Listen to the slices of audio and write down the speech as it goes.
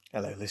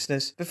Hello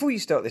listeners. Before you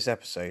start this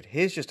episode,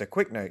 here's just a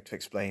quick note to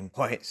explain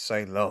why it's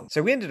so long.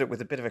 So we ended up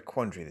with a bit of a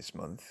quandary this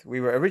month. We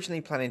were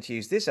originally planning to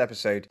use this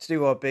episode to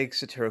do our big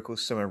satirical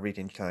summer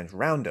reading challenge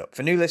roundup.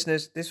 For new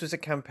listeners, this was a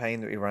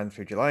campaign that we ran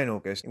through July and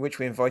August in which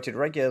we invited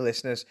regular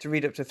listeners to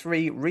read up to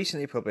 3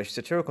 recently published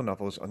satirical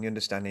novels on the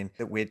understanding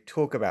that we'd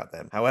talk about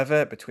them.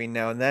 However, between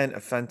now and then,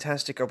 a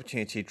fantastic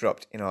opportunity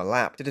dropped in our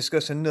lap to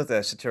discuss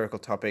another satirical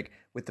topic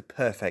with the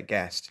perfect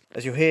guest.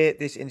 As you'll hear,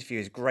 this interview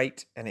is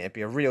great and it'd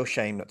be a real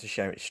shame not to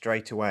share it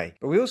straight away.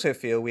 But we also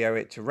feel we owe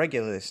it to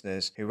regular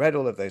listeners who read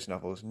all of those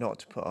novels not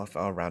to put off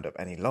our roundup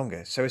any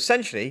longer. So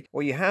essentially,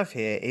 what you have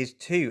here is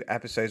 2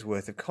 episodes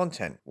worth of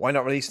content. Why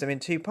not release them in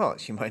 2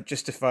 parts, you might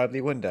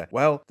justifiably wonder?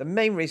 Well, the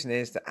main reason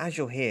is that, as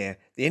you'll hear,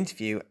 the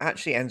interview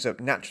actually ends up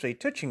naturally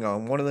touching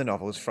on one of the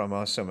novels from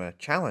our summer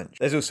challenge.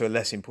 There's also a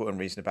less important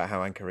reason about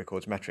how Anchor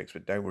records metrics,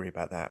 but don't worry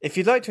about that. If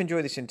you'd like to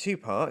enjoy this in 2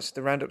 parts,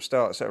 the roundup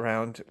starts at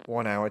around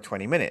 1 hour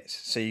 20 minutes,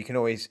 so you can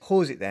always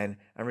pause it then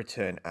and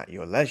return at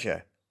your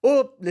leisure.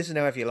 Or listen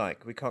however you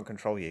like, we can't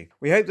control you.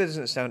 We hope that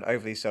doesn't sound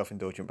overly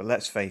self-indulgent, but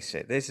let's face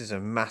it, this is a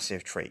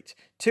massive treat.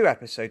 2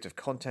 episodes of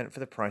content for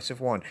the price of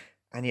 1.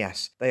 And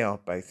yes, they are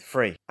both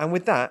free. And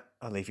with that,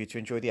 I'll leave you to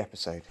enjoy the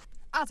episode.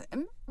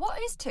 Adam,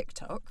 what is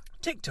TikTok?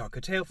 TikTok,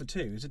 A Tale for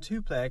Two, is a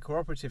 2-player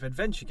cooperative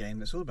adventure game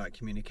that's all about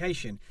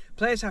communication.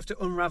 Players have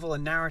to unravel a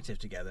narrative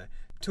together,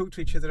 talk to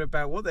each other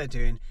about what they're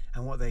doing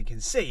and what they can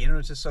see in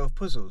order to solve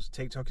puzzles.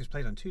 TikTok is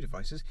played on 2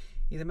 devices,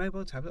 either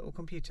mobile, tablet or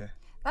computer.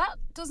 That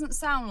doesn't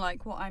sound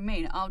like what I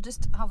mean. I'll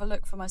just have a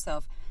look for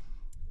myself.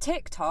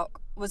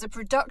 TikTok was a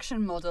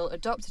production model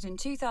adopted in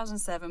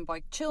 2007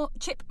 by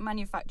chip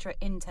manufacturer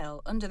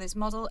Intel. Under this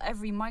model,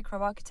 every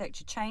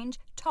microarchitecture change,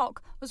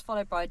 TOC, was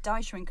followed by a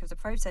die shrink of the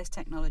process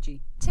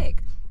technology,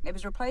 TIC. It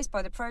was replaced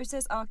by the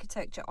process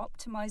architecture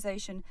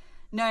optimization.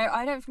 No,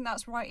 I don't think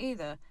that's right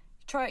either.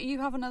 You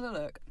have another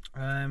look.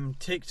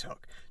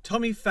 TikTok.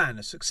 Tommy Fan,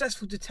 a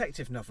successful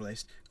detective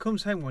novelist,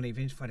 comes home one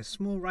evening to find a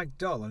small rag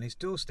doll on his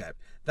doorstep.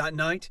 That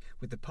night,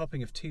 with the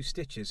popping of 2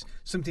 stitches,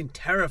 something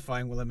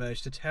terrifying will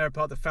emerge to tear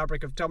apart the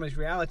fabric of Tommy's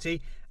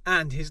reality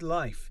and his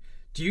life.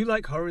 Do you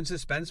like horror and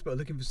suspense but are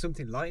looking for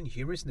something light and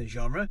humorous in the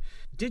genre?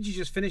 Did you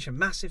just finish a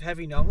massive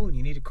heavy novel and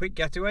you need a quick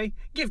getaway?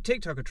 Give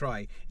TikTok a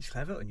try. It's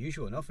clever,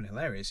 unusual and often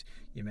hilarious.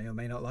 You may or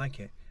may not like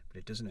it, but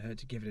it doesn't hurt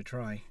to give it a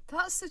try.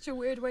 That's such a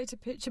weird way to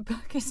pitch a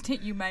book, isn't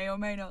it? You may or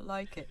may not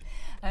like it.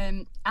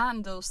 And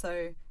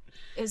also,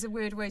 it's a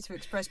weird way to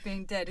express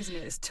being dead, isn't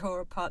it? It's tore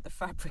apart the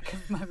fabric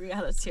of my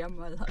reality and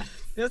my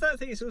life. I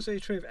think it's also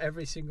true of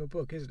every single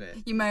book, isn't it?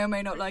 You may or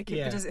may not like it,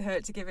 Yeah. but does it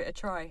hurt to give it a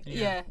try?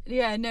 Yeah.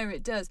 No,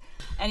 it does.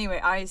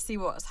 Anyway, I see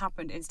what's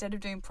happened. Instead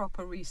of doing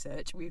proper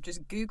research, we've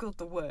just Googled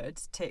the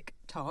words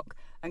TikTok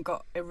and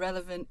got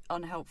irrelevant,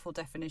 unhelpful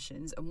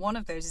definitions. And one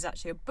of those is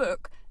actually a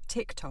book,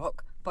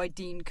 TikTok, by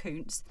Dean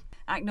Koontz,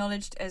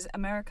 acknowledged as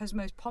America's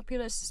most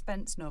popular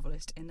suspense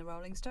novelist in the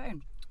Rolling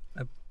Stone.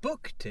 A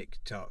book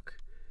TikTok?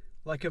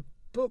 Like a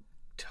book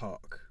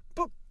talk?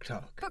 Book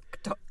talk? Book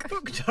talk.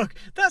 Book talk?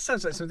 That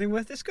sounds like something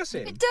worth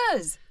discussing. It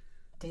does.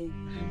 Ding.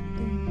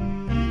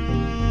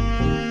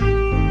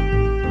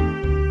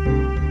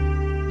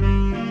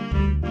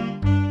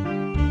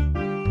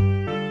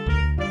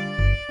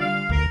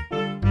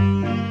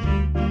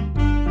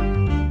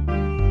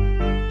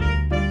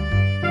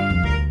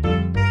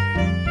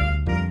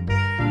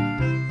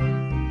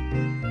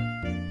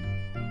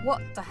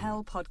 What the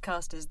hell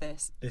podcast is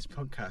this? This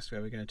podcast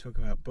where we're going to talk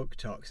about book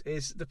talks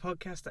is the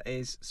podcast that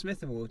is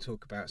Smith and Wall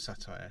Talk About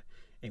Satire,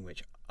 in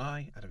which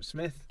I, Adam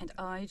Smith, And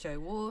I, Jo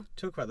War,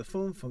 talk about the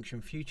form,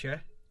 function,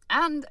 future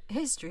and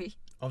history.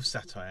 of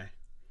satire.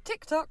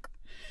 TikTok.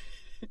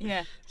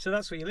 Yeah. So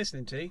that's what you're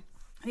listening to.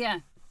 Yeah.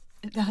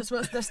 That's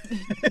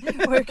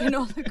we can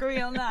all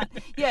agree on that.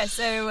 Yeah,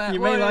 so You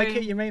may like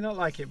it, you may not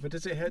like it, but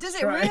does it hurt Does to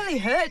it try? really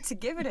hurt to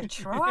give it a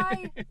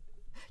try?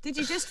 Did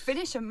you just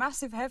finish a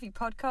massive heavy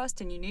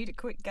podcast and you need a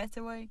quick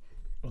getaway?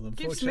 Well,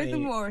 Give Smith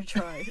and Moore a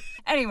try.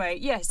 Anyway,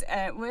 yes,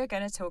 we're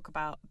going to talk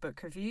about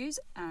book reviews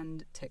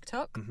and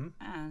TikTok,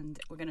 and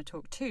we're going to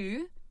talk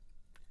to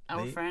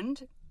our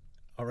friend,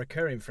 Our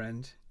recurring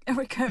friend. a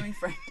recurring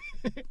friend.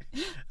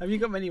 Have you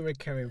got many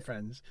recurring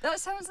friends?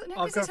 That sounds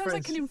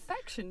like an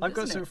infection. I've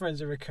got doesn't some it? friends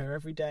who recur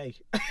every day.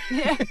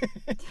 Yeah.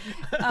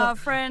 Our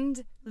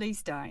friend Lee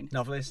Stein,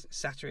 Novelist,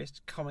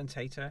 satirist,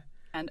 commentator.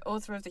 and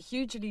author of the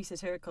hugely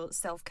satirical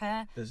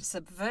Self-Care, There's-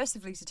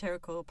 subversively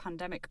satirical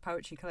pandemic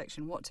poetry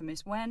collection What to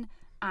Miss When,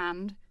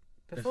 and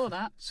before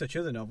that, Such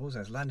other novels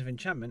as Land of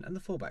Enchantment and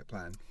The Fallback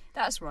Plan.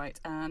 that's right.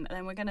 And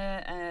then we're going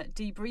to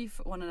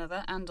debrief one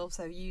another and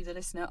also you, the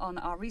listener, on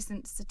our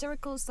recent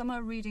satirical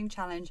summer reading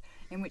challenge,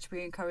 in which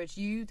we encourage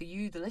you,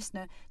 the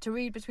listener, to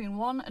read between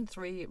 1 and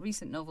 3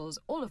 recent novels,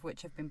 all of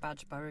which have been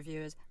badged by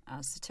reviewers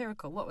as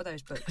satirical. What were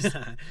those books?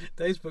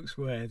 Those books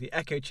were The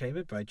Echo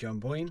Chamber by John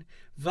Boyne,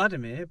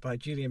 Vladimir by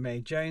Julia May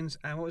Jones,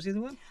 and what was the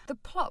other one? The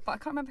plot, but I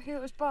can't remember who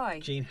it was by.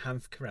 Jean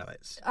Hanff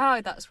Karelitz. Oh,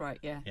 that's right,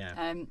 yeah.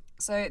 Yeah.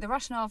 So the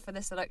rationale for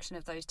the selection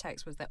of those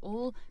texts was they're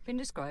all been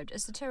described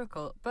as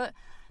satirical. But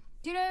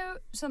do you know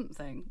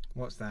something?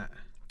 What's that?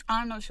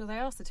 I'm not sure they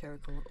are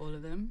satirical, all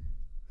of them.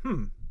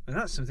 And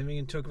that's something we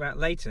can talk about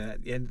later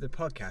at the end of the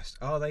podcast.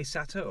 Are they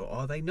satire or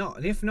are they not?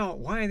 And if not,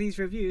 why are these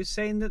reviewers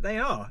saying that they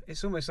are?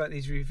 It's almost like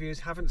these reviewers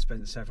haven't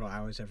spent several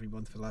hours every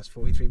month for the last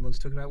 43 months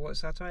talking about what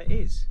satire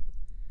is.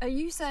 Are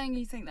you saying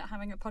you think that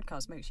having a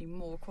podcast makes you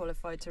more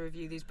qualified to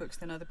review these books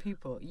than other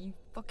people? You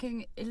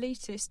fucking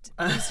elitist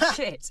piece of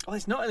shit. Well,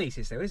 it's not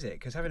elitist though, is it?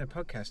 Because having a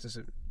podcast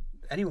doesn't...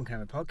 Anyone can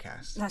have a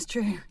podcast. That's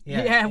true.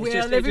 Yeah, Yeah, it's we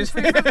just- are it living just-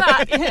 proof of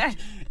that. Yeah.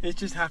 It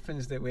just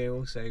happens that we're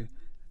also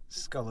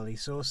scholarly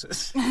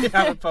sources. We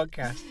have a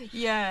podcast.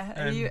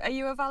 Yeah. Are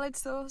you a valid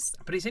source?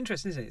 But it's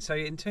interesting, isn't it? So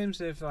in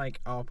terms of like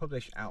our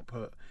published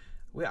output,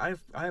 I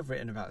have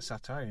written about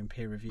satire in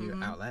peer review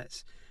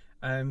outlets.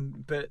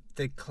 But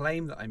the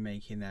claim that I'm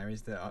making there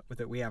is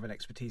that we have an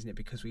expertise in it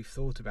because we've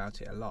thought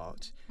about it a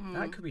lot.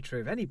 That could be true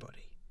of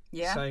anybody.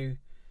 Yeah. So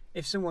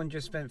if someone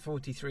just spent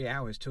 43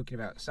 hours talking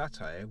about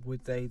satire,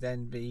 would they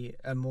then be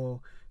a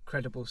more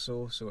credible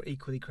source or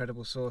equally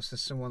credible source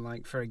as someone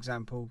like, for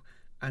example,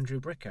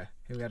 Andrew Bricker,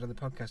 who we had on the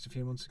podcast a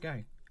few months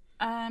ago?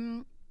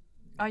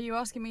 Are you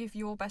asking me if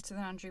you're better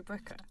than Andrew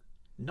Bricker?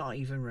 Not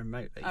even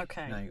remotely.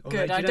 Okay. No.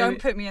 Good. Don't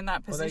put me in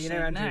that position. Although you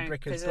know Andrew no,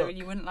 Bricker's because book,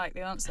 you wouldn't like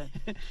the answer.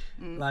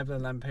 Libel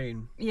and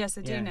Lampoon. Yes,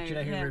 I do know. Do you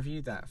know who yeah.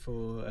 reviewed that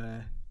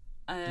for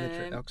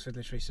Oxford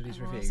Literary Studies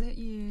Review? Was it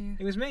you?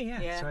 It was me, yeah.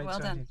 Yeah, So well I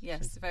done. did.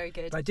 Yes, very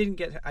good. But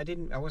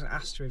I wasn't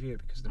asked to review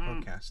it because of the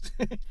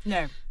podcast.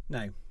 No.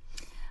 No.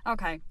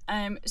 Okay.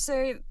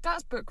 So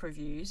that's book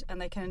reviews,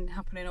 and they can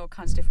happen in all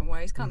kinds of different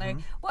ways, can't they?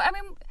 Well, I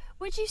mean,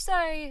 would you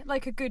say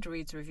like a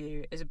Goodreads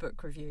review is a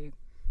book review?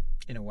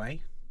 In a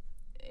way.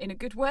 In a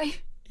good way?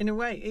 In a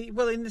way.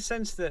 Well, in the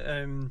sense that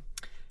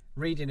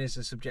reading is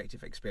a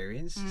subjective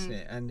experience, isn't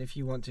it? And if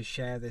you want to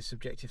share the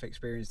subjective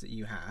experience that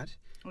you had,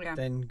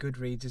 then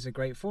Goodreads is a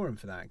great forum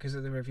for that, because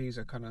the reviews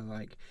are kind of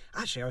like...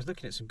 Actually, I was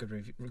looking at some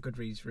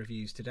Goodreads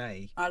reviews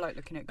today. I like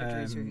looking at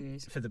Goodreads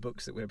reviews. For the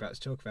books that we're about to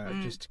talk about,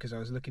 just because I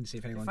was looking to see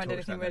if anyone Find talked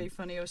anything about really them.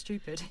 funny or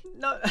stupid?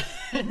 Not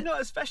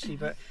especially,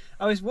 but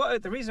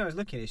the reason I was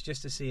looking is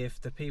just to see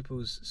if the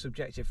people's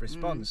subjective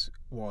response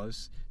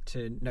was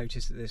to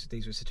notice that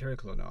these were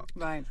satirical or not.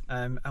 Right.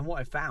 And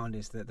what I found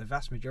is that the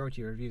vast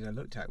majority of reviews I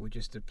looked at were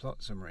just the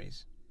plot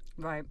summaries.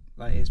 Right.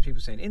 Like, it's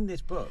people saying, in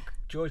this book,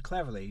 George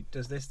Cleverly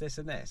does this, this,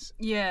 and this.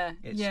 Yeah.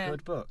 It's a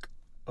good book.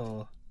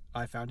 Or,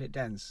 I found it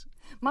dense.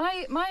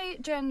 My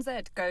Gen Z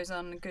goes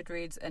on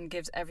Goodreads and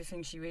gives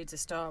everything she reads a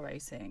star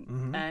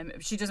rating.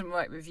 She doesn't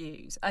write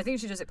reviews. I think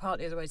she does it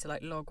partly as a way to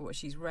like log what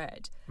she's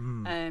read.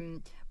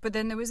 But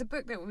then there was a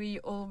book that we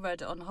all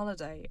read on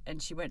holiday,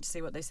 and she went to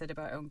see what they said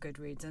about it on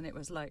Goodreads, and it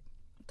was like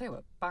they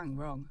were bang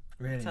wrong.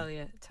 Really? Tell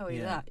you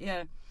that.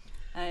 Yeah.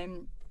 Yeah.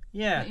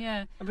 But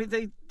yeah. I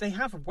mean, they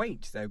have a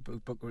weight, though,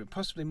 book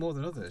possibly more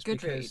than others.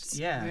 Goodreads.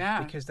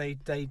 Because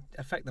they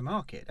affect the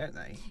market, don't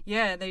they?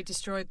 Yeah, they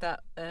destroyed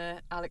that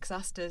Alex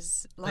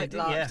Astor's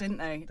didn't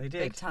they? They did.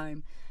 Big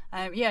time.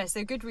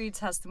 So Goodreads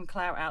has some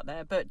clout out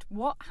there, but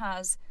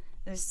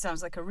this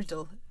sounds like a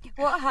riddle,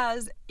 what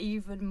has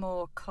even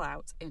more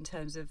clout in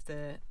terms of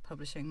the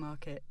publishing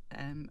market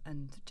and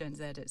Gen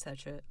Z,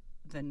 etc.,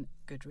 than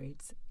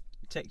Goodreads?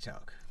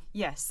 TikTok.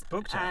 Yes.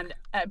 BookTok. And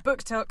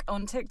BookTok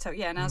on TikTok,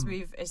 yeah, and as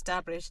we've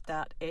established,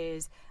 that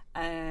is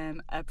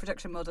a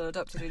production model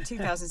adopted in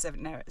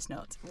 2007. No, it's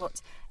not.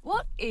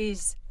 What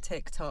is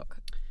TikTok?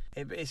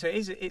 It's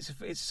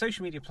a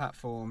social media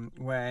platform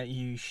where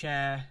you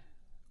share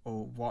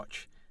or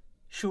watch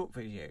short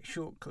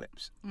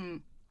clips.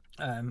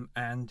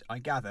 And I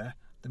gather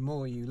the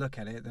more you look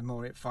at it, the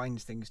more it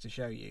finds things to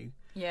show you.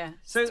 Yeah,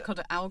 so it's called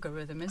an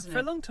algorithm, isn't it? For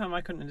a long time,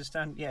 I couldn't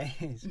understand. Yeah,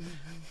 it is.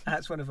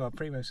 That's one of our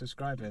primo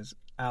subscribers,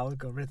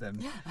 algorithm.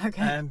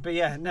 Okay. But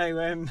yeah,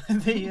 no.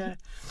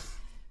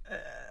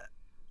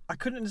 I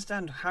couldn't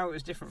understand how it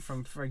was different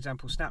from, for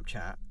example,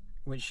 Snapchat,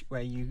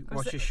 where you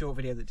watch a short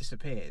video that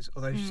disappears.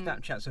 Although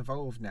Snapchat's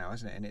evolved now,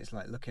 hasn't it? And it's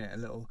like looking at a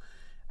little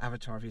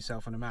avatar of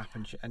yourself on a map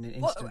and an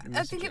instant messaging.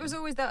 I think it was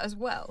always that as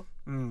well.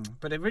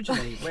 But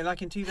originally,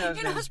 like in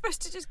 2000... You're not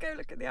supposed to just go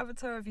look at the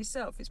avatar of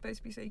yourself. It's supposed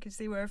to be so you can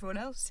see where everyone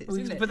else is,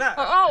 isn't it? But that...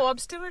 I'm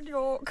still in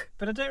York.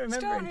 But I don't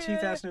remember in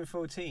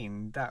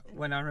 2014 that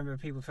when I remember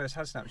people first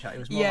had Snapchat, it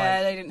was more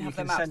like they didn't have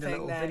the map you can send a thing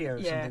little then. video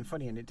of something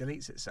funny and it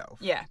deletes itself.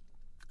 Yeah.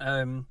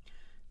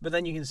 But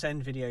then you can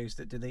send videos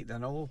that delete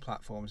on all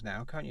platforms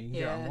now, can't you? You can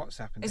do it on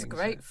WhatsApp and it's things. It's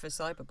great for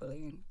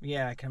cyberbullying.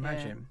 Yeah, I can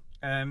imagine.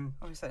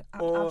 Obviously,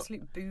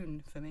 absolute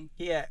boon for me.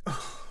 Yeah.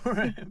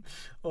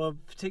 Or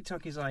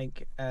TikTok is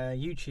like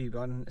YouTube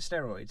on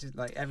steroids. It's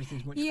like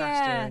everything's much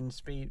faster and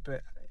speed,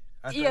 but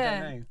I don't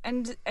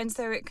know. And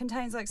so it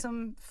contains like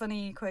some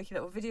funny, quirky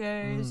little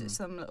videos,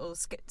 some little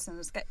skits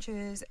and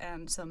sketches,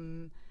 and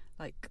some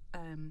like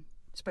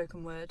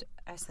spoken word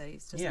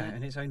essays. Doesn't it?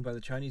 And it's owned by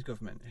the Chinese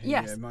government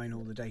who mine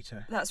all the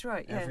data. That's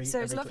right. Yeah. So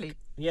it's lovely. Click.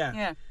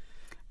 Yeah.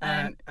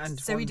 And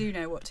so we do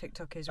know what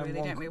TikTok is, really,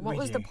 don't we? What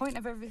was the point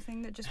of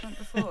everything that just went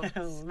before?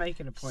 We're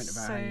making a point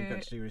about how you've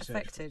got to do research.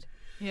 Affected.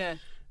 Yeah.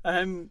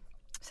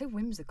 So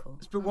whimsical.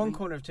 But one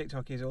corner of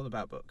TikTok is all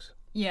about books.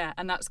 Yeah,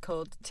 and that's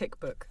called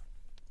TikBook.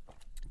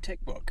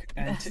 TikTok,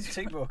 and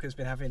TikTok has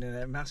been having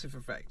a massive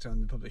effect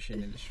on the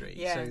publishing industry.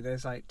 Yeah. So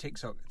there's like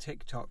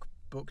TikTok,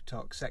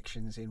 BookTok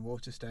sections in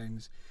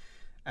Waterstones,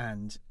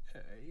 and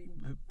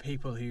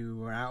people who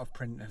were out of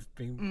print have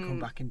been come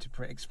back into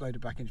print,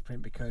 exploded back into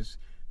print because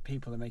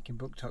people are making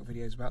BookTok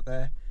videos about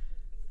their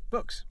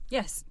books.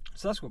 Yes.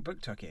 So that's what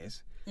BookTok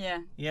is. Yeah.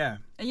 Yeah.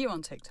 Are you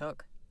on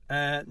TikTok?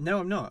 No,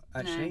 I'm not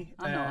actually.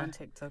 No, I'm not on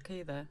TikTok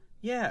either.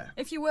 Yeah.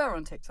 If you were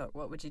on TikTok,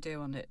 what would you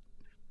do on it?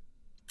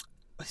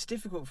 It's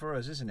difficult for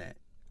us, isn't it?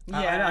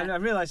 Yeah. I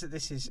realise that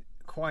this is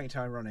quite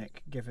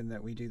ironic, given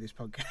that we do this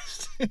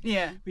podcast.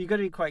 Yeah. But you've got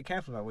to be quite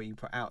careful about what you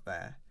put out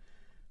there.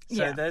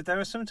 So Yeah. there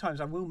are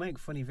sometimes I will make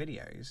funny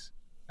videos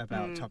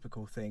about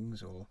topical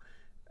things or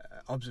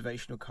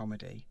observational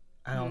comedy,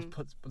 and I'll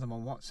put them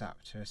on WhatsApp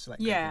to a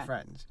select group of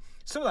friends.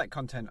 Some of that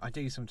content I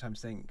do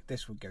sometimes think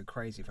this would go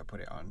crazy if I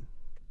put it on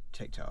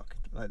TikTok.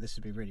 Like, this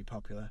would be really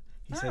popular.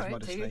 He says Alright,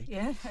 modestly.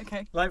 Yeah,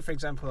 okay. Like, for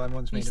example, I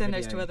once made You a send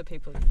video. those to other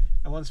people.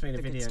 I once made a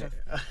the good video. stuff.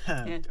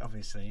 Yeah.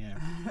 Obviously, yeah.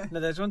 No,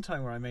 there's one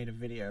time where I made a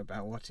video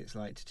about what it's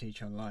like to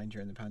teach online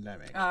during the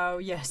pandemic. Oh,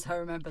 yes, I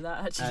remember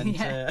that actually. And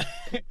Yeah.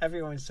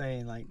 everyone's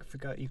saying, like,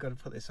 forgot, you've got to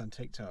put this on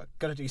TikTok.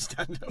 Got to do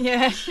stand-up.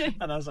 Yeah.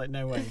 And I was like,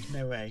 no way,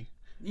 no way.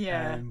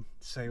 Yeah.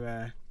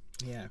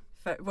 Yeah.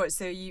 But what?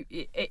 So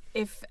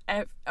if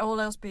all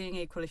else being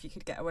equal, if you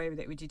could get away with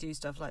it, would you do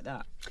stuff like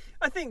that?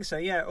 I think so,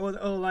 yeah. Or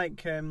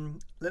like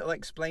little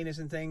explainers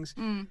and things.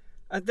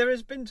 There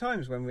has been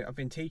times when I've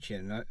been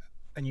teaching,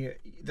 and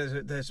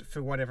there's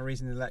for whatever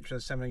reason in the lecture or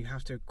seminar, you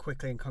have to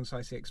quickly and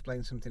concisely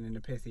explain something in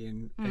a pithy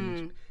and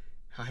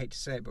I hate to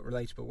say it, but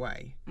relatable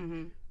way.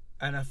 Mm-hmm.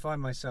 And I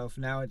find myself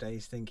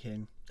nowadays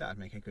thinking that'd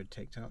make a good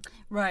TikTok.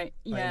 Right,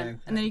 yeah. Like, you know,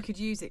 and then you could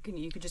use it, couldn't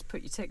you? You could just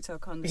put your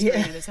TikTok on the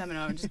screen of the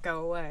seminar and just go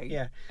away.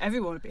 Yeah.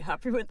 Everyone would be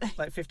happy, wouldn't they?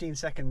 Like 15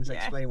 seconds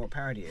explain what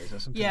parody is or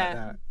something like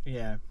that.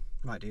 Yeah.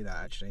 Might do that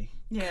actually.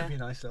 Yeah. Could be a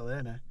nice little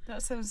earner.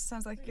 That sounds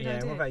like a good Yeah,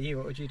 idea. what about you?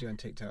 What would you do on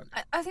TikTok?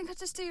 I think I'd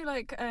just do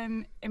like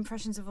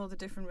impressions of all the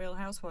different Real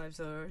Housewives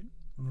or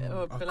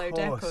Of Below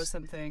Deck or course.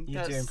 something.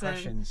 You do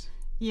impressions.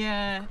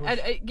 Yeah,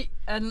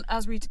 and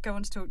as we go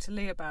on to talk to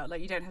Lee about, like,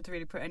 you don't have to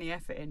really put any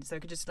effort in, so I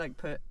could just like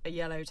put a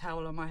yellow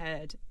towel on my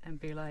head and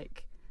be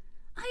like,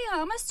 I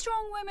am a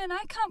strong woman.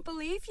 I can't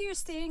believe you're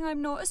saying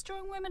I'm not a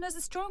strong woman. As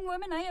a strong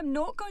woman, I am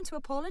not going to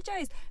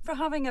apologise for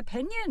having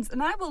opinions,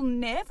 and I will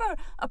never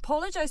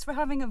apologise for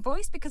having a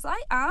voice because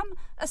I am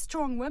a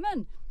strong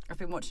woman. I've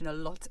been watching a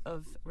lot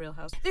of Real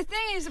House. The thing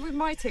is, with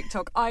my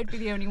TikTok, I'd be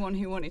the only one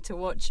who wanted to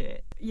watch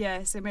it.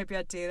 Yeah, so maybe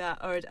I'd do that,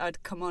 or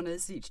I'd come on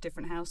as each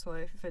different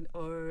housewife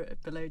or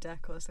Below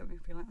Deck or something.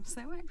 Be like, I'm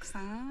so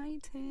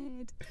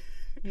excited.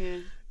 Yeah.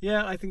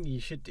 Yeah, I think you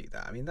should do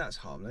that. I mean, that's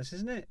harmless,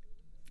 isn't it?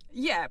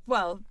 Yeah,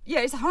 well, yeah,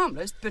 it's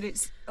harmless, but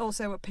it's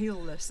also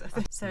appealless, I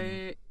think.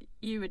 So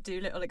you would do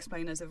little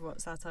explainers of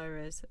what satire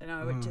is, and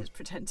I would just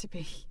pretend to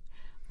be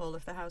all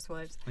of the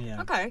housewives.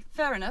 Yeah. Okay,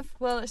 fair enough.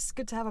 Well, it's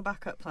good to have a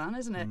backup plan,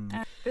 isn't it?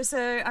 But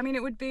so, I mean,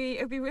 it would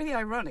be really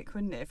ironic,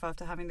 wouldn't it, if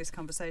after having this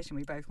conversation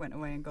we both went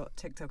away and got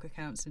TikTok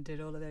accounts and did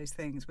all of those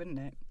things, wouldn't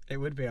it? It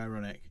would be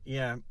ironic.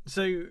 Yeah.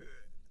 So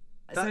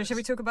shall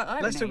we talk about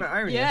irony? Let's talk about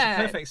irony. Yeah, It's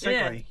a perfect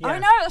segue. Yeah. I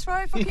know, that's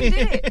why I fucking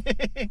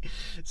did it.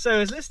 So,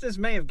 as listeners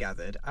may have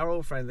gathered, our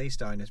old friend Lee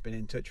Stein has been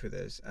in touch with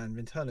us and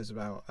been telling us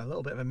about a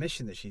little bit of a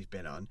mission that she's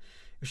been on.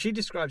 She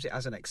describes it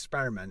as an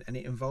experiment, and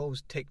it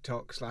involves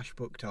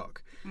TikTok/BookTok.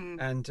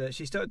 And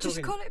she started talking.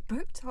 Just call it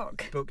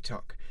BookTok.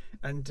 BookTok.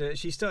 And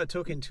she started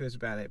talking to us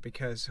about it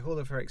because all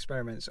of her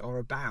experiments are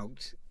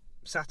about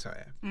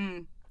satire.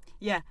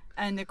 Yeah,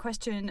 and the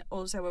question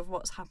also of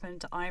what's happened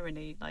to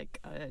irony,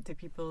 like, do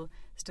people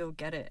still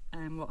get it,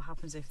 and what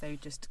happens if they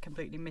just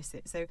completely miss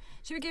it? So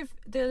should we give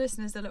the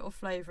listeners a little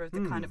flavour of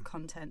the kind of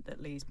content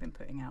that Lee's been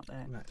putting out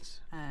there? Let's.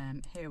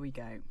 Here we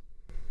go.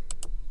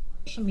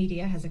 Social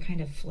media has a kind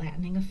of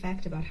flattening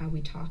effect about how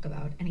we talk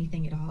about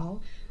anything at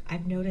all.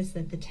 I've noticed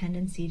that the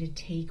tendency to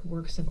take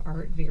works of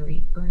art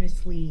very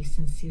earnestly,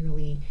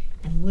 sincerely,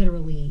 and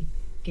literally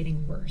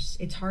getting worse.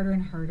 It's harder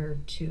and harder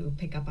to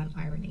pick up on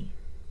irony.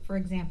 For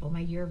example,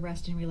 my year of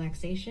rest and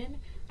relaxation,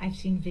 I've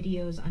seen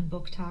videos on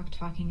BookTok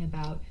talking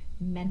about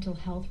mental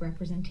health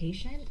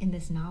representation in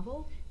this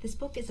novel. This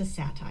book is a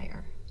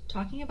satire.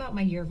 Talking about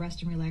my year of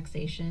rest and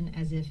relaxation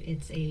as if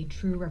it's a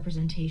true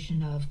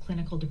representation of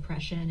clinical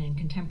depression in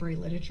contemporary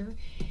literature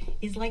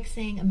is like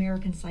saying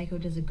American Psycho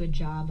does a good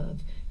job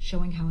of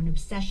showing how an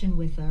obsession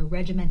with a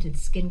regimented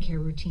skincare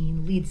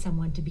routine leads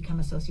someone to become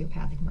a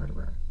sociopathic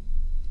murderer.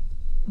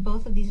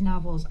 Both of these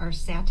novels are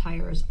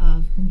satires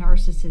of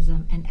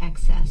narcissism and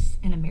excess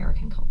in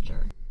American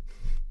culture.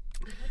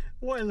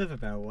 What I love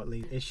about what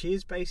Lee is, she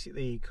is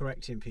basically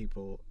correcting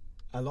people,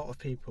 a lot of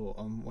people,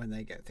 on when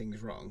they get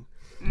things wrong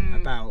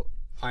about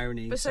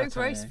irony, But so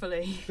satire.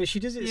 gracefully. But she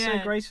does it so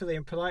Yeah. gracefully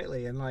and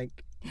politely, and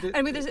like.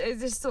 And with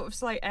this sort of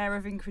slight air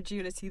of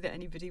incredulity that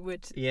anybody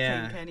would think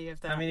any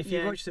of that. I mean, if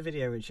you watch the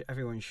video, which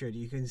everyone should,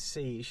 you can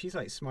see she's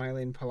like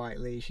smiling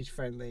politely, she's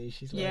friendly,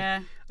 she's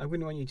like, I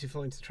wouldn't want you to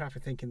fall into the trap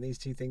of thinking these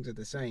two things are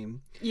the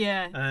same.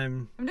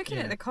 I'm looking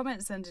yeah. at the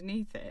comments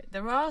underneath it.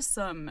 There are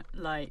some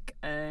like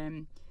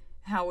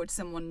how would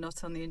someone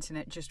not on the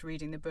internet just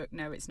reading the book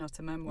know it's not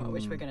a memoir,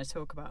 which we're going to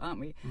talk about, aren't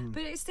we?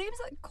 But it seems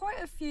like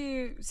quite a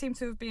few seem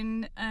to have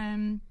been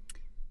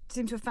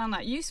seem to have found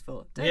that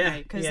useful, don't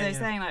they? Because they're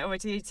saying like, oh,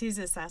 it is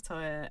a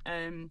satire,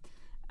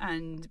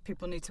 and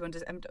people need to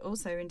understand. And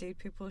also, indeed,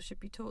 people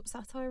should be taught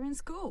satire in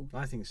school.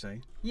 I think so.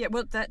 Yeah,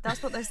 well,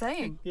 that's what they're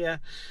saying. Yeah.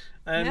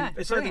 It's like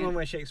the brilliant. one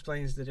where she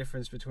explains the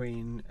difference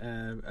between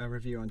a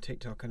review on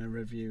TikTok and a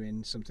review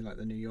in something like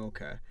the New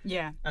Yorker.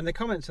 Yeah. And the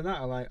comments on that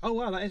are like, oh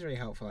wow, that is really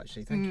helpful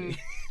actually, thank you.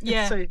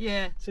 Yeah, so,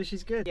 yeah. So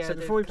she's good. Yeah, So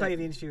before we play they're-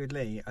 the interview with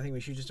Lee, I think we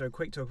should just do a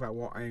quick talk about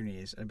what irony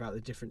is and about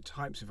the different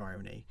types of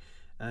irony.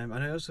 And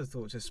I also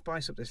thought to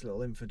spice up this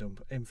little info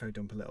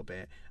dump a little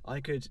bit,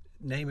 I could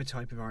name a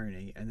type of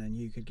irony and then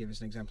you could give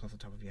us an example off the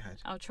top of your head.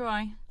 I'll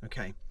try.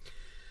 Okay.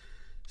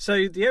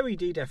 So the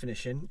OED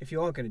definition, if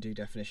you are going to do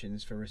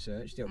definitions for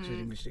research, the Oxford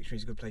English Dictionary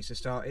is a good place to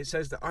start. It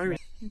says that irony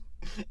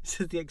is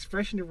the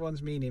expression of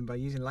one's meaning by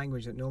using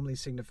language that normally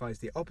signifies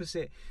the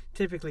opposite,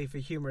 typically for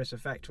humorous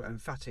effect or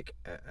emphatic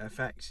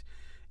effect.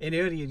 In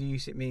earlier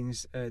use, it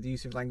means the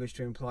use of language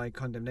to imply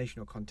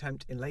condemnation or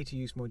contempt. In later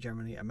use, more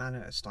generally, a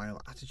manner, a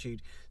style,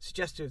 attitude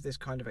suggestive of this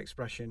kind of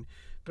expression.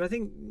 But I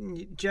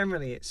think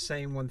generally it's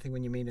saying one thing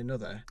when you mean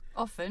another.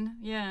 Often,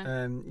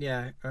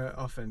 yeah.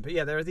 Often. But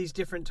yeah, there are these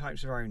different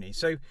types of irony.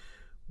 So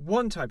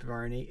one type of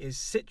irony is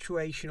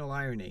situational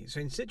irony.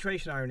 So in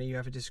situational irony, you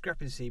have a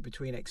discrepancy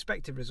between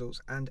expected results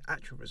and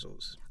actual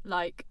results.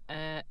 Like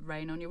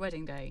rain on your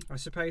wedding day. I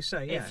suppose so,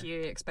 yeah. If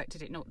you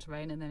expected it not to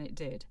rain and then it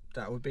did.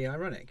 That would be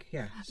ironic,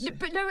 yeah.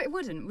 But no, it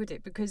wouldn't, would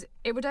it? Because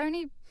it would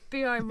only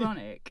be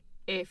ironic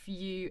if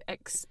you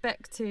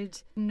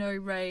expected no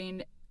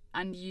rain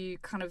and you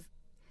kind of...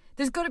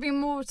 There's got to be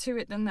more to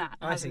it than that,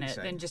 hasn't it?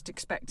 so. Than just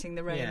expecting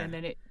the rain Yeah. and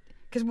then it...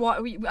 Because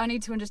I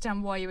need to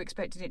understand why you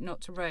expected it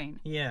not to rain.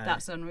 Yeah.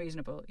 That's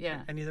unreasonable,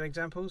 yeah. Any other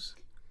examples?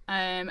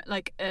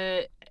 Like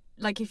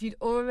if you'd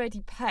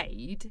already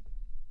paid,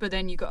 but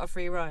then you got a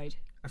free ride.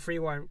 A free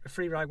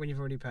ride when you've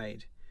already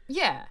paid?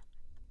 Yeah.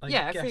 I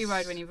a free guess-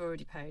 ride when you've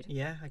already paid.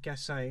 Yeah, I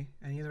guess so.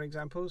 Any other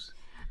examples?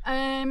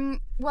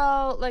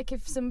 Well, like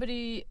if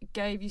somebody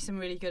gave you some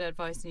really good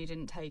advice and you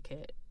didn't take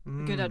it.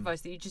 Good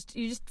advice that you just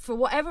for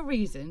whatever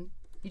reason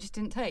you just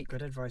didn't take.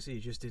 Good advice that you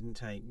just didn't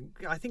take.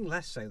 I think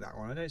less so, that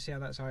one. I don't see how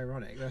that's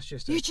ironic. That's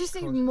just... You just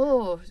think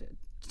more,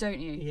 don't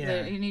you? Yeah.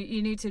 That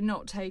you need to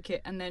not take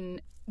it, and then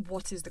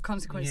what is the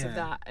consequence of Yeah.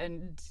 that?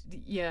 And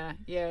yeah.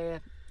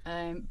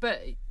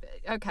 But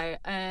okay.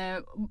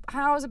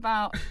 How's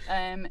about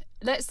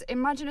let's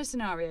imagine a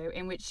scenario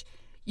in which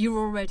you're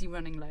already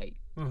running late.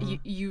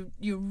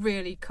 You're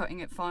really cutting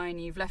it fine.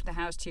 You've left the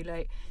house too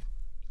late.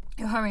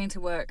 You're hurrying to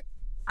work,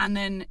 and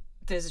then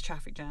there's a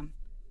traffic jam.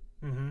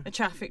 A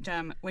traffic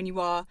jam when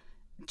you are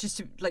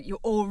just like you're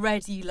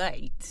already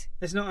late.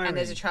 It's not irony. And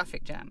there's a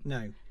traffic jam.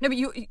 No. No, but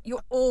you're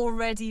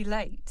already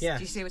late. Yes.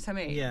 Do you see what I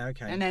mean? Yeah,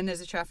 okay. And then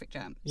there's a traffic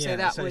jam. Yeah, so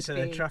that so would it's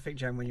be a traffic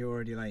jam when you're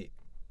already late.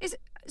 Isn't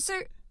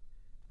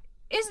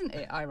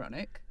it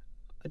ironic?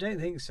 I don't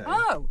think so.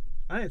 Oh,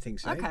 I don't think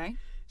so. okay.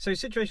 So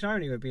situational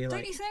irony would be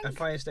like you think? a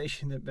fire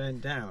station that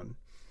burnt down.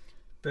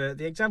 But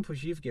the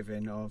examples you've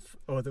given of,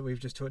 or that we've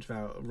just talked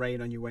about,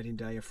 rain on your wedding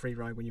day, a free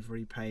ride when you've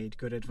already paid,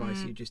 good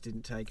advice you just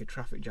didn't take, a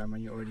traffic jam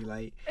when you're already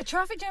late. A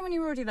traffic jam when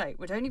you're already late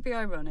would only be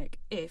ironic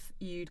if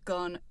you'd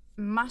gone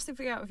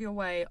massively out of your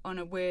way on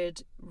a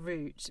weird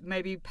route,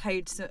 maybe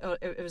paid, or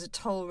it was a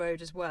toll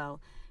road as well,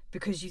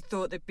 because you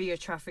thought there'd be a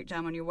traffic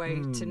jam on your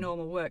way to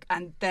normal work,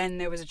 and then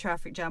there was a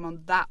traffic jam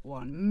on that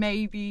one.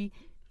 Maybe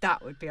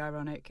that would be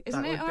ironic.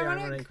 Isn't That it would be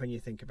ironic? ironic when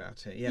you think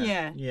about it. Yeah.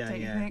 Yeah, Yeah. don't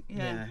you Yeah. think?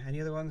 Yeah.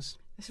 Any other ones?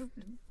 It's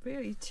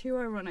really too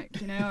ironic,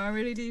 you know. I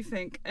really do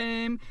think.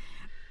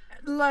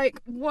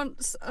 Like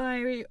once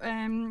I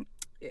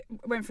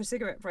went for a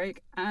cigarette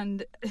break,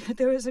 and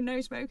there was a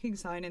no smoking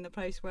sign in the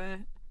place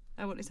where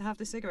I wanted to have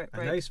the cigarette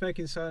break. A no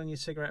smoking sign on your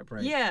cigarette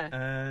break.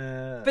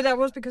 Yeah. But that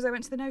was because I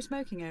went to the no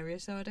smoking area,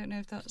 so I don't know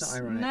if that's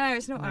not ironic. No,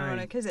 it's not No.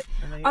 ironic, is it?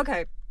 And then-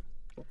 Okay,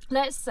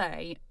 let's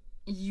say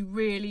you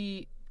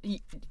really.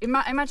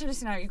 Imagine a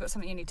scenario. You've got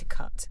something you need to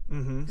cut.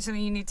 Mhm.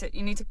 Something you need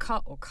to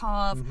cut or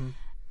carve.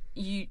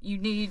 You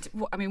need.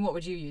 What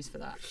would you use for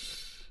that?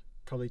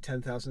 Probably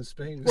 10,000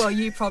 spoons. Well,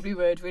 you probably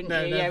would, wouldn't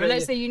No, you? no, Yeah, but but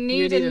let's say you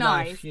need a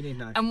knife. You need a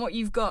knife. And what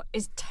you've got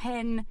is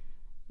 10,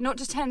 not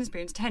just 10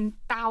 spoons,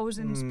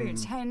 10,000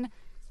 spoons,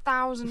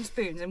 10,000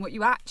 spoons. And what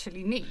you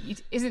actually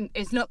need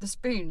it's not the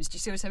spoons. Do you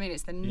see what I mean?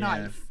 It's the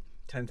knife.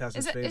 10,000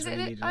 Is spoons when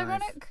you it need a knife.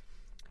 ironic?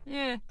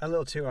 Yeah. A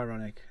little too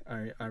ironic,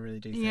 I really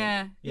do think.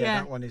 Yeah, Yeah, yeah.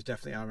 that one is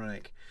definitely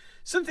ironic.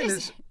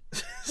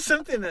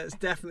 Something that's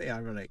definitely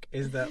ironic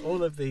is that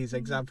all of these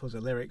examples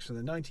are lyrics from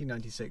the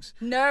 1996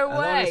 No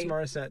Alanis way.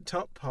 Morissette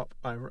top pop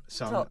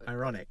song, Top.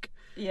 Ironic.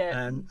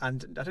 Yeah. And I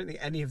don't think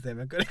any of them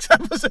are good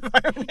examples of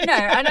irony. No,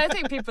 and I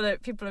think people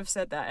have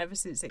said that ever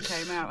since it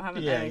came out,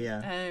 haven't Yeah, they?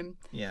 yeah. Yeah.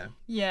 Yeah.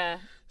 Yeah.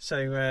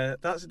 So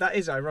that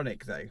is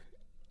ironic though.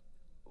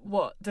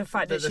 What, the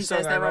fact The that she song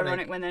says they're Ironic.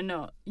 ironic when they're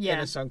not? In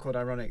Yeah. a song called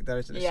Ironic, there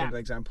isn't a Yeah. single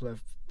example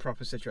of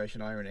proper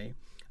situation irony.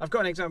 I've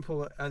got an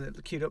example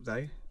queued up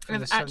though. From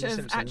Of the actual,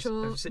 Simpsons,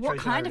 of what situation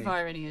kind of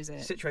irony is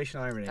it? Situation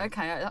irony.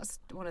 Okay, that's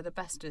one of the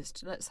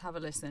bestest. Let's have a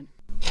listen.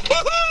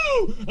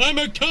 Woohoo! I'm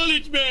a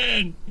college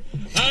man!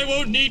 I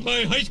won't need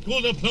my high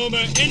school diploma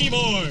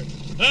anymore!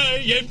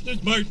 I am too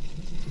smart!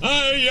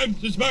 I am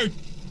too smart!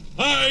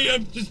 I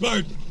am too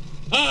smart!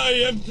 I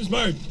am too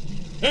smart!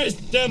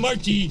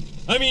 S-M-R-T!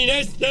 I mean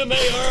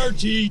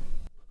S-M-A-R-T!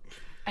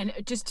 And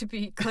just to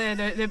be clear,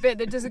 the bit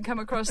that doesn't come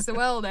across so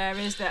well there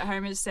is that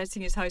Homer's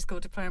setting his high school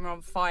diploma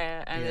on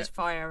fire, and there's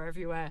fire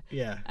everywhere.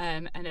 Yeah.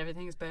 And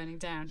everything's burning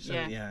down. So,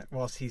 yeah.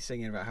 whilst he's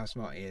singing about how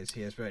smart he has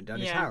burnt down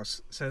his Yeah.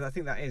 house. So I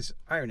think that is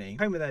irony.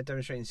 Homer there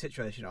demonstrating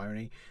situation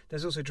irony.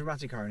 There's also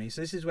dramatic irony.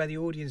 So this is where the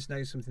audience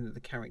knows something that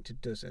the character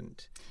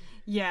doesn't.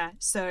 Yeah.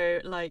 So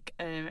like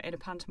in a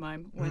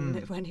pantomime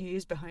when he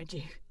is behind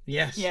you.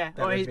 Yes. Yeah.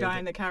 that Or would he's be a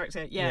behind the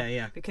character. Yeah.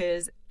 Yeah.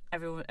 Because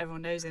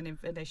everyone knows and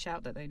they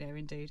shout that they know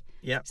indeed.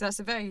 Yep. So that's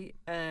a very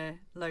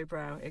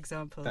lowbrow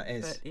example. That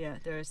is. But yeah,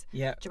 there is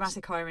Yeah.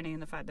 dramatic irony in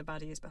the fact the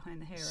baddie is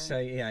behind the hero. So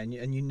yeah, and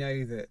you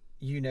know that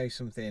you know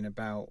something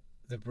about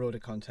the broader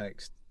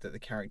context that the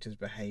character's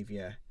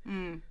behaviour.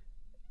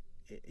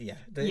 Yeah.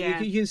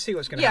 You can see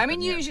what's going to Yeah, happen. I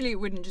mean, usually it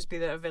wouldn't just be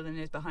that a villain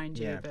is behind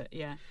you, Yeah. but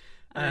yeah.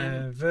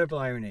 Verbal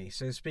irony.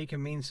 So the speaker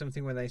means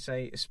something when they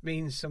say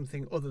means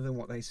something other than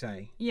what they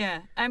say.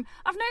 Yeah. I've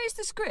noticed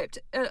the script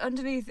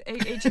underneath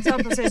each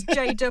example says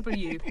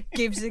JW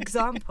gives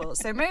example.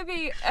 So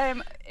maybe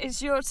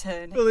it's your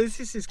turn. Well, this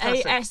is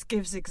classic. AS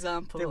gives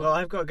example. Well,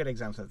 I've got a good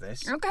example of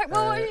this. Okay,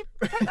 well, you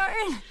put that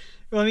in.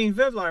 Well, I mean,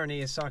 verbal irony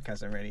is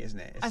sarcasm, really, isn't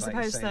it? It's I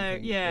like the suppose same so,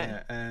 thing.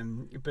 yeah.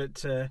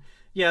 But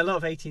a lot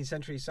of 18th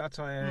century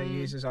satire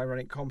uses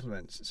ironic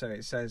compliments. So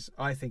it says,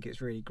 I think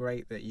it's really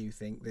great that you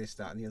think this,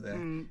 that, and the other,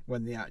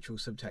 when the actual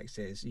subtext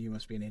is, you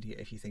must be an idiot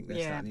if you think this,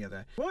 Yeah. that, and the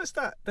other. What's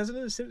that? There's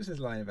another Simpsons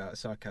line about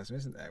sarcasm,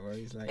 isn't there? Where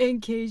he's like,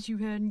 In case you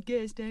hadn't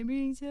guessed, I'm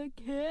being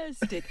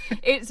sarcastic.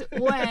 It's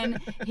when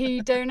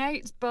he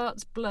donates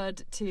Bart's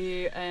blood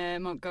to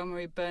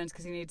Montgomery Burns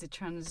because he needs a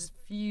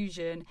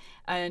transfusion,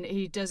 and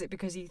he does it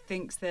because he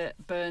thinks that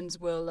Burns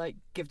will like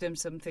give them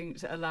something,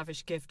 a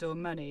lavish gift or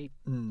money,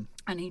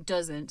 and he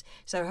doesn't.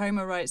 So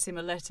Homer writes him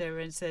a letter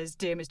and says,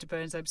 "Dear Mr.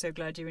 Burns, I'm so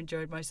glad you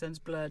enjoyed my son's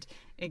blood.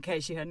 In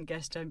case you hadn't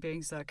guessed, I'm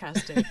being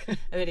sarcastic." And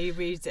then he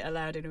reads it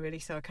aloud in a really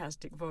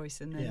sarcastic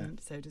voice, and then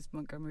so does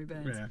Montgomery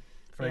Burns. yeah,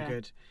 very Yeah.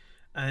 good.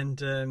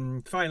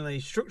 And finally,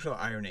 structural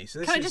irony. So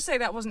this Can I is, just say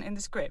that wasn't in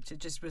the script? It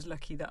just was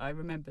lucky that I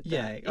remembered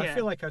yeah, that. I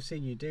feel like I've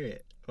seen you do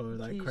it or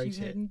like In quote case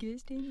you it. hadn't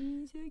guessed, I'm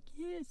being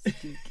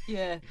sarcastic.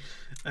 Yeah.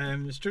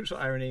 Structural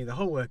irony, the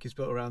whole work is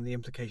built around the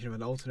implication of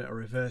an alternate or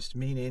reversed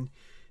meaning.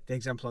 The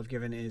example I've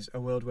given is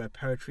a world where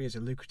poetry is a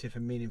lucrative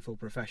and meaningful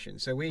profession.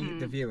 So we,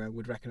 the viewer,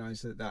 would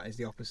recognise that that is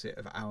the opposite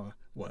of our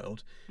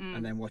world,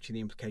 and then watching the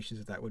implications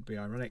of that would be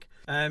ironic.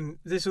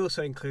 This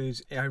also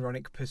includes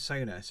ironic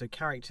persona, so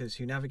characters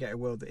who navigate a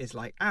world that is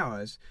like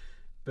ours,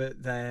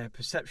 but their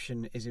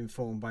perception is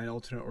informed by an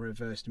alternate or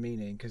reversed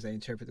meaning because they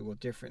interpret the world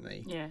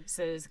differently. Yeah,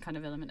 so there's a kind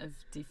of element of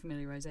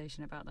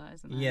defamiliarisation about that,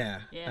 isn't there? Yeah.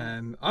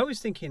 Yeah. I was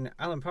thinking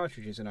Alan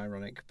Partridge is an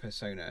ironic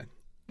persona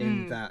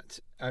in that,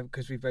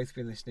 because we've both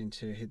been listening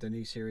to the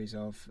new series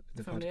of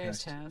the From the podcast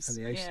Oast House, from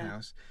the Oast yeah.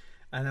 House,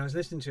 and I was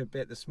listening to a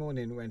bit this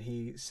morning when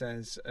he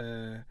says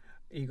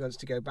he wants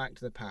to go back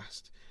to the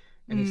past,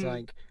 and he's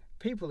like,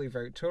 people who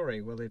vote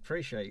Tory will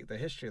appreciate the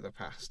history of the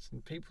past,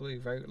 and people who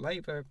vote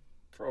Labour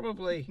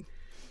probably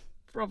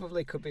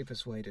could be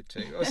persuaded to.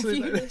 Or Have something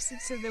you like that.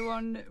 listened to the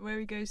one where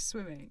he goes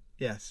swimming?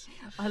 Yes.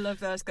 I love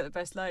that. It's got the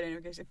best line in it.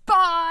 It goes,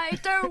 "Bye,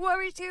 don't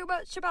worry too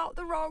much about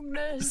the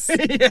wrongness."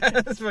 Yeah,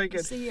 that's very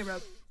good. So you're a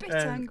bit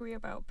angry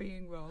about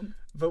being wrong.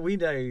 But we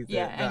know that,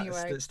 Yeah,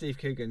 anyway. that Steve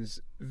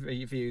Coogan's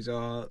views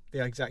are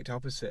the exact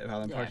opposite of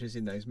Alan Yeah. Partridge's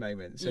in those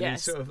moments. And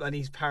Yes.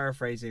 he's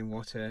paraphrasing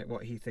what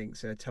he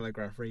thinks a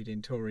Telegraph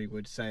reading Tory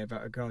would say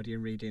about a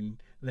Guardian reading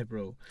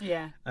Liberal.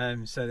 Yeah.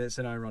 So that's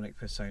an ironic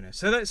persona.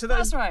 So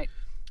that's right.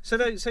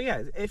 So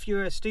yeah, if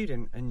you're a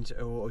student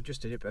or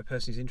just a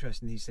person who's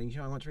interested in these things,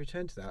 I want to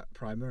return to that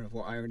primer of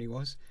what irony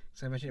was.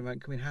 So I imagine it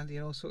might come in handy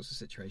in all sorts of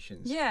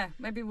situations. Yeah,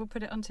 maybe we'll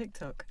put it on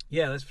TikTok.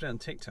 Yeah, let's put it on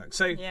TikTok.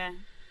 So Yeah.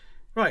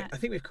 right, I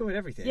think we've covered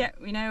everything. Yeah,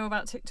 we know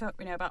about TikTok,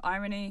 we know about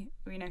irony,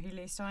 we know who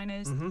Lee Stein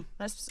is.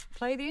 Let's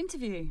play the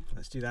interview.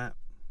 Let's do that.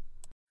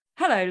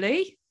 Hello,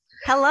 Lee.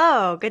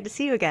 Hello, good to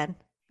see you again.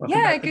 Welcome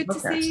back good the to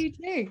podcast. see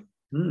you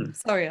too.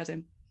 Sorry,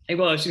 Adam. Hey,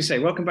 well, I was just going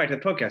to say, welcome back to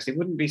the podcast. It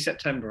wouldn't be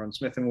September on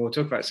Smith and Ward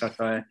Talk About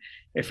Satire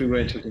if we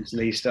weren't talking to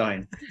Lee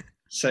Stein.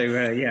 So,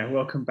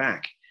 welcome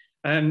back.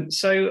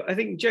 So I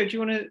think, Joe, do you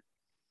want to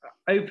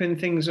open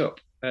things up?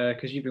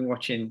 Because you've been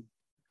watching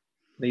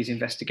these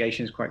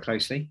investigations quite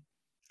closely.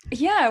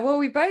 Yeah, well,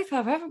 we both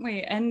have, haven't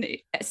we? And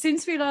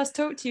since we last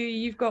talked to you,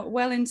 you've got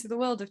well into the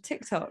world of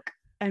TikTok.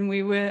 And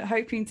we were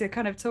hoping to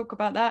kind of talk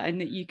about that and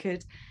that you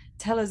could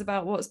tell us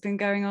about what's been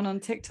going on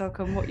TikTok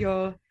and what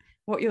you're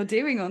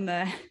doing on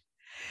there.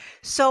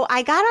 So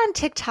I got on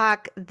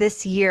TikTok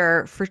this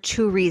year for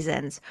two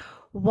reasons.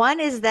 One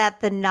is that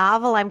the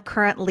novel I'm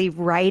currently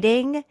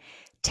writing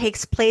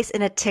takes place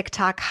in a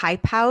TikTok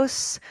hype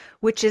house,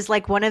 which is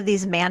like one of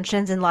these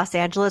mansions in Los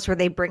Angeles where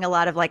they bring a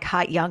lot of like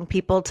hot young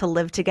people to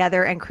live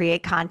together and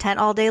create content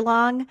all day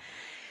long.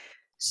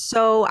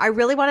 So I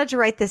really wanted to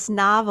write this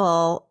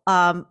novel,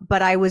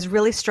 but I was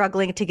really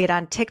struggling to get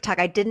on TikTok.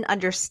 I didn't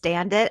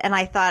understand it. And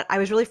I thought I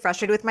was really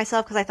frustrated with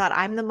myself because I thought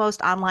I'm the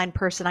most online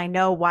person I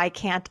know. Why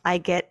can't I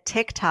get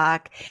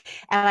TikTok?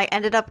 And I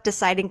ended up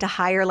deciding to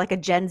hire like a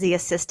Gen Z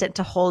assistant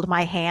to hold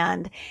my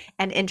hand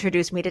and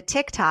introduce me to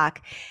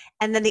TikTok.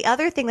 And then the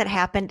other thing that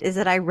happened is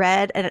that I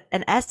read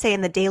an essay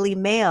in the Daily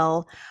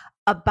Mail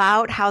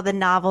about how the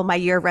novel My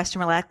Year of Rest and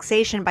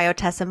Relaxation by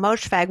Ottessa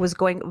Moshfegh was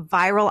going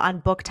viral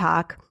on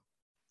BookTok.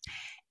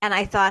 And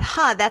I thought,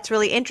 that's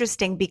really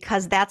interesting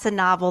because that's a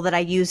novel that I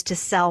used to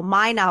sell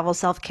my novel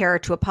Self-Care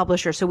to a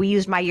publisher. So we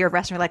used My Year of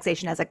Rest and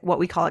Relaxation as what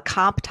we call a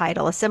comp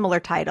title, a similar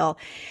title,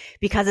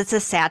 because it's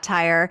a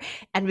satire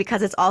and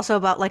because it's also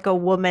about like a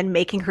woman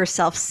making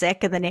herself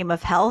sick in the name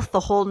of health. The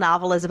whole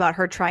novel is about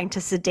her trying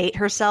to sedate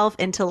herself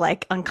into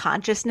like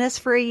unconsciousness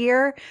for a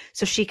year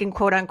so she can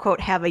quote unquote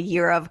have a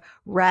year of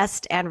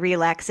rest and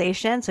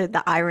relaxation. So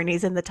the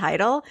irony's in the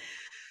title.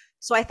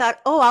 So I thought,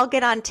 I'll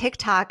get on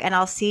TikTok and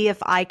I'll see if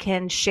I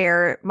can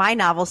share my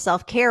novel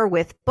Self-Care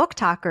with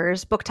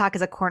BookTokers. BookTok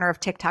is a corner of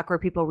TikTok where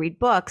people read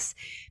books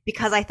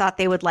because I thought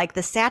they would like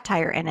the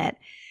satire in it.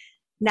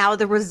 Now,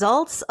 the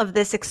results of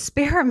this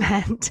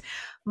experiment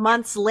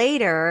months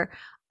later,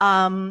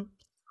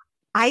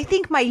 I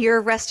think My Year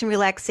of Rest and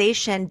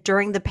Relaxation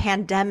during the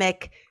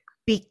pandemic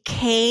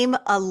became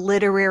a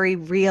literary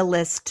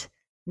realist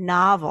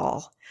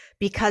novel,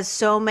 because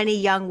so many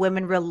young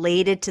women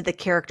related to the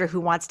character who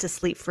wants to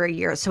sleep for a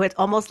year. So it's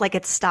almost like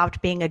it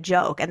stopped being a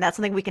joke. And that's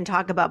something we can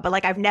talk about. But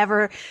like, I've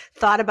never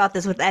thought about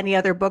this with any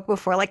other book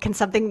before. Like, can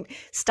something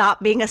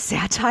stop being a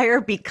satire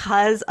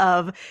because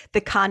of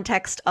the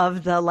context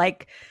of the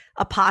like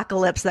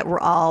apocalypse that we're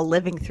all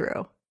living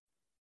through?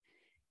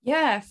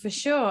 Yeah, for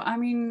sure. I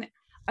mean,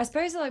 I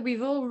suppose like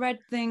we've all read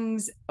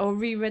things or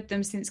reread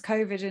them since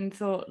COVID and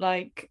thought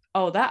like,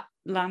 that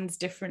lands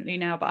differently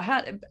now, but I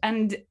had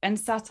and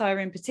satire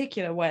in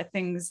particular, where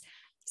things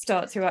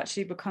start to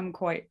actually become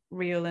quite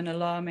real and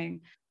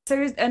alarming.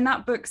 And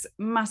that book's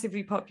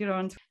massively popular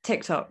on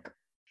TikTok.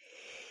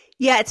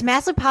 Yeah, it's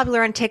massively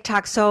popular on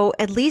TikTok. So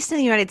at least in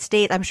the United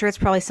States, I'm sure it's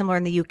probably similar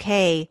in the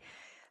UK.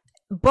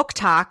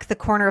 BookTok, the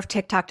corner of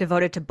TikTok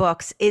devoted to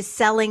books, is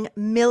selling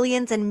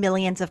millions and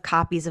millions of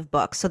copies of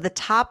books. So the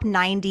top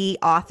 90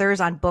 authors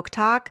on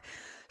BookTok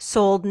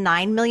sold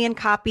 9 million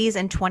copies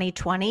in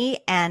 2020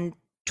 and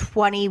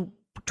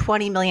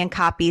 20 million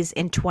copies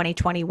in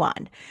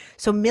 2021.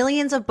 So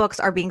millions of books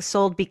are being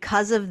sold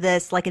because of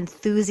this like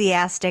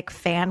enthusiastic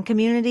fan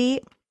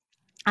community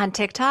on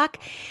TikTok.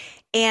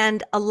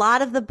 And a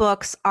lot of the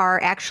books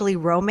are actually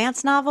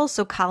romance novels.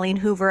 So Colleen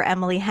Hoover,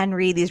 Emily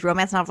Henry, these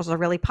romance novels are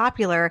really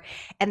popular.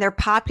 And they're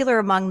popular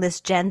among this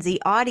Gen Z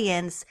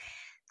audience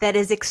that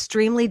is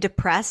extremely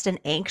depressed and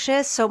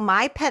anxious. So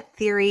my pet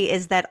theory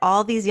is that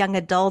all these young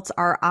adults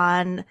are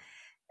on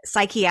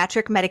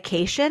psychiatric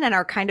medication and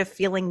are kind of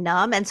feeling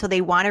numb. And so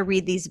they want to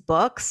read these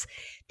books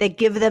that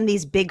give them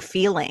these big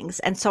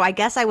feelings. And so I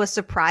guess I was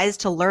surprised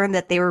to learn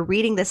that they were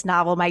reading this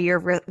novel, My Year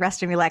of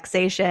Rest and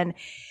Relaxation,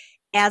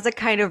 as a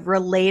kind of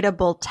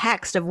relatable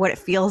text of what it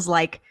feels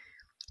like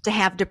to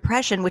have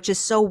depression, which is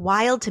so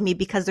wild to me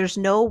because there's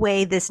no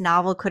way this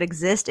novel could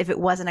exist if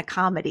it wasn't a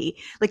comedy.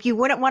 Like, you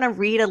wouldn't want to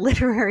read a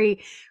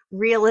literary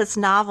realist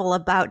novel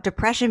about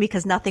depression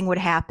because nothing would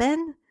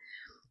happen.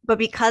 But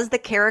because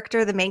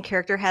the main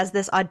character has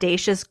this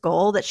audacious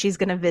goal that she's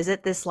going to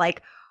visit this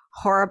like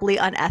horribly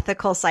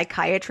unethical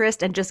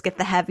psychiatrist and just get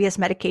the heaviest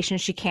medication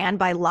she can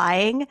by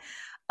lying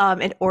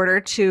in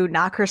order to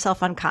knock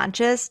herself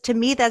unconscious, to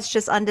me, that's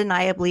just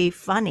undeniably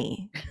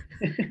funny.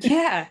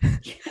 Yeah.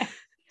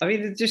 I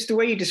mean, just the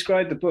way you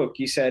described the book,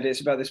 you said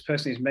it's about this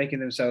person who's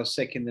making themselves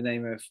sick in the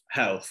name of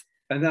health.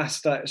 And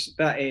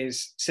that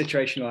is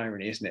situational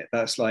irony, isn't it?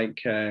 That's like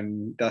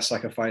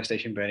a fire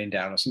station burning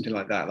down or something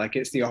like that. Like,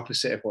 it's the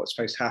opposite of what's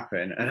supposed to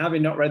happen. And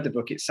having not read the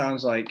book, it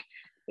sounds like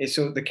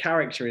the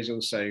character is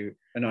also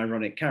an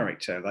ironic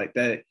character. Like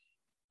they're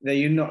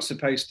not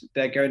supposed to,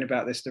 they're going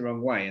about this the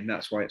wrong way, and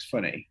that's why it's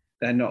funny.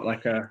 They're not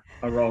like a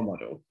role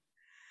model.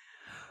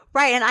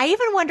 Right. And I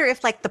even wonder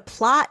if like the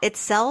plot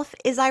itself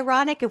is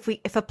ironic,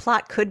 if a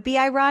plot could be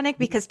ironic,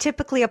 because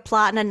typically a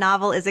plot in a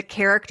novel is a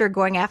character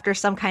going after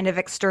some kind of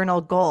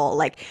external goal.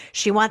 Like,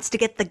 she wants to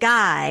get the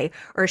guy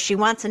or she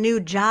wants a new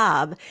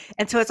job.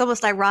 And so it's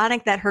almost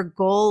ironic that her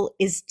goal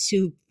is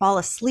to fall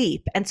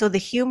asleep. And so the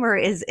humor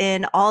is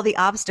in all the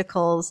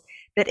obstacles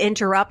that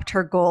interrupt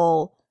her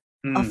goal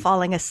of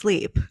falling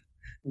asleep.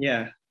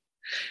 Yeah.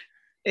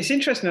 It's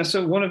interesting. I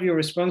saw one of your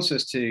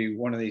responses to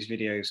one of these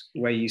videos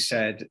where you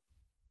said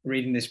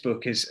reading this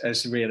book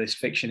as realist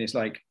fiction is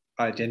like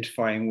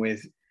identifying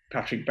with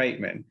Patrick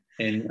Bateman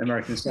in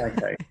American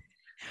Psycho.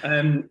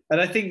 And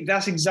I think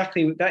that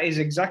is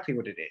exactly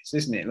what it is,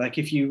 isn't it? Like,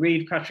 if you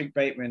read Patrick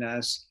Bateman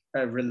as a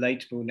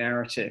relatable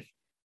narrative,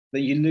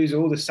 that you lose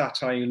all the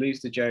satire, you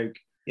lose the joke,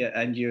 Yeah,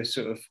 and you're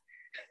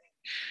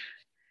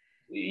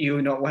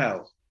not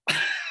well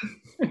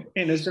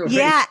in a sort of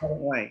Yeah.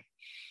 way.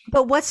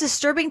 But what's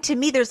disturbing to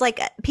me, there's like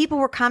people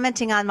were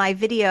commenting on my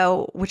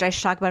video, which I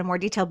should talk about in more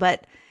detail,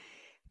 but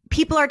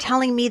people are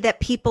telling me that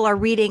people are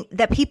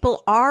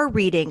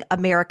reading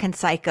American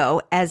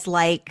Psycho as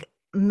like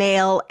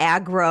male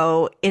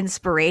aggro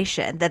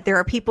inspiration, that there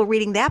are people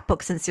reading that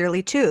book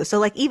sincerely too. So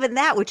like even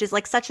that, which is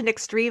like such an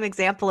extreme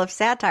example of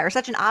satire,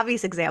 such an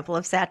obvious example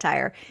of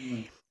satire,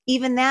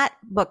 even that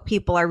book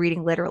people are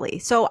reading literally.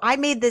 So I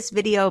made this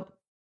video.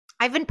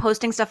 I've been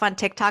posting stuff on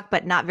TikTok,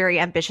 but not very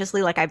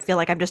ambitiously. Like I feel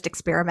like I'm just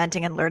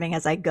experimenting and learning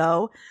as I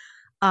go.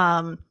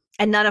 And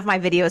none of my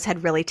videos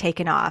had really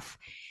taken off.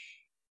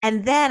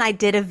 And then I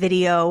did a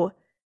video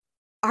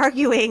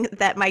arguing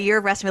that My Year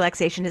of Rest and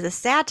Relaxation is a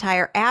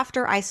satire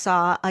after I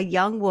saw a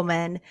young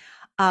woman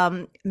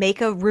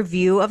make a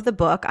review of the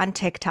book on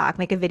TikTok,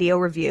 make a video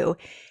review.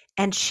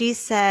 And she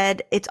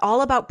said, it's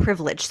all about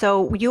privilege.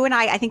 So you and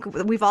I think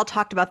we've all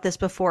talked about this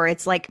before.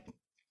 It's like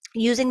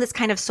using this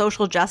kind of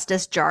social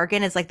justice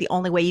jargon is like the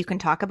only way you can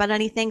talk about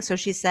anything. So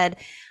she said,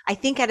 I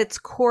think at its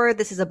core,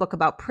 this is a book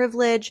about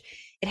privilege.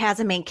 It has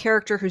a main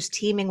character who's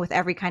teeming with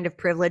every kind of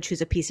privilege,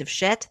 who's a piece of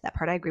shit. That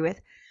part I agree with.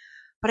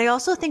 But I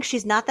also think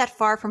she's not that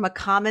far from a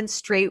common,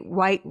 straight,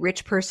 white,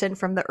 rich person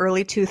from the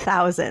early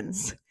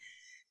 2000s.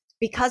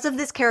 Because of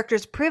this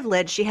character's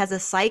privilege, she has a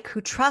psych who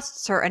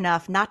trusts her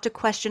enough not to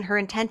question her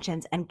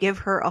intentions and give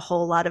her a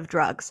whole lot of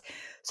drugs.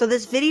 So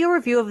this video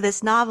review of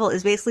this novel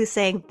is basically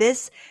saying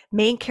this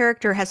main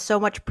character has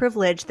so much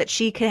privilege that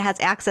she has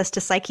access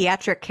to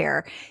psychiatric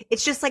care.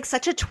 It's just like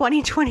such a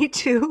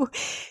 2022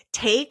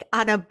 take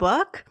on a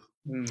book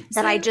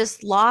that I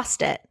just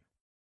lost it.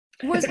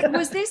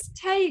 Was this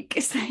take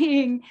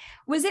saying,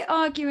 was it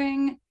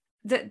arguing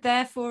that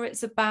therefore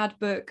it's a bad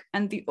book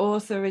and the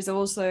author is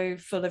also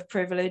full of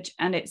privilege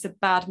and it's a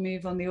bad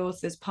move on the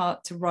author's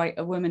part to write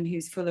a woman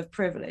who's full of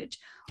privilege?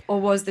 Or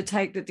was the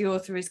take that the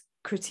author is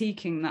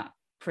critiquing that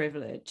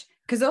privilege?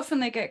 Because often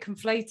they get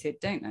conflated,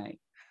 don't they?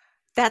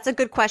 That's a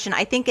good question.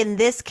 I think in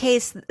this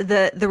case,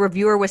 the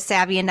reviewer was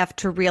savvy enough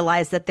to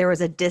realize that there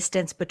was a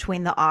distance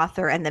between the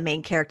author and the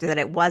main character, that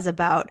it was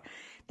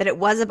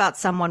about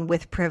someone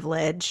with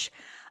privilege,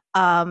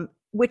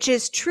 which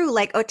is true.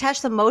 Like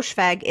Otessa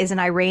Moshfegh is an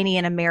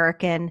Iranian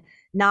American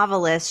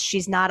novelist.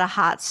 She's not a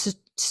hot,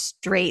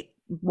 straight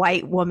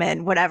white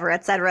woman, whatever,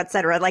 et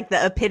cetera, like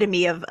the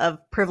epitome of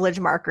privilege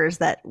markers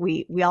that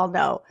we all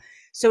know.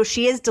 So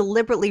she is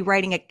deliberately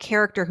writing a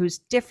character who's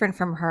different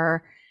from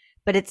her,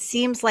 but it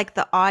seems like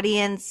the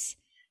audience,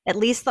 at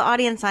least the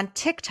audience on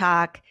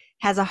TikTok,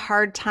 has a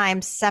hard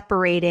time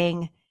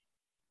separating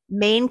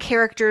main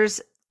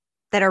characters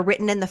that are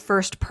written in the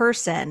first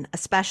person,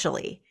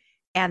 especially,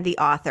 and the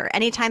author.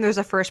 Anytime there's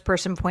a first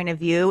person point of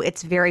view,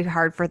 it's very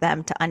hard for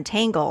them to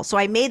untangle. So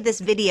I made this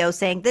video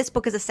saying this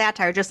book is a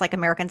satire, just like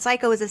American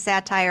Psycho is a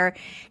satire.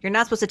 You're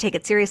not supposed to take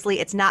it seriously.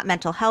 It's not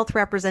mental health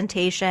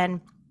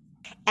representation.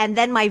 And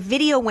then my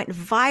video went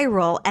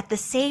viral. At the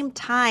same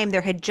time,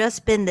 there had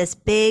just been this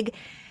big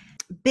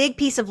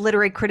piece of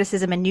literary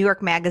criticism in New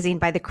York Magazine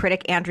by the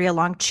critic Andrea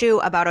Long-Chu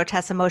about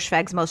Otessa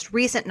Moshfegh's most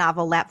recent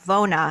novel,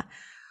 Lapvona,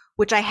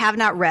 which I have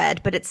not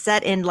read, but it's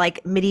set in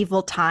like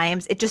medieval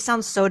times. It just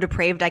sounds so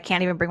depraved, I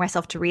can't even bring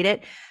myself to read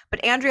it.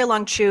 But Andrea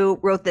Long-Chu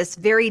wrote this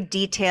very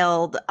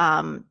detailed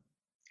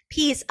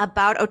piece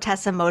about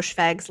Otessa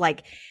Moshfegh's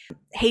like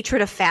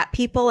hatred of fat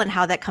people and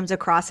how that comes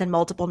across in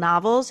multiple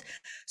novels.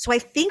 So I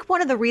think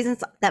one of the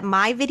reasons that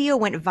my video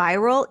went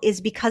viral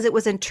is because it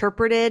was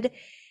interpreted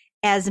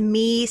as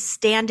me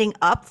standing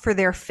up for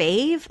their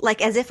fave,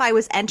 like as if I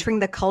was entering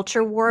the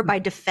culture war by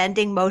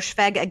defending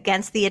Moshfegh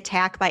against the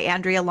attack by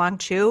Andrea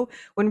Long-Chu,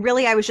 when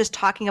really I was just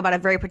talking about a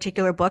very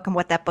particular book and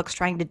what that book's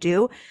trying to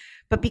do.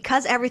 But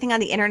because everything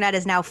on the internet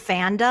is now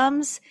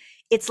fandoms,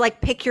 it's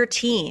like pick your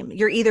team.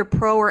 You're either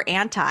pro or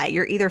anti.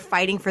 You're either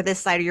fighting for this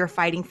side or you're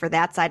fighting for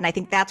that side. And I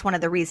think that's one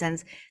of the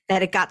reasons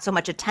that it got so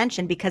much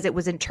attention, because it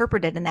was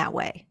interpreted in that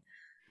way.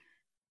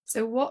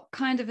 So what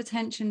kind of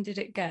attention did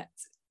it get?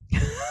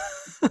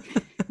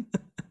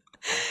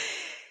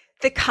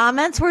 The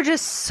comments were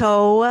just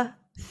so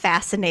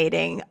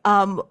fascinating.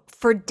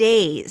 For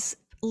days,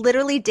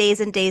 literally days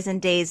and days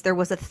and days, there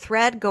was a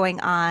thread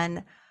going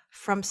on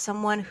from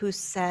someone who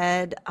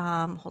said,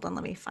 hold on,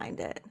 let me find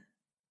it.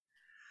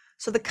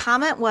 So the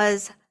comment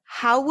was,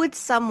 how would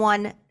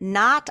someone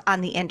not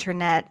on the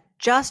internet,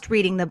 just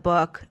reading the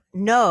book,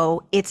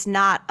 know it's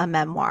not a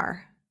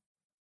memoir?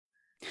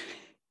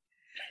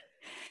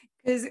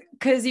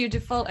 Because your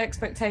default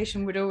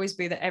expectation would always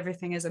be that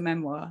everything is a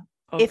memoir.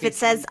 Obviously. If it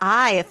says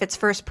I, if it's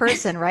first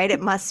person, right,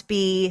 it must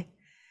be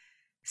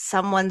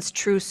someone's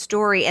true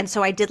story. And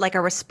so I did like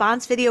a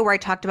response video where I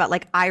talked about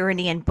like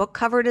irony and book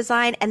cover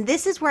design. And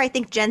this is where I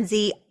think Gen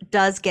Z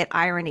does get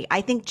irony.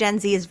 I think Gen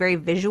Z is very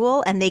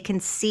visual and they can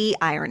see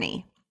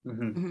irony.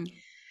 Mm-hmm.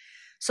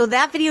 So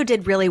that video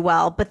did really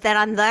well, but then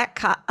on that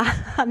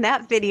on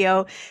that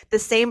video, the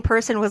same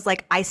person was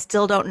like, "I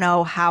still don't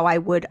know how I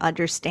would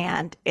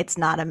understand. It's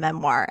not a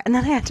memoir." And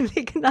then I had to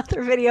make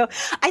another video.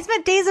 I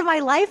spent days of my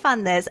life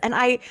on this, and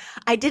I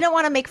didn't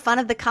want to make fun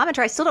of the commenter.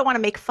 I still don't want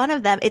to make fun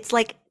of them. It's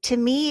like, to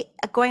me,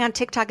 going on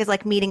TikTok is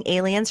like meeting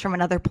aliens from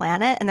another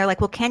planet, and they're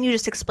like, "Well, can you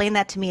just explain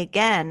that to me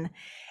again?"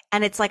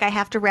 And it's like I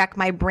have to rack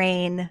my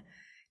brain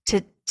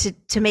to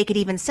make it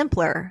even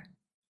simpler.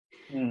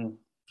 Can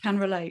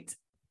relate.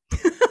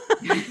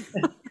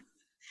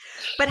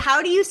 But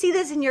how do you see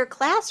this in your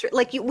classroom?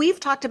 Like, we've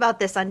talked about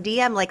this on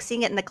DM, like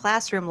seeing it in the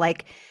classroom,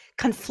 like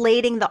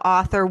conflating the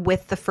author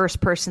with the first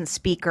person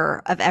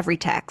speaker of every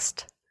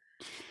text.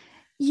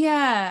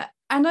 Yeah.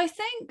 And I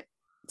think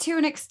to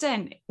an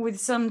extent with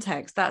some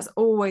text, that's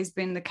always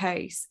been the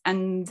case.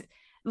 And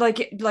like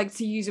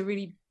to use a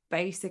really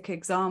basic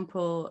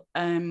example,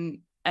 and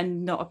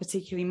not a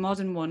particularly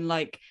modern one,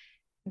 like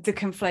the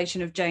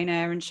conflation of Jane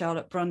Eyre and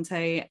Charlotte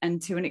Bronte,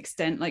 and to an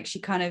extent, like, she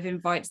kind of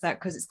invites that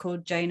because it's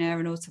called Jane Eyre,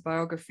 an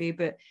autobiography,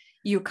 but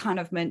you're kind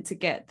of meant to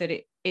get that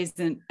it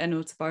isn't an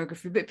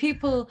autobiography. But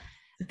people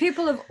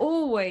have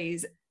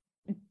always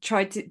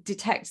tried to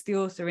detect the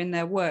author in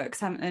their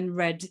works, and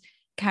read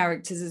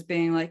characters as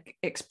being like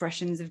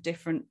expressions of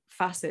different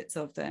facets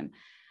of them.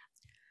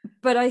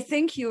 But I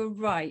think you're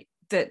right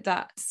that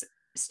that's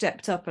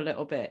stepped up a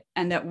little bit,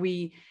 and that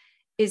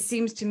it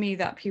seems to me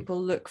that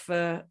people look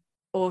for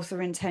author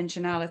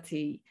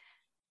intentionality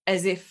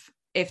as if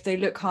they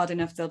look hard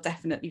enough, they'll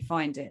definitely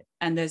find it,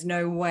 and there's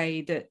no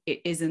way that it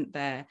isn't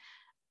there.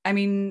 I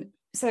mean,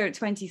 so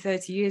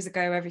 20-30 years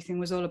ago, everything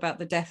was all about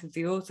the death of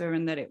the author,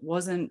 and that it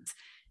wasn't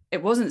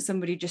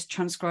somebody just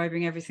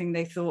transcribing everything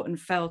they thought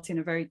and felt in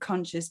a very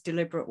conscious,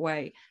 deliberate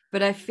way.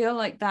 But I feel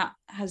like that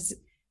has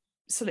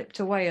slipped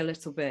away a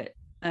little bit.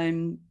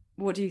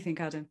 What do you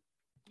think, Adam?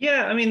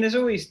 Yeah, I mean, there's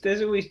always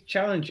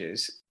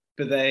challenges,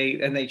 but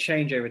they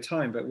change over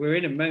time. But we're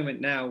in a moment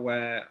now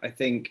where I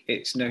think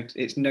it's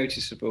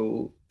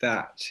noticeable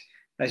that,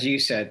 as you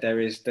said,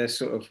 there's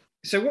sort of,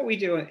 so what we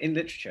do in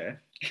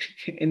literature,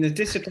 in the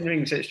discipline of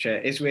English literature,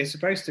 is we're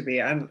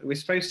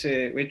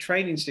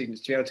training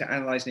students to be able to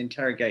analyze and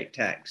interrogate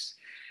text,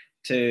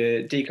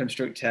 to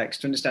deconstruct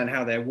text, to understand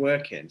how they're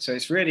working. So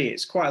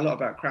it's quite a lot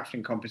about craft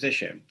and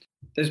composition.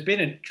 There's been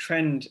a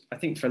trend, I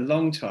think, for a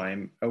long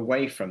time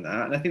away from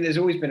that. And I think there's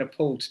always been a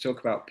pull to talk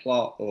about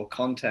plot or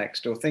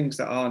context or things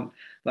that aren't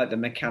like the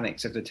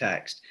mechanics of the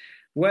text.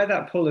 Where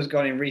that pull has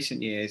gone in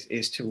recent years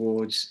is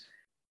towards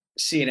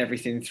seeing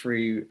everything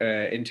through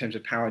in terms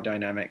of power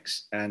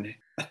dynamics. And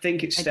I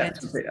think it's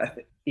stepped up,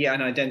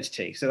 and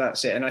identity. So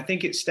that's it. And I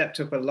think it's stepped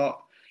up a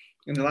lot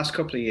in the last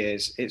couple of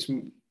years. It's,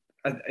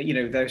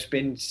 there's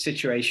been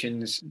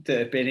situations that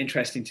have been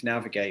interesting to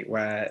navigate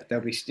where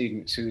there'll be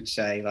students who would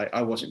say, like,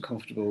 I wasn't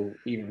comfortable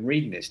even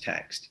reading this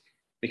text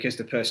because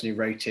the person who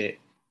wrote it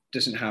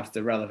doesn't have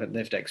the relevant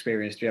lived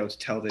experience to be able to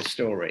tell this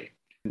story.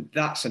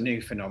 That's a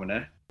new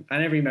phenomena,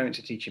 and every moment's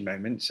a teaching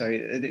moment. So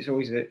it's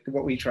always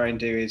what we try and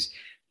do is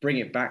bring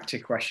it back to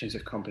questions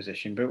of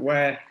composition, but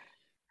where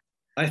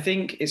I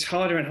think it's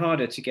harder and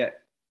harder to get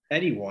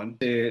anyone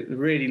to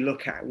really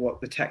look at what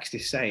the text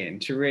is saying,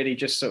 to really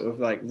just sort of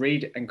like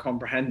read and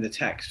comprehend the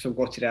text for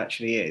what it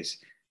actually is.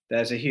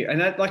 There's a huge, and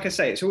that, like I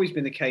say, it's always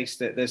been the case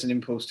that there's an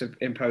impulse to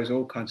impose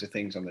all kinds of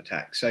things on the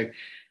text. So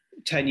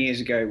 10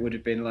 years ago, it would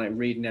have been like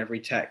reading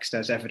every text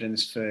as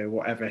evidence for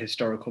whatever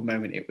historical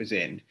moment it was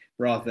in,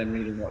 rather than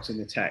reading what's in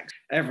the text.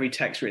 Every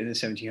text written in the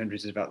 1700s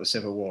is about the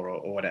Civil War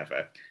or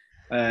whatever.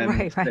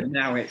 Right. But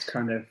now it's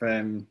kind of,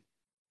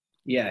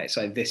 it's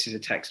like, this is a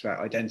text about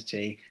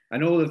identity.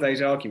 And all of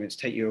those arguments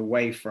take you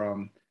away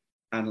from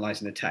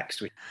analyzing the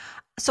text.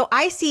 So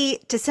I see,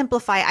 to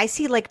simplify, I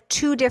see like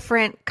two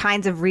different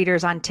kinds of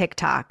readers on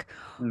TikTok.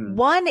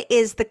 One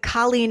is the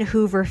Colleen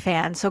Hoover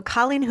fan. So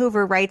Colleen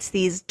Hoover writes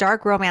these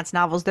dark romance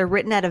novels. They're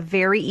written at a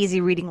very easy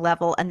reading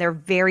level, and they're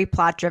very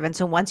plot driven.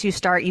 So once you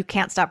start, you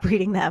can't stop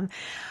reading them.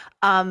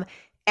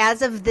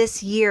 As of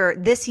this year,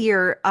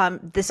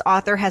 this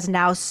author has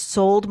now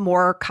sold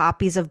more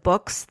copies of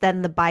books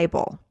than the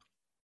Bible.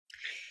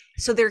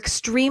 So they're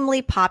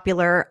extremely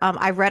popular.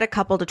 I've read a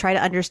couple to try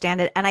to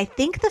understand it. And I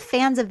think the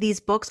fans of these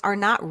books are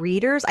not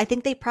readers. I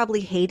think they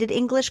probably hated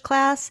English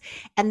class,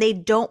 and they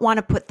don't want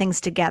to put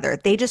things together.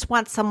 They just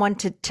want someone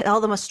to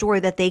tell them a story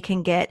that they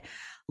can get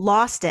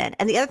lost in.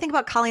 And the other thing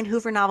about Colleen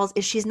Hoover novels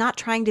is she's not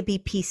trying to be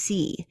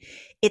PC.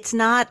 It's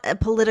not a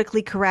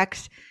politically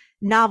correct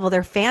novel.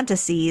 They're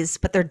fantasies,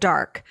 but they're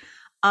dark.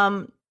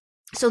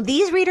 So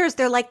these readers,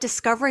 they're like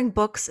discovering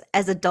books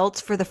as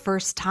adults for the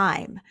first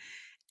time.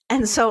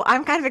 And so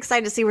I'm kind of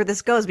excited to see where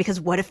this goes, because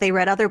what if they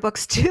read other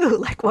books too?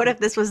 Like, what if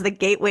this was the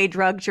gateway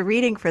drug to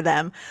reading for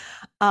them?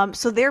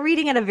 So they're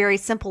reading at a very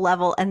simple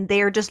level, and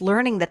they're just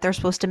learning that they're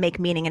supposed to make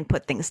meaning and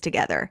put things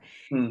together.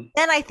 Then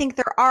I think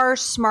there are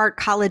smart,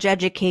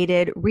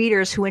 college-educated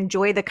readers who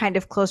enjoy the kind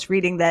of close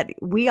reading that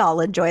we all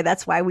enjoy.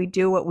 That's why we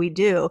do what we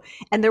do.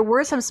 And there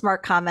were some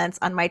smart comments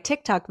on my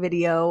TikTok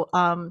video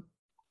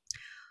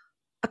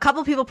a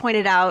couple people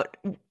pointed out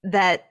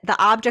that the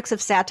objects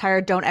of satire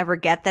don't ever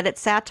get that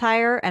it's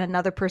satire. And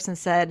another person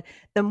said,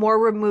 the more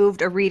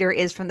removed a reader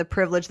is from the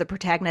privilege the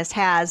protagonist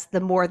has, the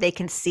more they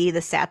can see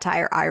the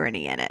satire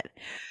irony in it.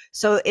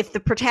 So if the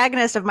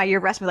protagonist of My Year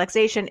of Rest and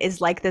Relaxation is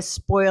like this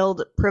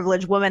spoiled,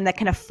 privileged woman that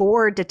can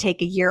afford to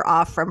take a year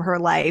off from her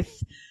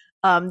life,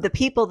 the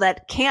people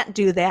that can't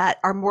do that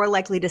are more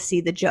likely to see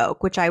the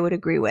joke, which I would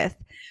agree with.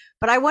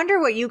 But I wonder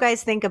what you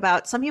guys think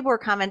about, some people are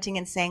commenting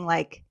and saying,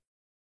 like,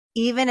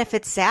 even if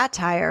it's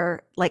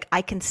satire, like,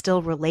 I can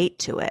still relate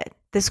to it.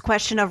 This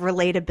question of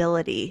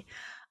relatability.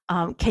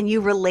 Can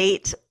you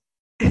relate?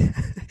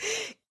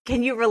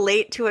 Can you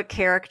relate to a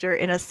character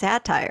in a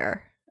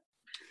satire?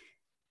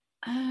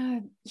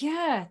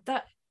 Yeah,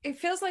 that it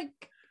feels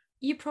like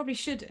you probably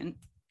shouldn't.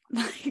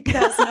 Like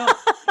that's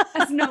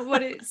not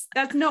what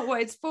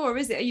it's for,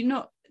 is it?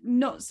 You're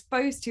not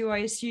supposed to, I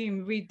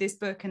assume, read this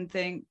book and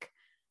think,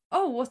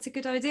 oh, what a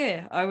good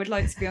idea. I would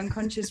like to be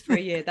unconscious for a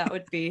year.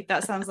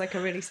 That sounds like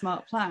a really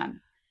smart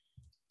plan.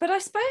 But I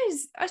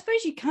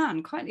suppose you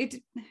can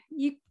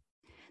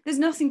there's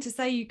nothing to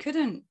say you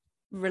couldn't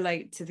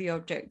relate to the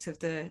object of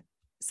the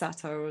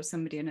satire or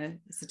somebody in a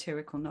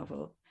satirical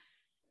novel.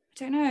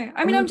 I don't know.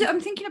 I mean,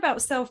 I'm thinking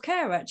about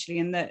self-care actually,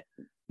 in that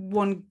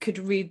one could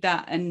read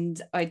that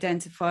and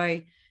identify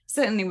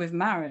certainly with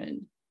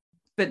Maren,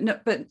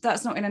 but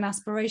that's not in an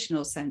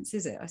aspirational sense,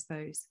 is it? I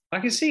suppose I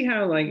can see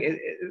how, like,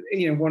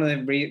 one of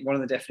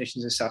the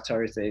definitions of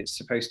satire is that it's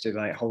supposed to,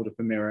 like, hold up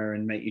a mirror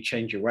and make you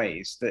change your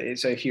ways.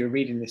 So if you were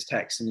reading this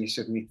text and you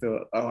suddenly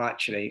thought, oh,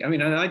 actually, I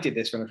mean, and I did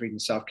this when I was reading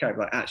self-care,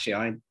 like, actually,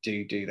 I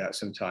do that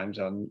sometimes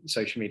on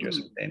social media or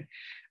something,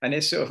 and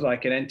it's sort of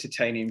like an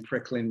entertaining,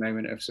 prickling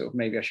moment of sort of,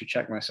 maybe I should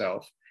check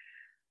myself.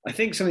 I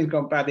think something's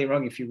gone badly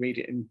wrong if you read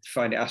it and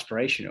find it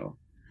aspirational.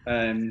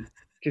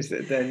 Because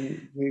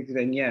then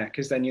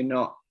you're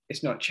not,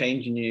 it's not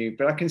changing you.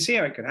 But I can see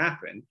how it could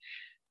happen.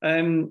 I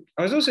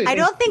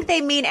don't think they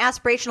mean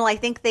aspirational. I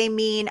think they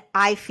mean,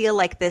 I feel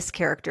like this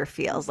character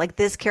feels. Like,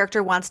 this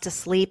character wants to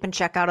sleep and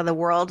check out of the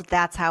world.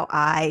 That's how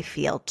I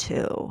feel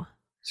too.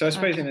 So I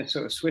suppose in a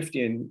sort of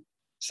Swiftian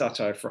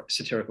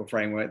satirical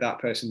framework, that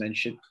person then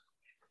should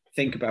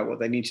think about what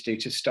they need to do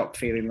to stop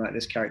feeling like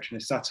this character in a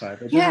satire.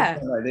 But it doesn't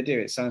sound like they do.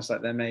 It sounds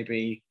like there may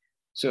be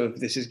sort of,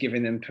 this is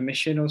giving them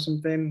permission or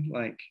something.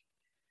 Like,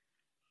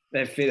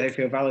 they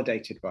feel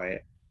validated by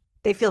it.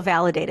 They feel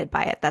validated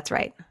by it. That's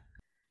right.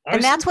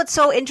 And that's what's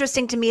so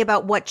interesting to me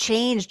about what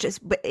changed.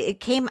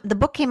 The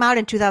book came out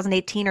in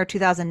 2018 or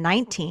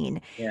 2019.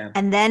 Yeah.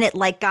 And then it,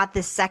 like, got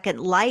this second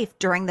life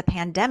during the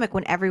pandemic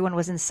when everyone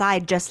was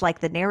inside, just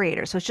like the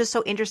narrator. So it's just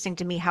so interesting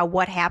to me how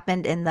what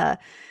happened in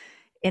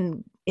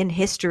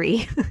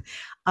history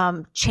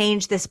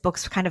changed this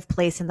book's kind of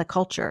place in the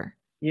culture.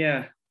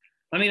 Yeah.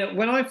 I mean,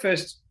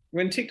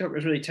 when TikTok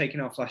was really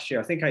taking off last year,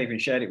 I think I even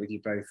shared it with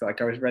you both.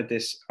 Like, I read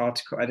this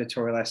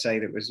editorial essay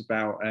that was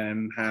about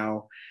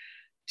how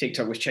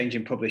TikTok was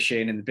changing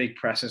publishing, and the big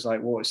press is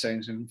like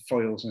Waterstones and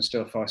Foils and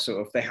stuff are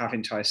sort of, they have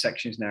entire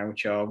sections now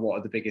which are, what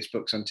are the biggest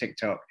books on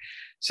TikTok.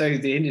 So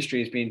the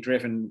industry is being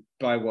driven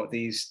by what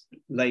these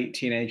late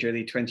teenage,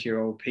 early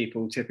 20-year-old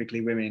people,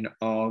 typically women,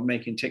 are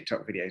making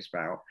TikTok videos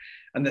about.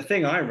 And the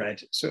thing I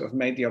read sort of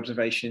made the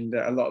observation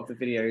that a lot of the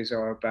videos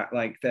are about,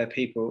 like, their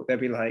people, they'll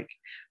be like,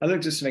 I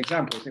looked at some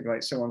examples, it'd be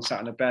like someone sat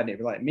on a bed, and it'd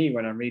be like me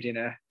when I'm reading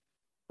a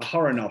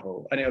horror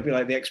novel, and it'll be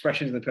like the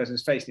expressions of the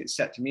person's face, and it's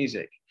set to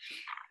music.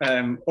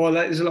 Or,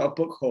 like, there's a lot of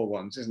book haul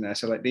ones, isn't there?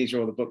 So, like, these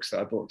are all the books that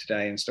I bought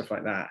today and stuff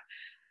like that.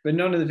 But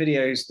none of the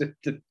videos,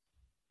 the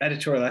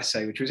editorial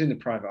essay, which was in the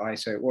Private Eye,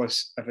 so it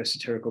was of a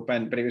satirical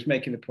bent, but it was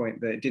making the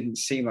point that it didn't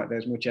seem like there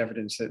was much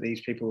evidence that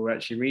these people were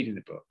actually reading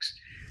the books.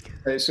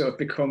 So it sort of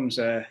becomes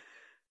a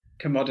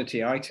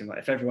commodity item. Like,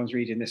 if everyone's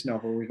reading this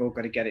novel, we've all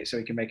got to get it so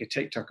we can make a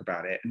TikTok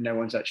about it, and no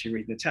one's actually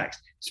reading the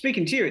text.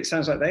 Speaking to you, it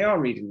sounds like they are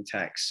reading the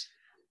text.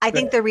 I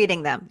think they're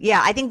reading them.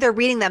 Yeah, I think they're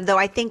reading them, though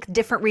I think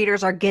different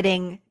readers are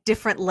getting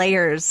different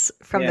layers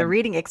from the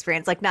reading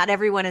experience. Like, not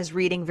everyone is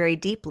reading very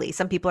deeply.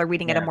 Some people are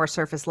reading at a more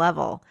surface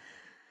level.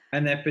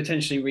 And they're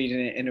potentially reading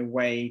it in a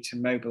way to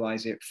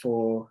mobilize it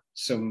for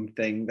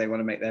something they want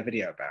to make their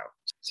video about.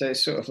 So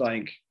it's sort of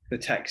like the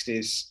text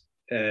is,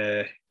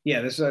 there's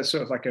a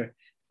sort of like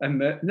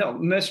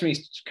not mercenary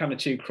is kind of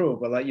too cruel,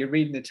 but like, you're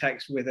reading the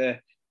text with a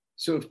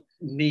sort of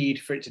need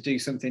for it to do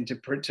something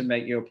to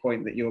make your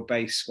point that your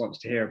base wants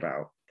to hear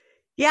about.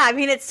 Yeah, I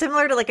mean, it's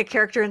similar to, like, a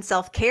character in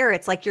Self-Care.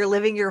 It's like you're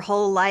living your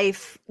whole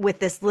life with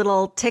this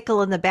little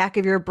tickle in the back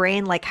of your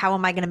brain, like, how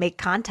am I going to make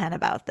content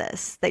about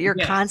this? That you're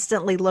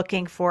constantly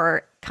looking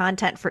for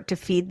content to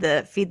feed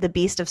the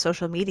beast of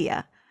social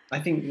media. I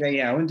think,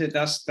 I wonder,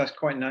 that's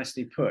quite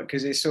nicely put,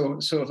 because it's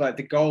sort of like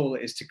the goal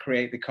is to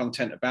create the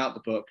content about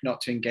the book,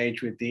 not to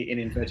engage with the, in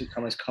inverted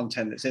commas,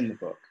 content that's in the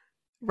book.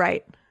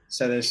 Right.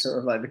 So there's sort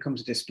of like,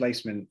 becomes a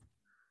displacement.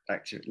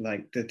 Actually,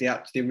 like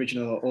the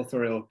original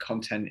authorial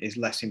content is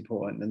less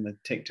important than the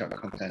TikTok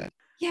content.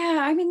 Yeah,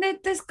 I mean,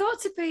 there's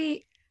got to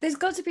be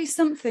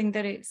something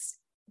that it's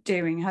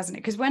doing, hasn't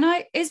it? Because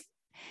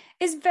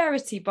is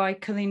Verity by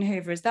Colleen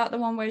Hoover, is that the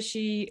one where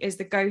she is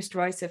the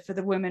ghostwriter for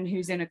the woman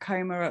who's in a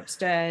coma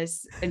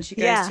upstairs and she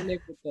goes to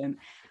live with them?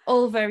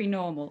 All very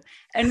normal.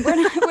 And when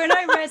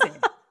I read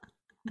it,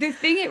 the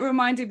thing it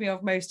reminded me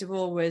of most of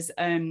all was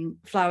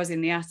Flowers in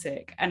the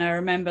Attic. And I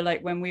remember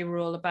like when we were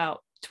all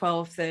about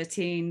 12,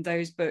 13,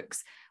 those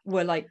books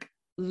were like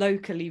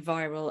locally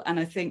viral. And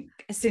I think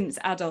since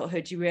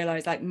adulthood, you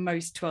realize like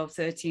most 12,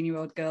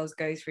 13-year-old girls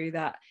go through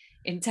that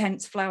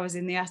intense Flowers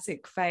in the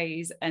Attic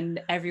phase,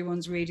 and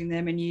everyone's reading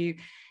them, and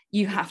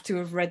you have to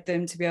have read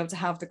them to be able to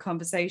have the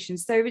conversation.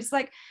 So it's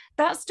like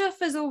that stuff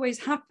has always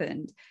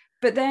happened.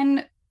 But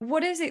then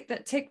what is it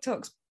that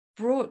TikTok's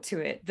brought to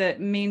it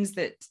that means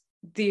that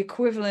the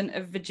equivalent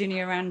of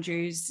Virginia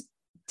Andrews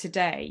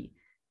today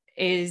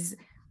is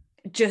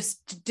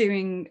just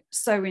doing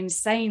so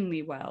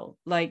insanely well?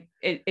 Like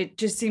it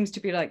just seems to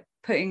be like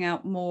putting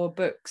out more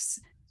books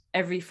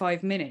every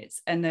 5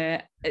 minutes, and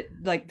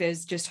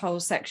there's just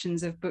whole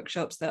sections of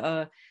bookshops that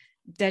are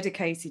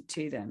dedicated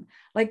to them.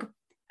 Like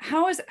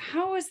how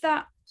is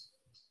that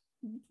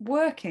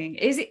working?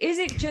 Is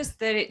it just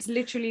that it's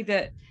literally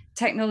that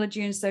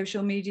technology and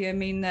social media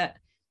mean that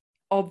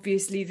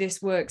obviously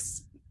this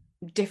works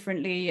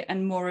differently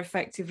and more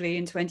effectively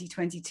in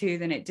 2022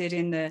 than it did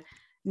in the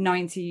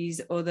 90s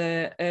or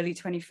the early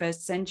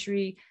 21st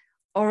century?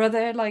 Or are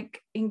there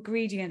like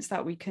ingredients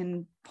that we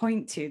can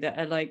point to that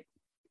are like,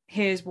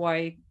 here's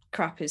why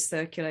crap is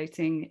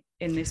circulating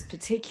in this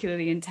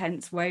particularly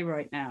intense way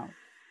right now?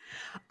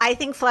 I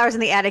think Flowers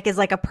in the Attic is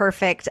like a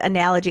perfect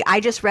analogy.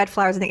 I just read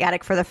Flowers in the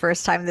Attic for the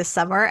first time this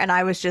summer, and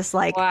I was just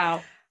like,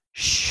 wow,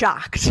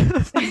 shocked.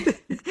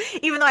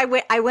 Even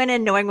though I went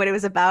in knowing what it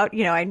was about,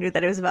 you know, I knew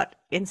that it was about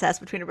incest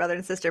between a brother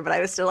and sister, but I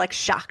was still like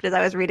shocked as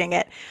I was reading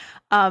it.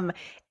 And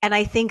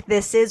I think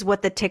this is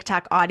what the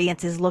TikTok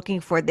audience is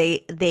looking for.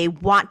 They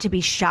want to be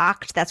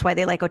shocked. That's why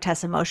they like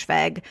Ottessa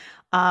Moshfegh.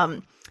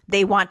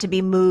 They want to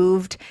be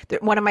moved.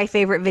 One of my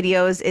favorite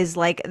videos is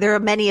like, there are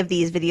many of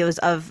these videos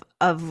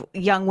of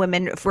young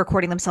women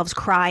recording themselves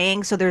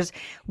crying. So there's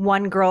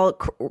one girl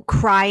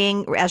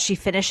crying as she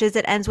finishes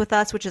It Ends With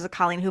Us, which is a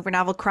Colleen Hoover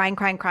novel, crying in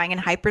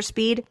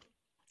hyperspeed.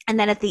 And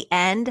then at the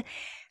end,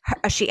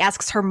 she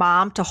asks her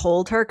mom to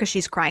hold her because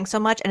she's crying so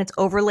much. And it's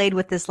overlaid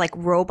with this like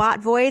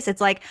robot voice.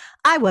 It's like,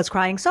 I was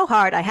crying so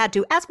hard, I had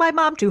to ask my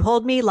mom to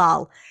hold me,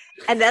 lol.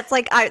 And that's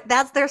like,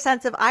 that's their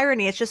sense of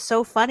irony. It's just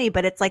so funny,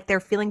 but it's like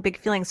they're feeling big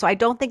feelings. So I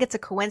don't think it's a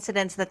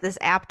coincidence that this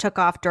app took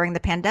off during the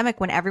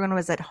pandemic when everyone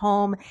was at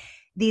home.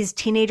 These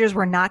teenagers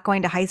were not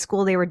going to high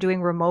school. They were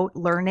doing remote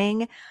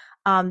learning.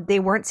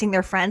 They weren't seeing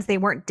their friends. They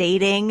weren't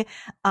dating.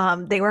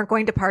 They weren't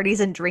going to parties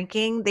and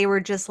drinking. They were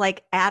just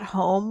like at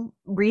home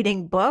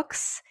reading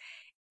books.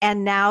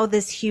 And now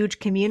this huge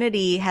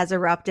community has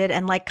erupted,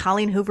 and like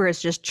Colleen Hoover is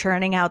just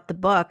churning out the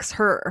books.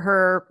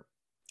 Her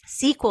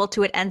sequel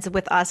to It Ends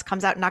With Us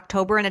comes out in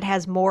October, and it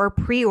has more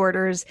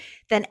pre-orders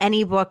than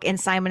any book in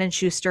Simon &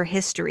 Schuster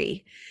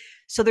history.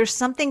 So there's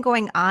something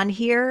going on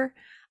here.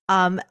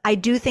 I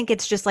do think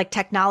it's just like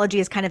technology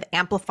is kind of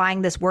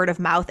amplifying this word of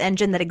mouth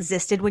engine that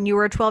existed when you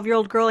were a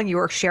 12-year-old girl and you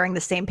were sharing the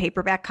same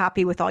paperback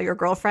copy with all your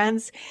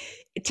girlfriends.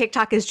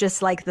 TikTok is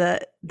just like the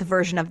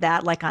version of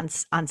that, like on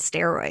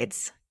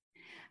steroids.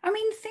 I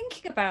mean,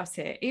 thinking about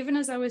it, even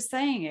as I was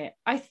saying it,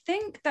 I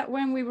think that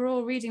when we were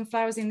all reading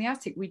Flowers in the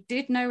Attic, we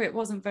did know it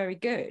wasn't very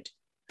good.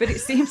 But it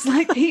seems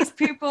like these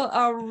people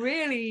are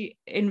really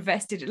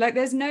invested. Like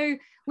there's no,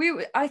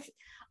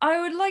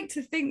 I would like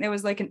to think there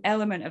was like an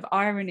element of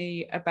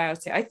irony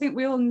about it. I think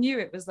we all knew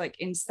it was like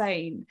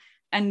insane.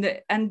 And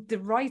the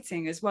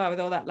writing as well,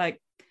 with all that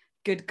like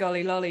good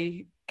golly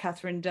lolly,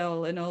 Catherine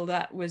Dull and all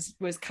that was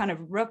kind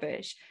of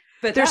rubbish.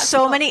 But there's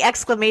so many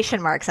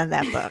exclamation marks on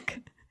that book.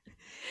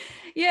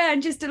 Yeah,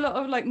 and just a lot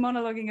of like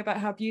monologuing about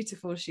how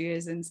beautiful she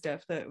is and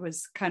stuff that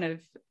was kind of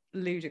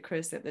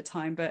ludicrous at the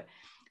time. But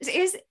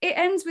It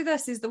Ends With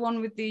Us is the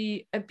one with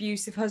the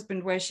abusive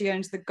husband where she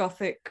owns the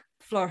gothic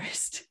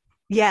florist.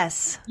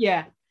 Yes.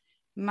 Yeah.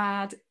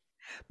 Mad.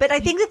 But I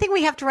think the thing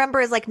we have to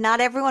remember is like not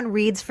everyone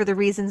reads for the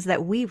reasons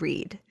that we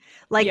read.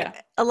 Like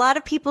a lot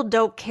of people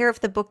don't care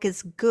if the book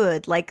is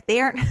good. Like they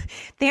aren't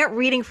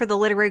reading for the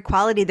literary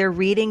quality. They're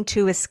reading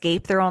to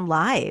escape their own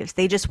lives.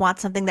 They just want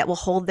something that will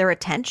hold their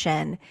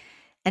attention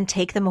and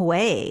take them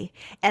away.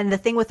 And the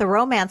thing with a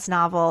romance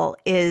novel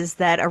is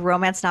that a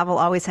romance novel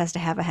always has to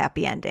have a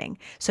happy ending.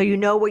 So you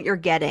know what you're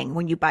getting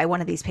when you buy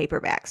one of these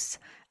paperbacks.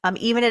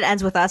 Even It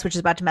Ends With Us, which is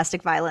about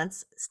domestic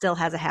violence, still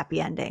has a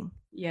happy ending.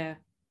 Yeah.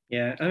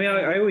 Yeah. I mean,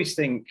 I always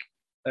think,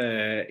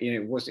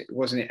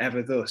 wasn't it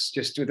ever thus?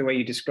 Just with the way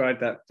you described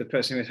that, the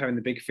person who was having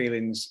the big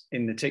feelings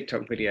in the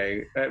TikTok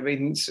video. I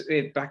mean,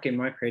 back in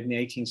my period in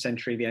the 18th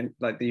century,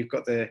 you've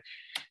got the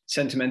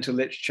sentimental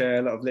literature,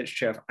 a lot of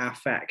literature of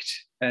affect,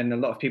 and a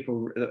lot of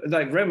people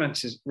like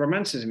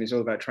romanticism is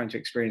all about trying to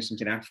experience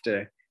something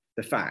after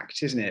the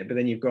fact, isn't it? But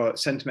then you've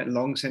got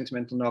long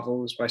sentimental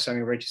novels by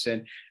Samuel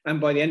Richardson, and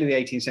by the end of the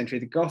 18th century,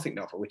 the Gothic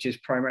novel, which is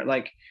primarily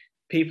like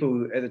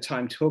people at the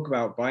time talk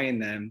about buying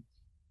them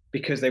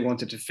because they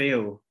wanted to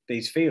feel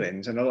these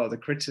feelings, and a lot of the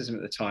criticism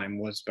at the time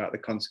was about the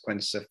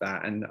consequences of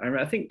that. And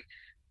I think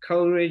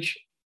Coleridge,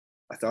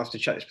 I have to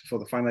check this before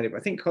the final edit, but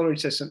I think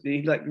Coleridge says something,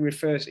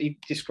 he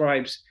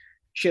describes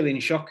shilling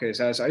shockers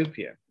as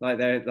opium.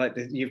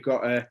 You've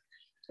got a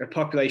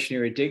population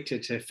who are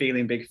addicted to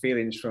feeling big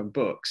feelings from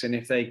books. And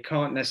if they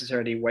can't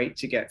necessarily wait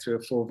to get through a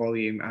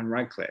 4-volume Anne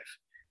Radcliffe,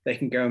 they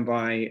can go and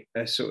buy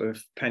a sort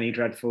of penny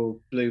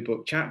dreadful blue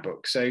book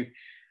chapbook. So,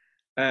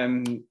 but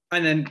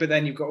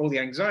then you've got all the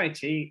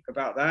anxiety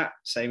about that,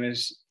 same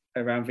as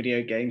around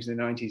video games in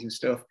the 90s and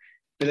stuff.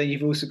 But then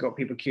you've also got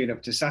people queuing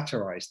up to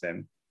satirize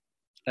them.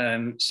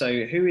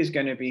 So who is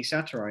going to be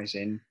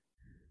satirizing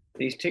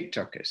these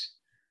TikTokers?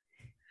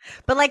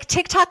 But like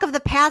TikTok of the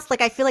past,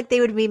 like I feel like they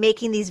would be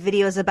making these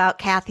videos about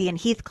Kathy and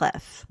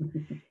Heathcliff.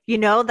 You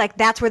know, like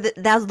that's where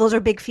those are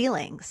big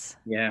feelings.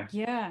 Yeah.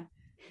 Yeah.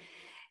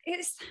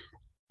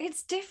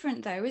 It's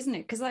different though, isn't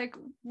it? Because like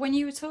when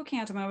you were talking,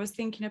 Adam, I was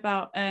thinking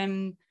about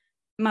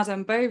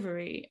Madame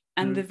Bovary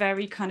and the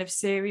very kind of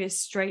serious,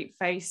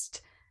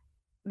 straight-faced,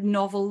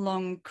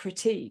 novel-long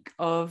critique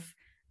of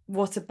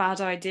what a bad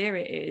idea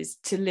it is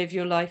to live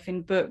your life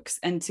in books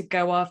and to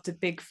go after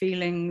big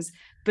feelings,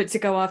 but to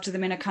go after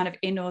them in a kind of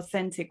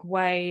inauthentic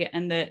way.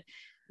 And that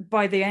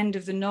by the end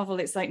of the novel,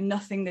 it's like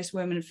nothing this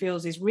woman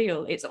feels is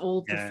real. It's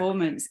all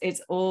performance.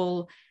 It's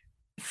all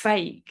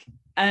fake.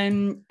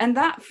 And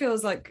that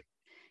feels like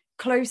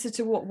closer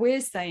to what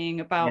we're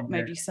saying about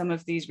maybe some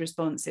of these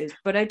responses.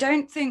 But I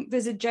don't think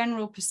there's a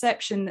general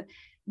perception that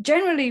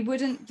generally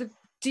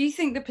do you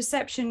think the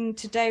perception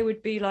today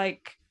would be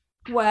like,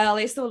 well,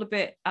 it's all a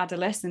bit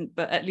adolescent,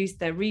 but at least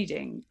they're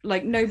reading.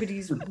 Like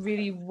nobody's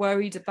really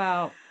worried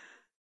about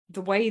the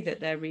way that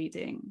they're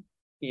reading.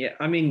 Yeah,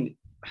 I mean,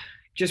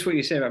 just what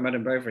you say about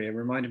Madame Bovary, it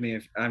reminded me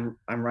of Anne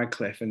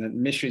Radcliffe and the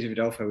Mysteries of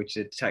Udolpho, which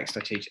is a text I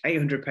teach,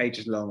 800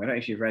 pages long. I don't know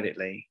if you've read it,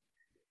 Lee.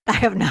 I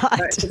have not.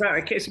 It's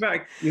about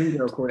a young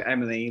girl called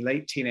Emily,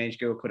 late teenage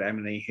girl called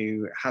Emily,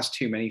 who has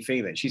too many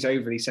feelings. She's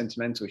overly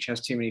sentimental. She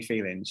has too many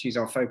feelings. She's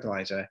our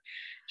focalizer.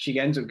 She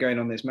ends up going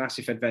on this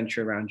massive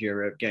adventure around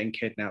Europe, getting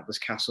kidnapped. There's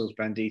castles,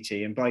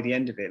 banditti, and by the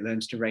end of it,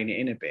 learns to rein it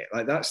in a bit.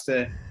 Like that's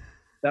the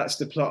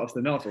plot of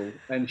the novel.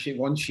 And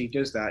once she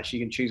does that, she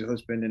can choose a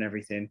husband and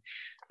everything.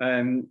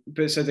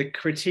 But so the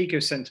critique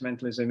of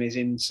sentimentalism is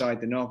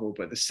inside the novel,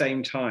 but at the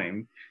same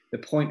time, the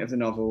point of the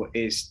novel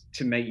is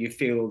to make you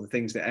feel all the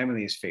things that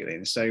Emily is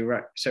feeling. So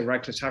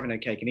Radcliffe's having her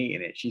cake and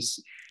eating it.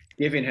 She's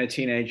giving her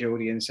teenage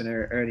audience and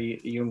her early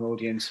young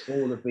audience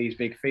all of these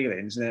big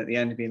feelings, and at the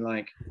end being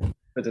like,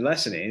 but the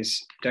lesson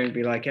is, don't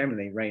be like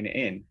Emily, rein it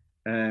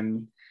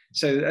in.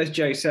 So as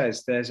Joe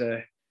says,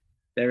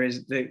 there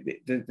is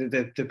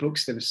the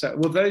books themselves.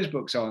 Well, those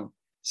books aren't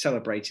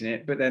celebrating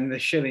it, but then the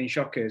shilling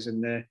shockers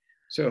and the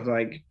sort of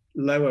like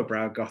lower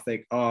brow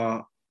Gothic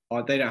are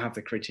they don't have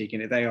the critique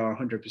in it. They are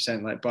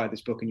 100% like, buy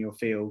this book and you'll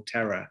feel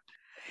terror.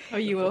 Or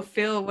you will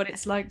feel what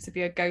it's like to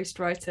be a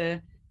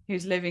ghostwriter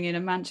who's living in a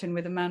mansion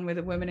with a man with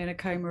a woman in a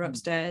coma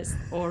upstairs,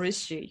 or is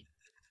she?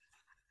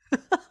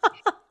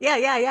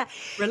 Yeah.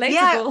 Relatable.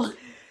 Yeah.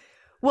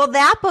 Well,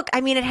 that book,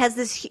 I mean, it has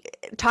this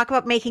talk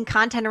about making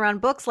content around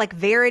books like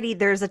Verity.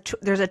 There's a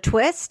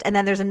twist, and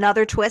then there's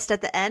another twist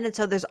at the end. And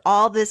so there's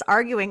all this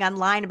arguing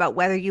online about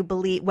whether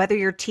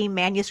your team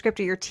manuscript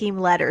or your team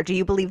letter. Do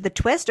you believe the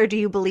twist or do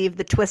you believe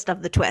the twist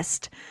of the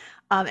twist?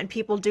 And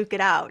people duke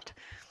it out.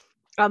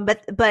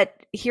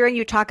 But hearing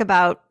you talk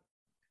about,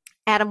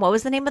 Adam, what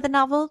was the name of the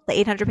novel? The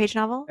 800-page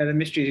novel? The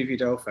Mysteries of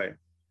Udolpho.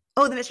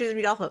 Oh, The Mysteries of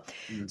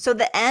Udolpho. So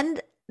the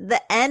end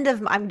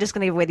of, I'm just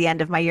going to give away the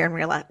end of my year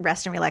in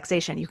rest and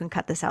relaxation. You can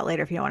cut this out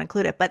later if you don't want to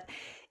include it. But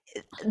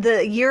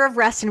the year of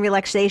rest and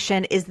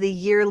relaxation is the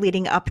year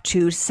leading up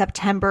to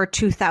September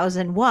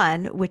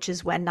 2001, which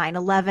is when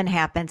 9/11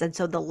 happens. And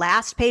so the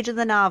last page of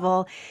the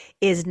novel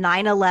is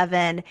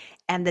 9/11,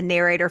 and the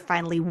narrator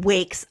finally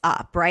wakes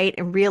up, right?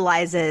 And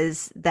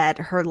realizes that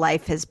her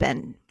life has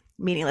been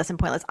meaningless and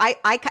pointless.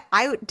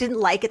 I didn't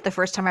like it the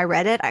first time I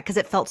read it because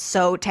it felt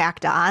so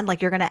tacked on, like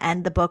you're going to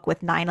end the book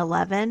with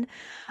 9/11.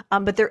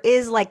 But there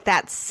is like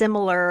that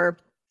similar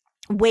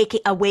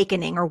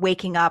awakening or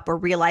waking up or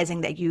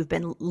realizing that you've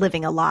been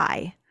living a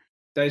lie.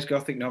 Those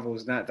Gothic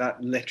novels,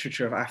 that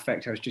literature of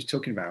affect I was just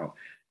talking about,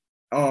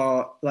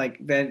 are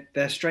like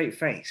they're straight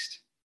faced.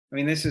 I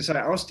mean, this is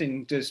like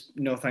Austen does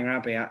Northanger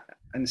Abbey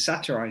and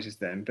satirizes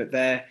them, but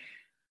they're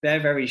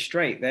very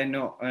straight. They're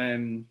not.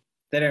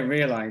 They don't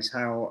realize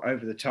how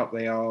over the top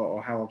they are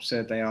or how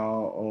absurd they are.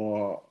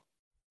 Or,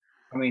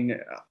 I mean,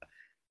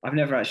 I've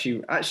never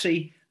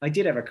actually, I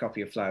did have a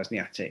copy of Flowers in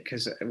the Attic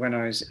because when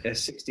I was a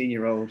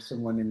 16-year-old,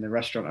 someone in the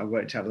restaurant I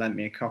worked at lent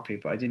me a copy,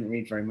 but I didn't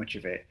read very much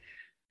of it.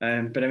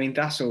 But I mean,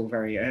 that's all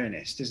very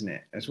earnest, isn't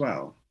it, as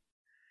well?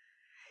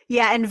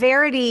 Yeah, and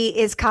Verity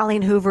is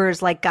Colleen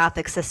Hoover's like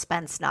Gothic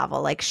suspense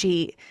novel. Like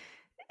it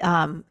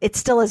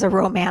still is a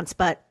romance,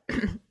 but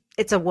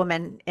it's a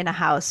woman in a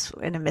house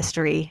in a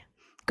mystery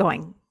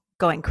going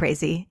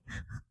crazy.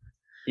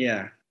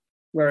 Yeah.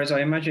 Whereas I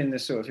imagine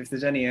if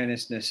there's any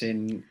earnestness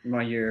in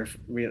my year of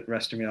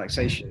rest and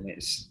relaxation,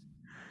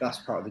 that's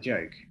part of the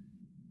joke.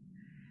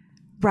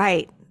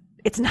 Right.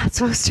 It's not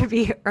supposed to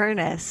be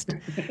earnest.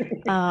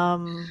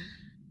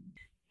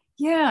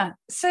 Yeah.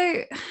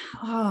 So,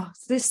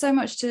 there's so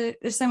much to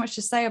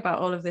say about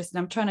all of this, and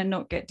I'm trying to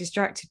not get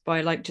distracted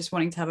by like just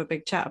wanting to have a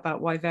big chat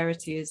about why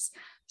Verity is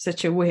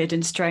such a weird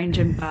and strange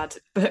and bad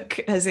book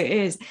as it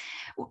is.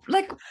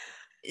 Like,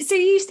 so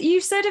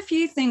you said a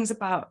few things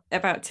about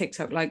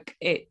TikTok, like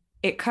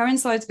it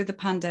coincides with the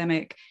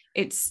pandemic.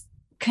 It's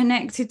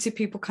connected to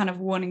people kind of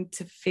wanting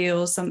to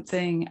feel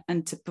something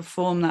and to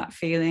perform that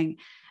feeling,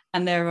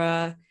 and there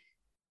are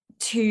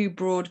two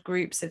broad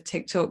groups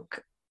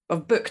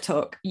of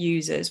BookTok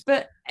users.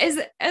 But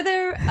are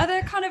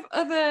there kind of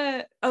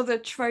other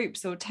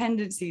tropes or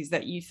tendencies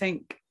that you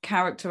think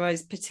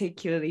characterize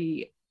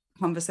particularly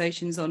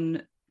conversations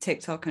on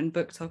TikTok and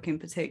BookTok in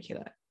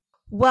particular?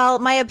 Well,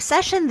 my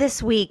obsession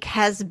this week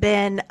has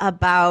been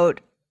about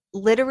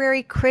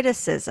literary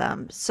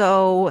criticism.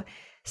 So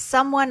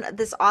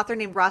this author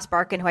named Ross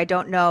Barkan, who I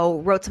don't know,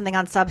 wrote something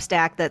on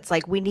Substack that's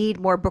like, we need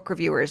more book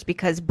reviewers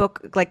because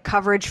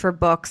coverage for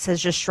books has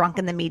just shrunk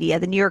in the media.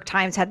 The New York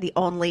Times had the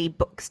only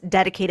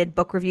dedicated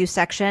book review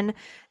section.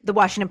 The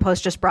Washington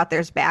Post just brought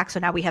theirs back.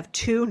 So now we have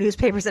two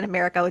newspapers in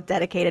America with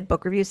dedicated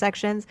book review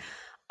sections.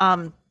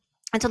 And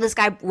so this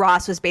guy,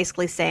 Ross, was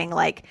basically saying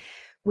like,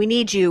 we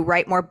need you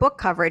write more book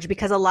coverage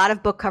because a lot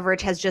of book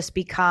coverage has just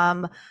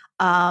become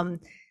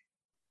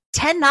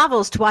 10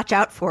 novels to watch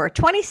out for,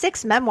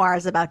 26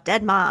 memoirs about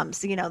dead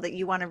moms, that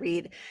you want to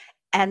read.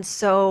 And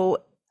so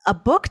a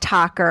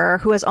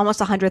BookToker who has almost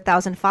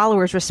 100,000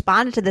 followers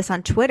responded to this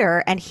on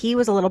Twitter, and he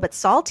was a little bit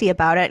salty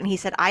about it. And he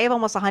said, I have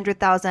almost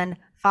 100,000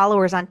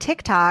 followers on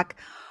TikTok.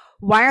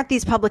 Why aren't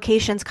these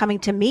publications coming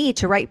to me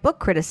to write book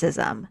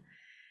criticism?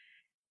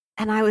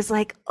 And I was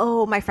like,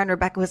 oh, my friend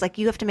Rebecca was like,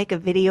 you have to make a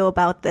video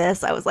about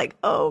this. I was like,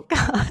 oh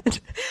God.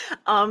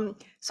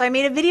 So I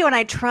made a video and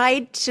I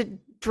tried to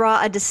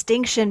draw a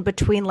distinction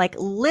between like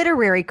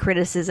literary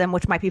criticism,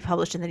 which might be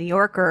published in the New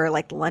Yorker, or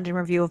like the London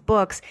Review of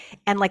Books,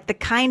 and like the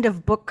kind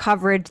of book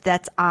coverage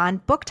that's on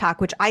BookTok,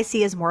 which I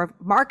see as more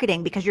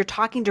marketing because you're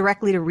talking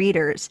directly to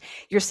readers.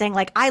 You're saying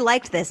like, I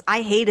liked this,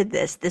 I hated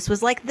this, this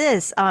was like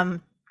this.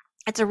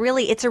 It's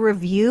a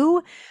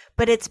review,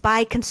 but it's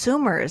by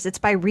consumers, it's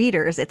by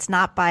readers, it's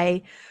not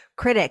by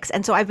critics.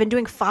 And so I've been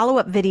doing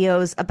follow-up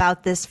videos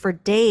about this for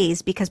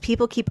days because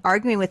people keep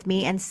arguing with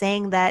me and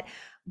saying that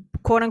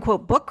quote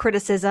unquote book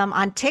criticism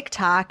on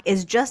TikTok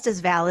is just as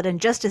valid and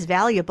just as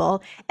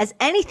valuable as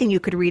anything you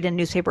could read in a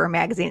newspaper or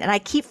magazine. And I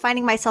keep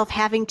finding myself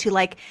having to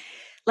like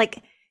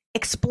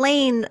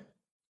explain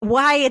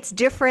why it's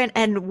different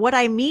and what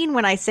I mean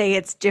when I say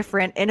it's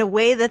different in a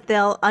way that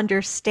they'll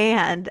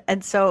understand.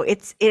 And so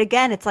it's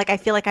like I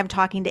feel like I'm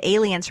talking to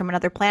aliens from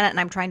another planet and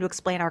I'm trying to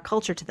explain our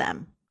culture to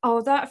them.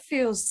 Oh, that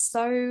feels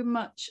so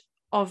much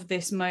of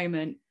this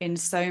moment in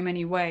so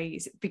many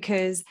ways,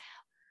 because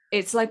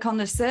it's like on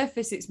the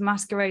surface, it's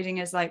masquerading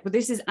as like, well,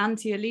 this is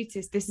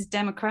anti-elitist, this is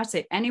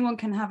democratic. Anyone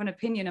can have an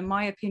opinion and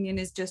my opinion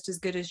is just as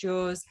good as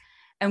yours.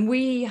 And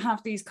we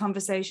have these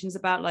conversations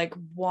about like,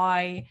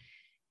 why,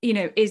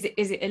 is it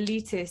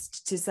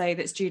elitist to say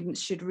that students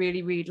should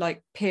really read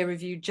like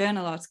peer-reviewed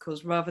journal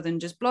articles rather than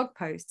just blog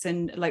posts?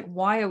 And like,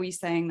 why are we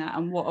saying that?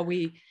 And what are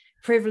we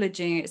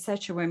privileging,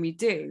 etc., when we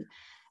do?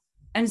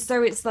 And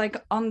so it's like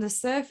on the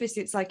surface,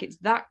 it's like it's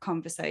that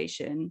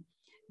conversation,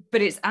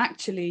 but it's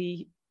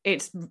actually,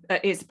 it's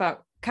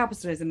about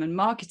capitalism and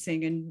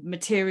marketing and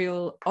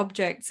material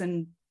objects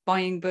and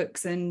buying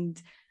books and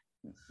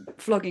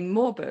flogging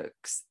more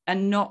books,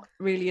 and not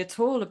really at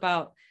all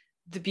about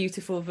the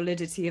beautiful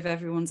validity of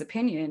everyone's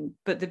opinion,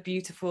 but the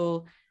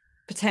beautiful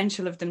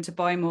potential of them to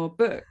buy more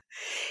books.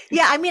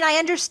 Yeah, I mean, I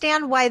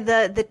understand why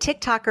the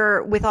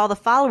TikToker with all the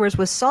followers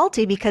was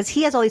salty, because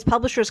he has all these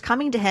publishers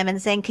coming to him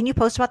and saying, can you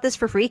post about this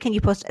for free? Can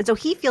you post? And so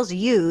he feels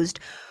used,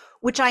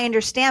 which I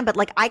understand. But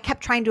like, I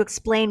kept trying to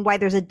explain why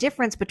there's a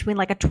difference between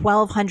like a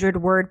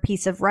 1,200 word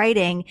piece of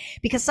writing,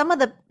 because some of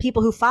the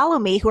people who follow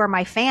me, who are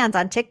my fans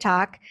on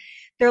TikTok,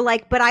 they're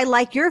like, but I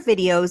like your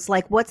videos.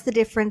 Like, what's the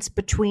difference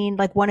between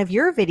like one of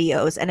your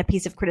videos and a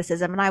piece of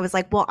criticism? And I was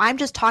like, well, I'm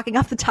just talking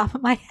off the top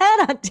of my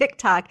head on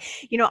TikTok.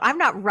 I'm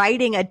not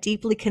writing a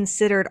deeply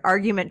considered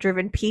argument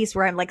driven piece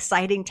where I'm like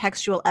citing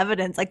textual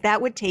evidence. Like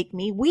that would take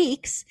me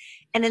weeks.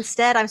 And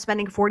instead I'm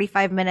spending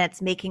 45 minutes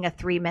making a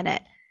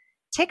 3-minute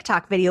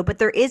TikTok video. But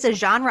there is a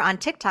genre on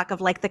TikTok of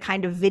like the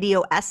kind of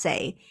video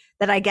essay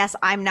that I guess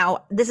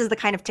this is the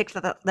kind of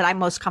TikTok that I'm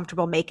most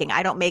comfortable making.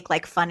 I don't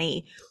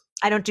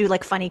do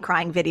like funny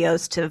crying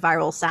videos to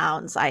viral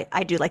sounds.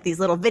 I do like these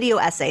little video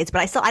essays,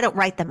 but I don't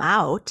write them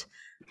out.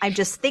 I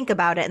just think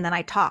about it and then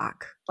I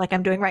talk like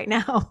I'm doing right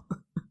now.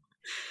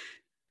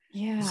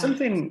 Yeah.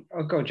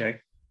 Go, Joe.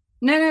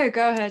 No,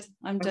 go ahead.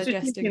 I'm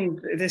digesting.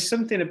 There's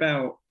something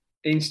about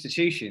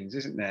institutions,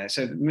 isn't there?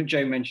 So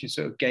Joe mentioned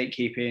sort of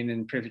gatekeeping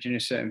and privileging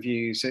of certain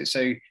views.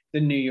 So the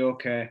New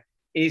Yorker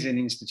is an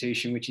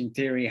institution which in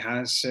theory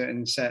has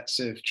certain sets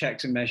of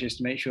checks and measures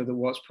to make sure that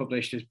what's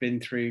published has been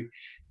through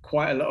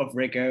quite a lot of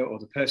rigor, or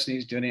the person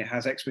who's doing it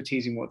has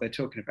expertise in what they're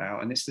talking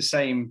about. And it's the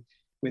same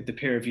with the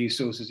peer review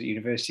sources at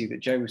university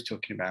that Joe was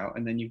talking about.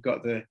 And then you've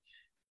got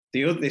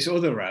this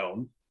other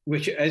realm,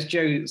 which, as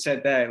Joe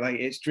said there, like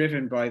it's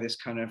driven by this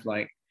kind of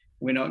like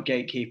we're not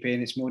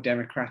gatekeeping, it's more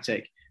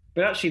democratic.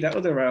 But actually, that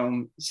other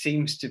realm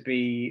seems to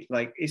be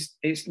like it's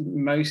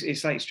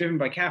like it's driven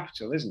by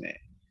capital, isn't it?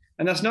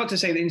 And that's not to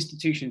say that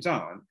institutions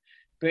aren't,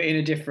 but in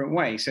a different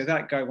way. So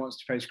that guy wants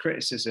to pose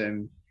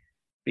criticism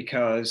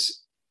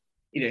because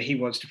he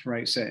wants to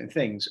promote certain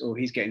things, or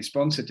he's getting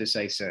sponsored to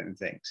say certain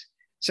things.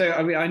 So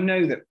I mean, I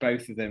know that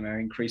both of them are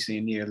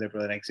increasingly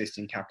neoliberal and exist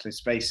in capitalist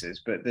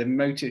spaces, but the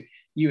motive,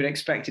 you would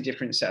expect a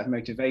different set of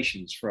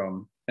motivations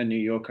from a New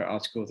Yorker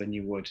article than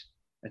you would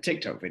a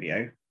TikTok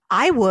video.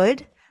 I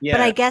would. Yeah.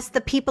 But I guess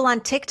the people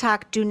on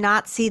TikTok do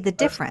not see the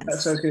difference.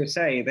 That's what I was going to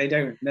say. They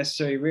don't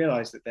necessarily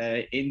realize that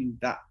they're in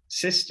that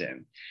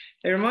system.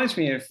 It reminds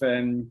me of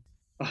sounds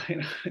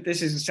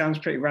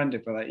pretty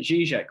random, but like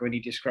Zizek when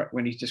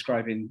he's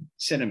describing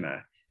cinema,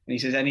 and he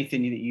says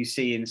anything that you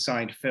see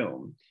inside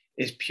film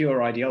is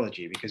pure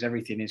ideology because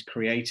everything is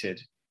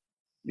created.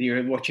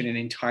 You're watching an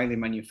entirely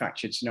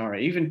manufactured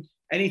scenario. Even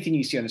anything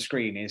you see on the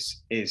screen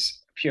is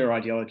pure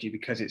ideology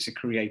because it's a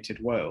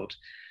created world.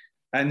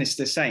 And it's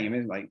the same,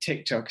 isn't it? Like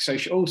TikTok,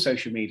 all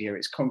social media,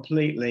 it's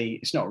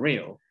not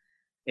real.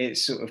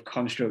 It's sort of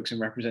constructs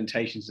and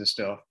representations and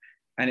stuff.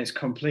 And it's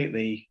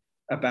completely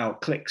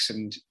about clicks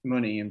and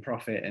money and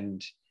profit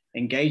and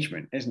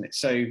engagement, isn't it?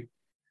 So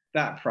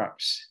that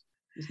perhaps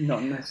is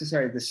not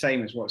necessarily the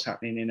same as what's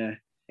happening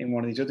in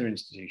one of these other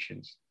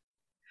institutions.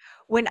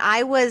 When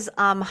I was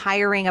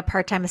hiring a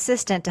part-time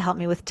assistant to help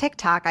me with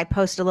TikTok, I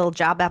posted a little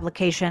job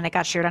application. It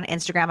got shared on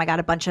Instagram. I got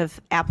a bunch of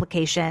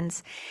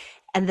applications.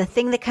 And the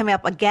thing that came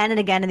up again and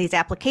again in these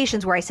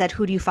applications where I said,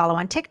 who do you follow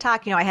on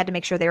TikTok? I had to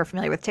make sure they were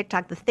familiar with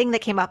TikTok. The thing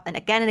that came up and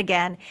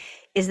again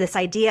is this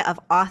idea of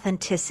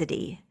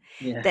authenticity.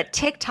 Yeah. That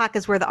TikTok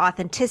is where the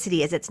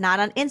authenticity is. It's not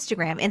on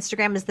Instagram.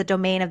 Instagram is the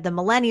domain of the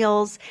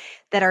millennials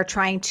that are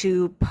trying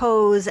to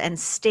pose and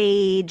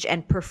stage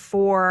and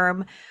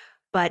perform.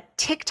 But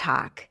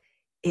TikTok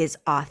is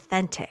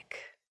authentic.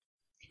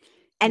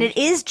 And it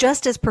is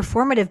just as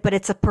performative, but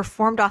it's a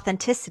performed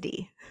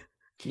authenticity.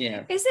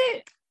 Yeah. Is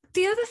it?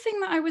 The other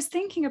thing that I was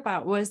thinking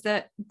about was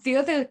that the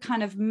other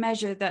kind of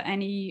measure that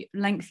any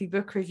lengthy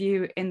book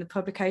review in the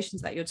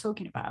publications that you're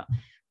talking about,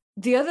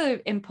 the other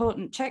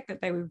important check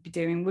that they would be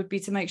doing would be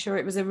to make sure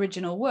it was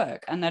original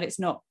work and that it's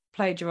not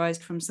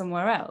plagiarized from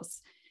somewhere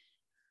else.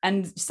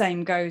 And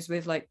same goes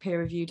with like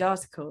peer-reviewed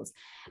articles.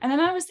 And then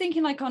I was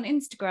thinking like on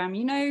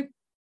Instagram,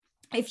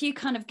 if you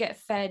kind of get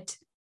fed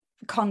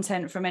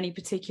content from any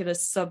particular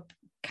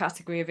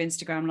subcategory of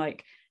Instagram,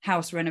 like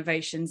house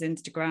renovations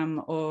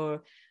Instagram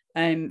or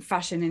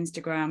fashion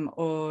Instagram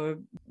or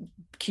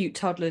cute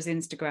toddlers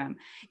Instagram,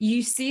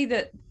 you see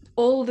that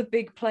all the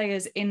big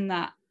players in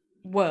that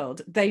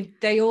world,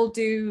 they all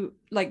do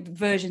like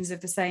versions of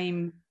the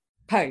same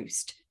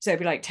post. So it'd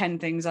be like 10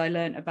 things I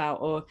learned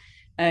about, or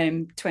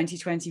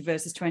 2020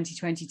 versus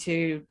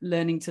 2022,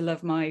 learning to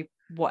love my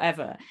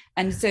whatever.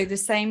 And so the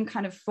same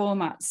kind of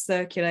formats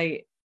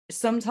circulate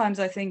sometimes,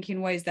 I think,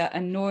 in ways that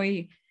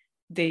annoy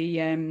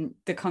the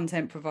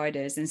content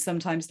providers, and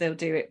sometimes they'll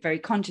do it very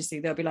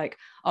consciously. They'll be like,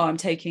 oh, I'm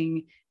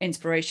taking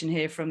inspiration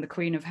here from the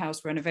Queen of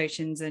House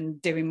Renovations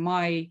and doing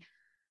my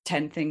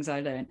 10 things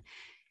I learned.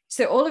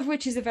 So all of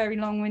which is a very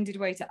long-winded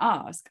way to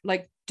ask,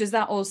 like, does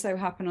that also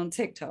happen on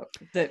TikTok,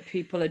 that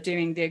people are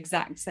doing the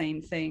exact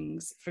same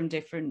things from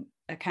different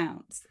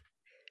accounts?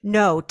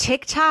 No,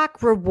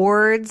 TikTok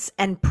rewards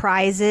and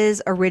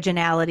prizes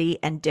originality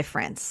and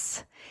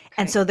difference.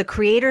 And so the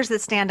creators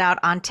that stand out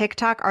on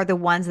TikTok are the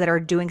ones that are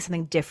doing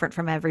something different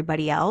from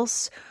everybody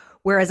else.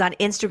 Whereas on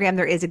Instagram,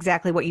 there is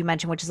exactly what you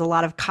mentioned, which is a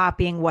lot of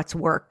copying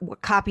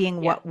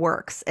what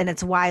works. And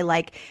it's why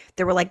like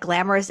there were like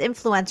glamorous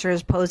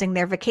influencers posting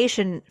their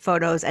vacation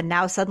photos. And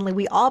now suddenly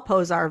we all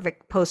post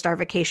our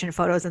vacation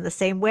photos in the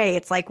same way.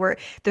 It's like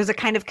there's a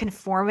kind of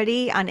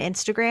conformity on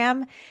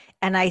Instagram.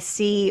 And I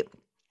see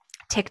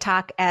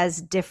TikTok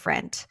as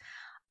different.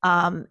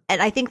 And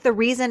I think the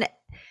reason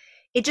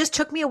it just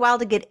took me a while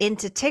to get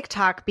into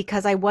TikTok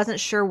because I wasn't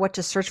sure what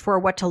to search for or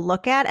what to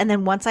look at. And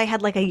then once I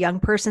had like a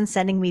young person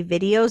sending me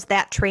videos,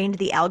 that trained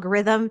the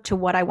algorithm to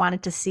what I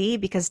wanted to see,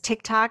 because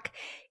TikTok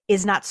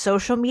is not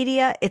social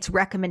media, it's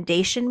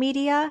recommendation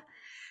media.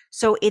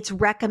 So it's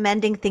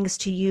recommending things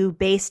to you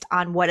based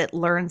on what it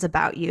learns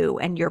about you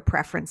and your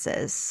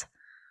preferences.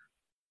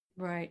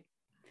 Right.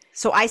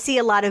 So I see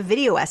a lot of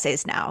video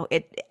essays now.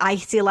 I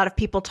see a lot of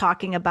people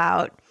talking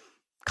about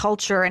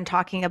culture and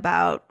talking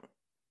about,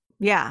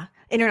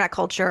 internet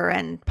culture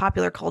and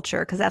popular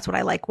culture, because that's what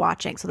I like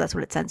watching. So that's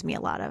what it sends me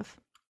a lot of.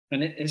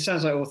 And it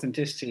sounds like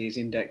authenticity is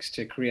indexed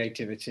to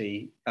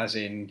creativity, as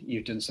in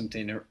you've done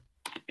something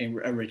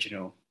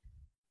original.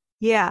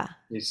 Yeah.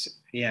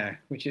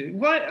 Which is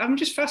why I'm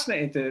just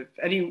fascinated that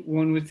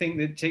anyone would think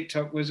that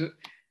TikTok was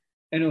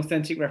an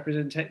authentic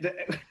representation.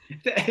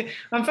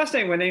 I'm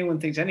fascinated when anyone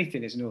thinks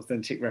anything is an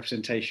authentic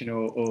representation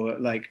or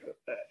like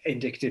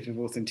indicative of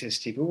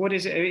authenticity. But what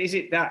is it? Is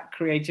it that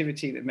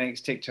creativity that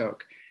makes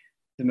TikTok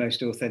the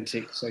most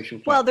authentic social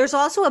platform? Well, there's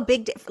also a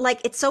big,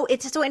 it's so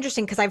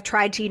interesting because I've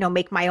tried to,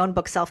 make my own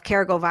book,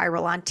 Self-Care, go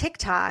viral on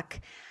TikTok.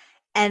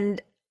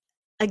 And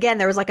again,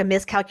 there was like a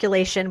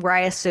miscalculation where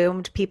I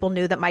assumed people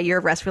knew that my year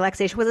of rest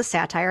relaxation was a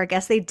satire. I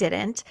guess they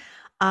didn't.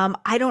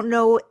 I don't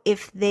know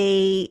if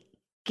they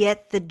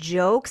get the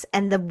jokes.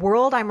 And the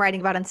world I'm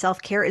writing about in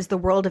self-care is the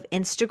world of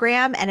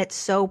Instagram, and it's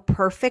so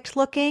perfect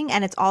looking,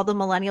 and it's all the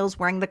millennials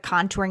wearing the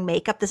contouring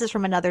makeup. This is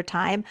from another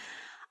time.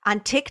 On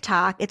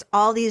TikTok, it's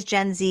all these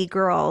Gen Z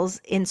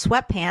girls in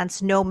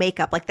sweatpants, no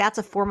makeup. Like, that's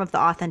a form of the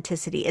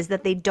authenticity, is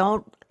that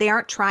they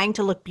aren't trying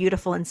to look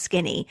beautiful and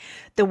skinny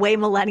the way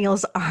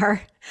millennials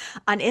are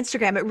on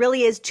Instagram. It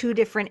really is two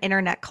different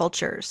internet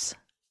cultures.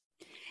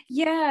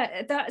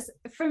 Yeah, that's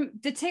from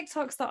the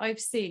TikToks that I've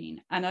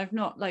seen, and I've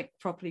not like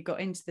properly got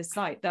into the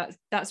site.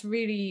 That's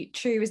really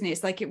true, isn't it?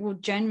 It's like it will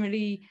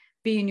generally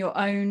be in your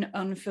own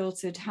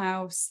unfiltered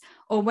house,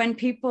 or when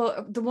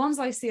people, the ones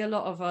I see a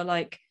lot of are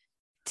like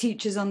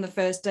teachers on the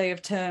first day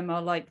of term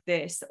are like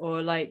this,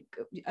 or like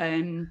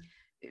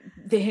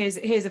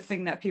here's a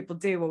thing that people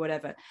do or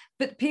whatever.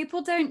 But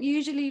people don't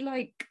usually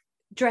like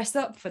dress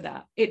up for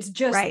that. It's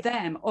just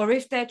them. Or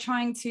if they're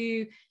trying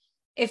to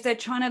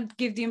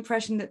give the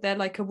impression that they're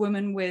like a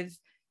woman with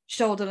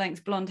shoulder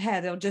length blonde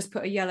hair, they'll just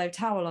put a yellow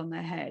towel on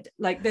their head.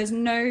 Like, there's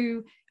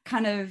no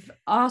kind of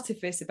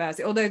artifice about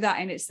it, although that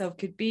in itself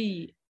could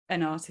be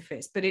an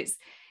artifice. But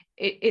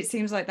it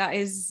seems like that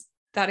is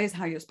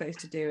how you're supposed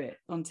to do it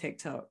on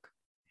TikTok.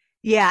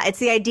 Yeah, it's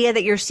the idea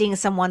that you're seeing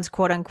someone's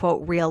quote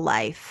unquote real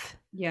life.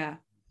 Yeah.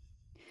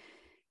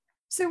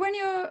 So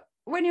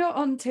when you're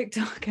on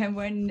TikTok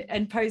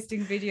and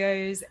posting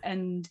videos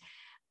and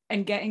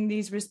getting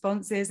these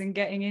responses and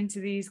getting into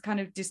these kind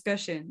of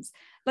discussions,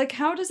 like,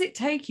 how does it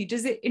take you?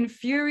 Does it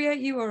infuriate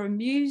you or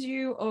amuse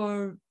you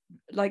or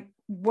like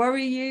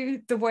worry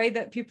you, the way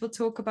that people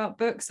talk about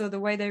books or the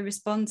way they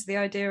respond to the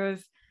idea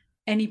of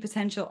any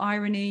potential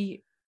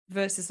irony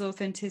versus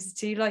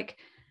authenticity? Like,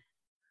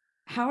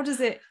 how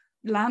does it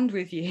land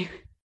with you?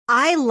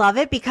 I love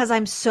it because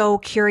I'm so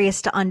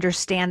curious to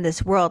understand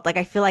this world. Like,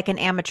 I feel like an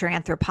amateur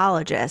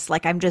anthropologist.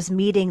 Like, I'm just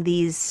meeting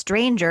these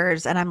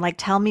strangers and I'm like,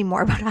 tell me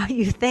more about how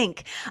you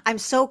think. I'm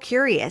so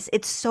curious.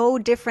 It's so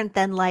different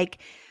than like,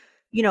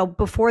 you know,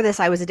 before this,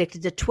 I was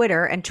addicted to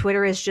Twitter, and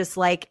Twitter is just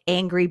like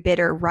angry,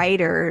 bitter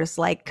writers,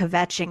 like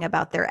kvetching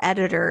about their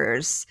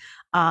editors,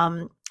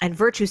 and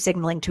virtue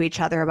signaling to each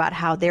other about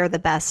how they're the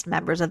best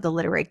members of the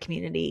literary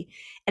community.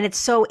 And it's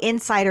so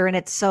insider and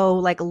it's so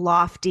like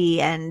lofty,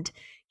 and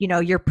you know,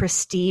 your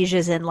prestige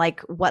is in like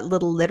what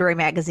little literary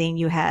magazine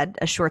you had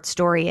a short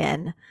story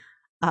in,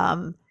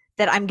 that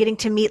I'm getting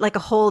to meet like a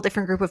whole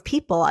different group of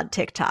people on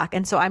TikTok.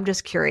 And so I'm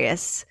just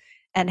curious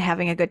and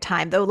having a good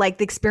time. Though, like,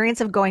 the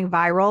experience of going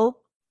viral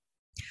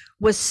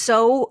was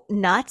so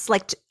nuts.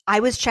 Like,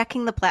 I was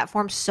checking the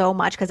platform so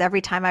much because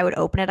every time I would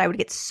open it, I would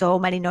get so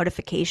many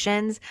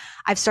notifications.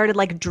 I've started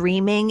like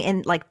dreaming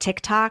in like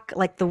TikTok,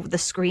 like the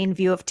screen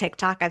view of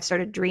TikTok. I've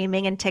started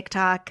dreaming in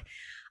TikTok.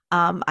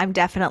 I'm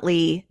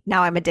definitely,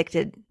 now I'm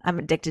addicted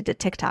to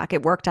TikTok.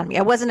 It worked on me.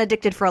 I wasn't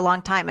addicted for a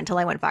long time until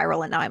I went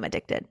viral, and now I'm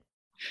addicted.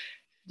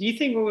 Do you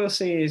think what we'll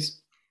see is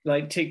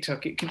like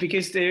TikTok,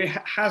 because there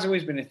has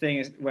always been a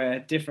thing where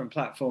different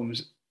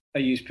platforms are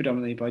used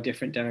predominantly by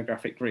different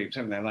demographic groups,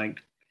 haven't they? Like,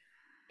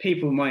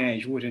 people my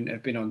age wouldn't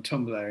have been on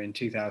Tumblr in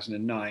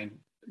 2009.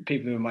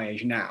 People who are my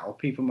age now,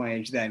 people my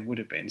age then would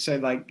have been. So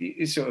like,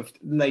 it's sort of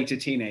later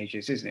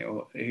teenagers, isn't it,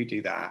 or who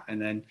do that?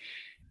 And then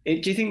do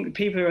you think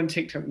people who are on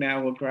TikTok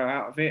now will grow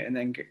out of it and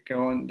then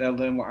go on, they'll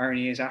learn what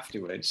irony is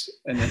afterwards,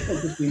 and then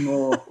there'll just be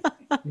more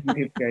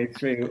people go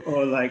through,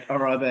 or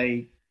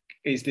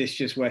is this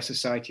just where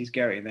society's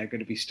going? They're going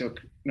to be stuck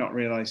not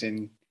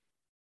realizing.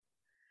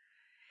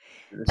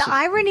 The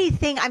irony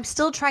thing, I'm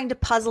still trying to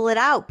puzzle it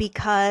out,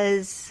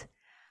 because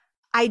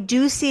I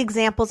do see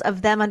examples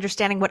of them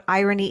understanding what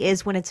irony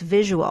is when it's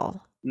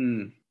visual.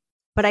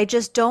 But I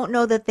just don't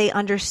know that they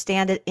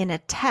understand it in a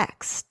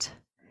text,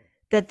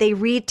 that they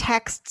read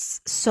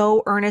texts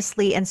so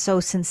earnestly and so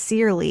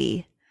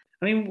sincerely.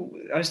 I mean,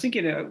 I was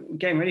thinking,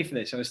 getting ready for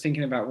this, I was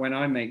thinking about when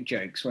I make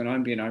jokes, when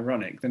I'm being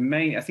ironic,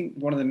 I think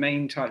one of the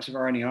main types of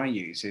irony I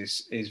use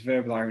is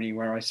verbal irony,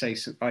 where I say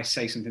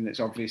something that's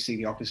obviously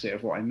the opposite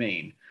of what I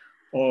mean.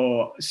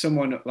 Or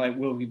someone like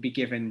will be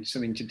given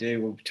something to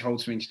do or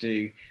told something to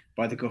do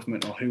by the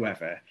government or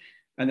whoever,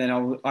 and then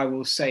I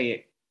will say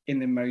it in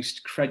the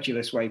most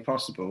credulous way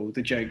possible,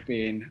 the joke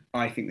being,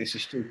 I think this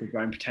is stupid, but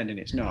I'm pretending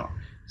it's not.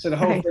 So the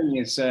whole thing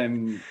is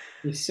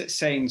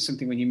saying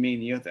something when you mean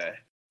the other.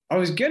 I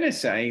was going to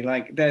say,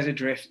 like, there's a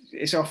drift.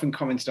 It's often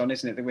commented on,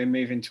 isn't it, that we're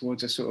moving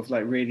towards a sort of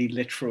like really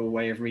literal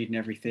way of reading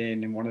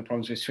everything. And one of the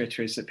problems with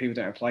Twitter is that people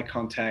don't apply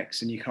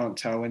context, and you can't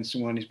tell when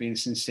someone is being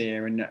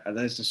sincere, and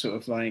there's the sort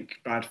of like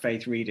bad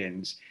faith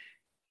readings.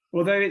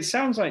 Although it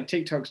sounds like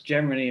TikTok's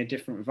generally a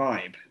different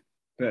vibe,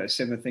 but a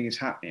similar thing is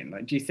happening.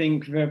 Like, do you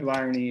think verbal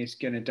irony is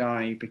going to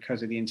die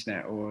because of the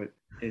internet, or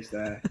is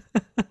there,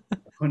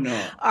 or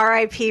not?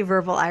 R.I.P.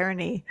 verbal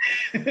irony.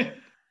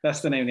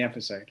 That's the name of the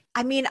episode.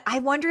 I mean, I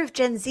wonder if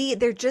Gen Z,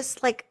 they're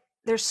just like,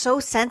 they're so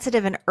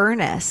sensitive and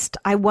earnest.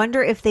 I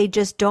wonder if they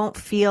just don't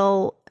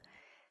feel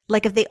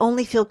like, if they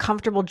only feel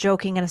comfortable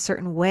joking in a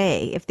certain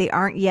way, if they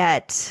aren't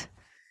yet,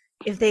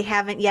 if they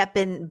haven't yet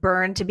been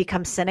burned to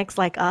become cynics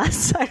like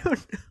us. I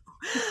don't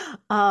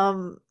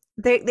know.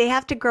 They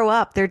have to grow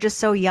up. They're just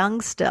so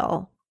young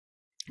still.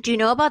 Do you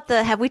know about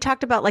have we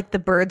talked about like the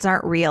birds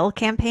aren't real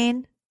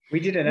campaign? We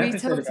did an We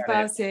episode talked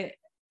about about it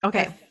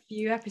Okay. a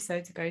few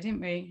episodes ago, didn't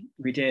we?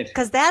 We did.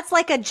 Because that's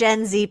like a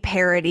Gen Z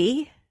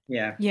parody.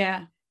 Yeah.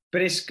 Yeah.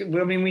 But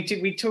I mean,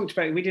 we talked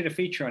about, we did a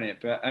feature on it,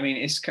 but I mean,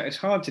 it's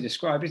hard to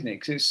describe, isn't it?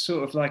 Because it's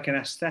sort of like an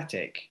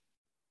aesthetic.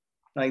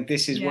 Like,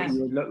 this is what you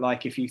would look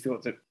like if you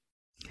thought there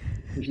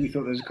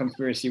was a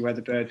conspiracy where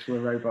the birds were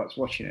robots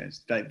watching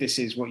us. Like, this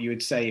is what you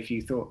would say if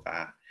you thought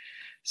that.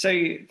 So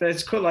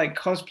there's called like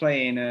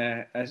cosplaying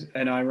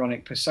an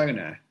ironic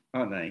persona,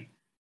 aren't they?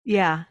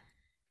 Yeah.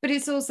 But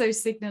it's also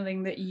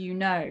signaling that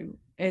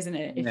isn't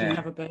it? If Yeah. you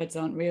have a birds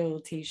aren't real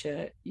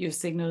t-shirt, you're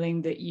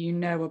signaling that you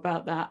know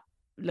about that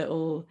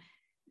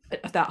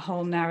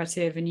whole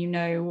narrative, and you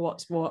know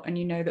what's what, and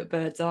you know that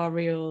birds are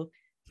real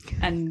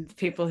and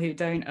people who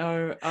don't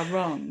are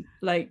wrong.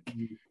 Like,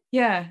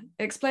 yeah,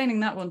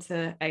 explaining that one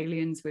to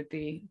aliens would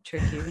be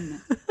tricky,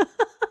 wouldn't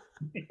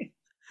it?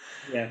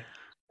 Yeah.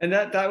 And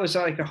that was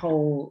like a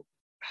whole,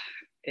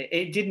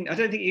 it didn't, I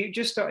don't think it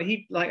just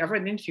started, I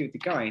read an interview with the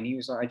guy and he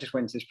was like, I just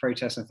went to this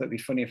protest and I thought it'd be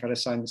funny if I had a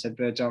sign that said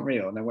birds aren't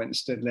real. And I went and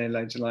stood there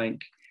loads of like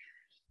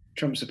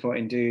Trump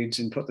supporting dudes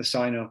and put the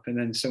sign up, and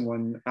then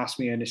someone asked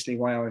me earnestly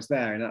why I was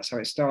there, and that's how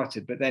it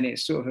started. But then it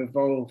sort of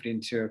evolved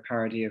into a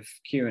parody of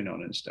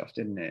QAnon and stuff,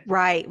 didn't it?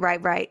 Right.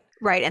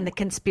 And the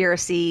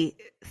conspiracy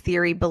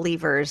theory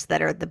believers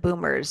that are the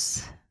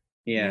boomers.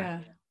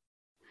 Yeah.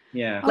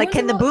 Like,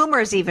 can the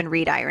boomers even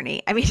read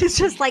irony? I mean, it's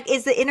just like,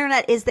 this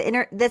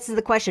is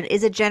the question.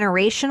 Is it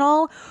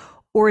generational,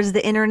 or is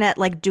the internet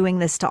like doing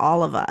this to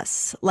all of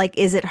us? Like,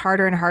 is it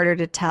harder and harder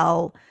to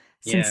tell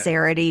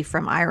sincerity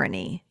from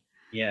irony?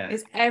 Yeah.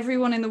 Is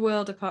everyone in the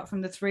world apart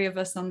from the three of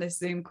us on this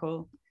Zoom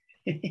call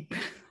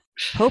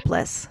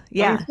hopeless?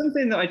 Yeah. I mean,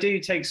 something that I do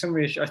take some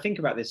I think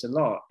about this a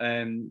lot,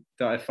 that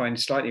I find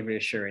slightly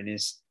reassuring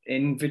is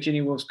in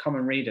Virginia Woolf's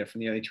Common Reader from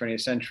the early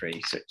 20th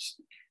century, such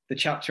the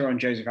chapter on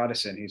Joseph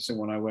Addison, who's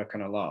someone I work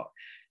on a lot.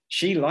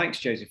 She likes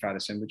Joseph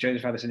Addison, but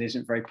Joseph Addison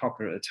isn't very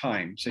popular at the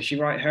time. So she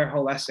her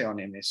whole essay on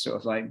him is sort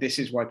of like, this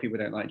is why people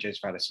don't like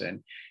Joseph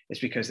Addison. It's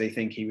because they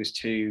think he was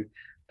too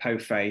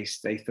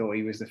po-faced. They thought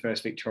he was the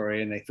first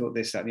Victorian. They thought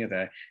this, that, and the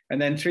other.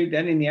 And then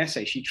in the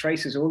essay, she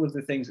traces all of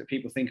the things that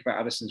people think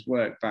about Addison's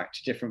work back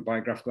to different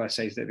biographical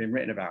essays that have been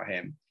written about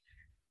him.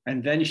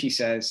 And then she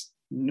says,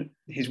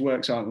 his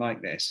works aren't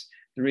like this.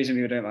 The reason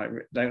people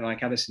don't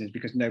like Addison is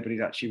because nobody's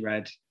actually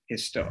read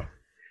his stuff.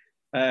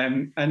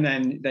 And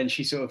then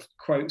she sort of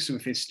quotes some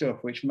of his stuff,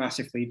 which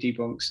massively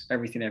debunks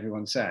everything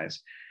everyone says.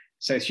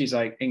 So she's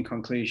like, in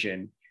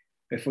conclusion,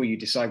 before you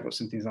decide what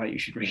something's like, you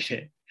should read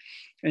it.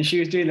 And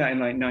she was doing that in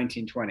like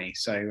 1920.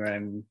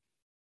 So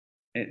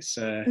it's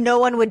no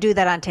one would do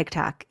that on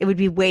TikTok. It would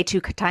be way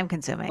too time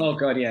consuming. Oh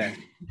God, yeah.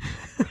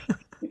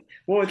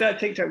 What would that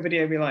TikTok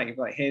video be like?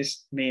 Like,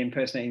 here's me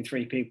impersonating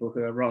three people who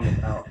are wrong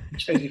about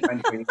Joseph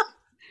Addison.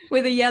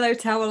 with a yellow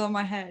towel on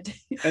my head.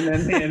 And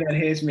then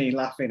here's me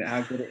laughing at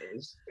how good it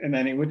is. And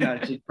then it wouldn't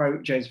actually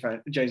quote Joseph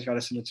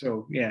Addison at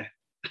all. Yeah.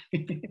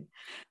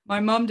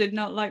 My mum did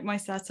not like my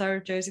satire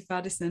of Joseph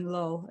Addison,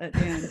 lol, at the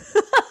end.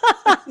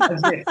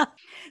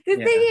 The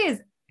thing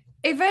is,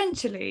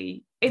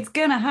 eventually it's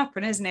gonna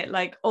happen, isn't it?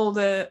 Like all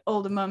the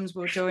mums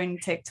will join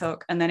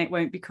TikTok and then it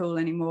won't be cool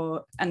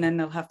anymore, and then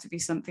there'll have to be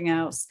something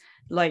else,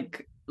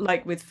 like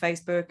with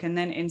Facebook and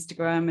then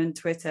Instagram and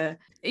Twitter.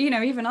 You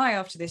know, even I,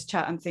 after this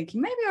chat, I'm thinking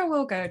maybe I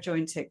will go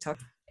join TikTok.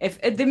 If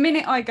at the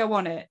minute I go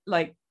on it,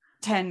 like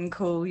 10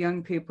 cool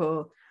young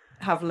people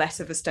have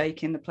less of a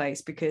stake in the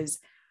place because,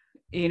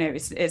 you know,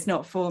 it's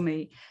not for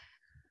me.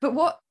 But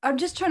what I'm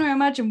just trying to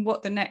imagine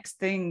what the next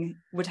thing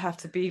would have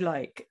to be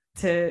like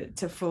to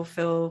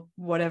fulfill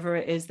whatever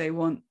it is they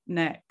want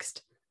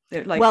next.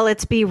 Like, well,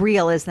 it's Be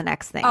Real is the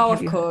next thing. Oh,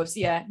 of course,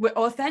 yeah. We're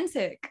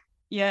authentic.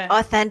 Yeah.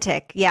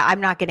 Authentic. Yeah, I'm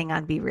not getting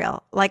on Be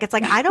Real. Like, it's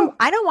like I don't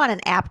want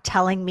an app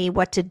telling me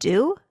what to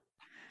do.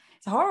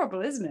 It's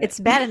horrible, isn't it? It's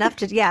bad enough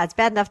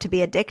to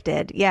be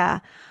addicted.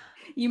 Yeah.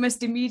 You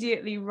must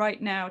immediately right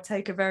now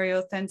take a very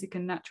authentic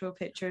and natural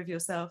picture of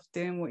yourself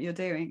doing what you're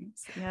doing.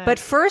 Yeah. But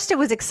first it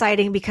was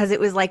exciting because it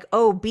was like,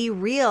 oh, Be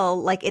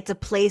Real, like it's a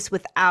place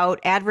without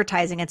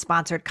advertising and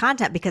sponsored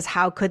content, because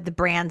how could the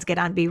brands get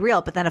on Be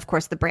Real? But then of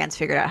course the brands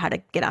figured out how to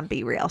get on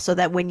Be Real, so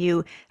that when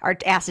you are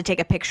asked to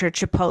take a picture,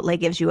 Chipotle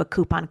gives you a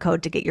coupon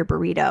code to get your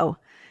burrito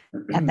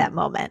at that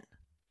moment.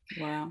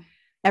 Wow.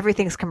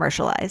 Everything's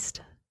commercialized.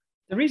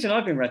 The reason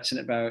I've been reticent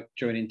about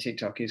joining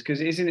TikTok is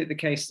because isn't it the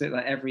case that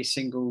like every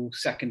single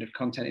second of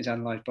content is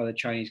analyzed by the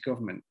Chinese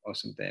government or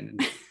something?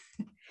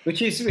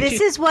 Which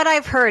is what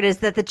I've heard, is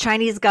that the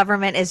Chinese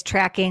government is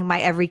tracking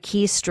my every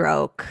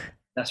keystroke.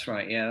 That's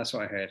right. Yeah, that's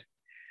what I heard.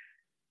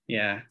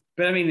 Yeah.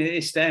 But I mean,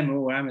 it's them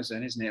or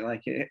Amazon, isn't it?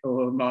 Like,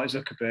 or Mark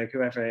Zuckerberg,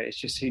 whoever. It's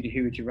just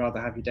who would you rather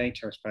have your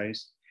data, I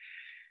suppose.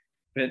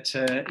 But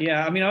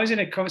yeah, I mean, I was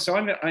in so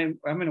I'm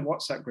in a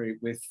WhatsApp group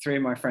with three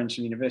of my friends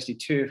from university,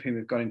 two of whom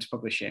have gone into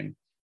publishing.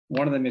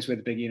 One of them is with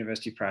a big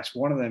university press.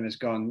 One of them has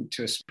gone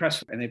to a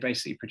press, and they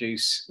basically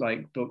produce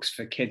like books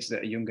for kids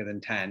that are younger than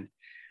 10.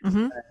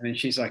 Mm-hmm. And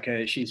she's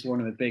she's one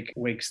of the big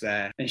wigs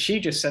there. And she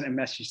just sent a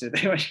message to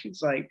them.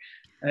 She's like,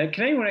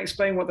 can anyone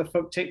explain what the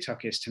fuck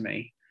TikTok is to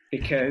me?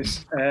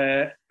 Because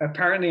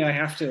apparently I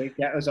have to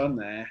get us on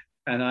there,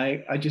 and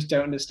I just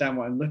don't understand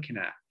what I'm looking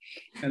at.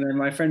 And then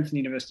my friend from the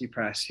University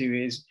Press,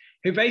 who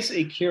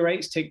basically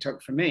curates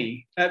TikTok for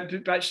me.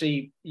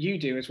 Actually, you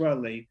do as well,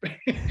 Lee.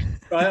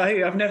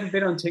 I've never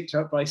been on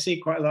TikTok, but I see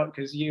quite a lot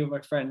because you are my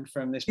friend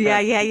from this. Yeah.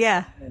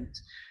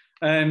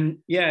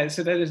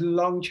 So there's a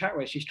long chat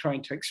where she's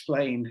trying to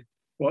explain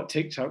what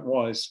TikTok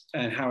was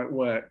and how it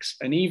works.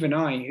 And even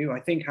I, who I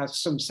think has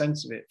some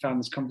sense of it, found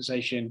this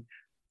conversation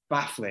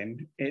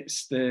baffling. It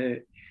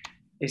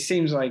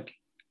seems like,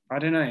 I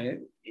don't know,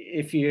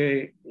 if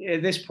you,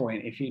 at this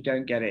point, if you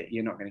don't get it,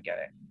 you're not going to get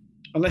it.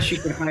 Unless you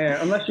can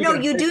hire, No,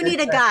 you do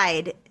need a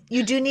guide.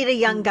 You do need a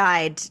young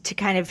guide to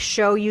kind of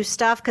show you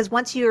stuff, because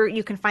once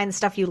you can find the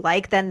stuff you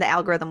like, then the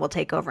algorithm will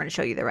take over and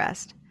show you the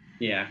rest.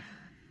 Yeah.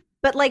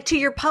 But like, to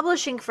your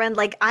publishing friend,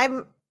 like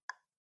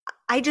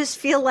I just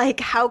feel like,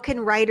 how can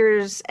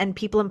writers and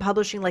people in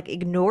publishing like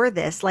ignore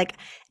this? Like,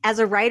 as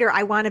a writer,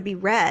 I want to be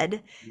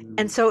read.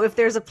 And so if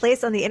there's a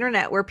place on the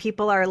internet where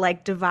people are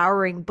like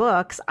devouring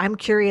books, I'm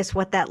curious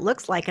what that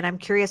looks like. And I'm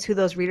curious who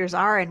those readers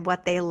are and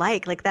what they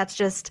like. Like, that's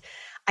just,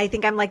 I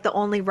think I'm like the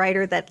only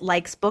writer that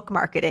likes book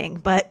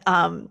marketing, but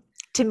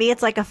to me,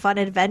 it's like a fun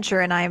adventure,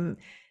 and I'm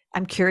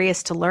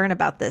curious to learn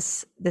about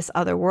this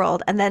other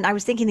world. And then I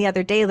was thinking the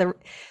other day,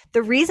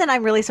 the reason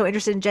I'm really so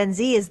interested in Gen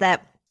Z is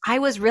that I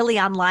was really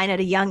online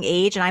at a young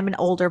age, and I'm an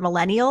older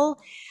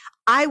millennial.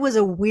 I was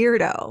a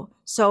weirdo.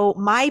 So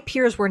my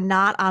peers were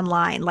not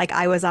online like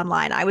I was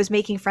online. I was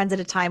making friends at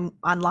a time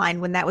online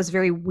when that was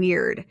very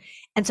weird.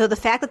 And so the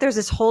fact that there's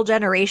this whole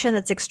generation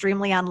that's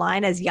extremely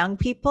online as young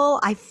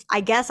people,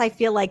 I guess I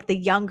feel like the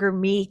younger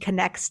me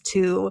connects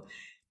to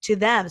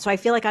them. So I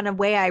feel like, on a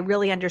way, I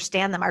really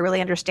understand them. I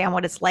really understand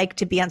what it's like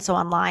to be so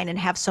online and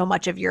have so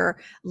much of your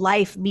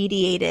life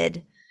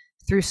mediated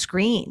through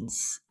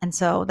screens. And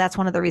so that's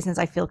one of the reasons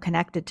I feel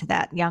connected to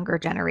that younger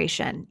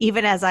generation,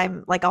 even as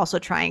I'm like also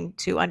trying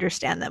to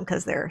understand them,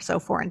 because they're so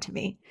foreign to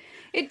me.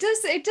 It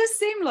does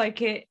seem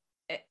like it.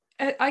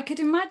 I could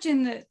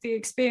imagine that the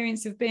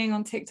experience of being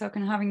on TikTok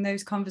and having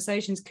those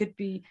conversations could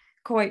be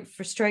quite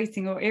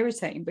frustrating or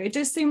irritating, but it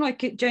does seem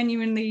like it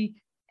genuinely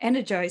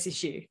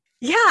energizes you.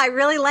 Yeah, I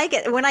really like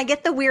it. When I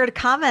get the weird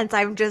comments,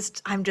 I'm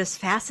just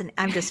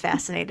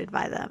fascinated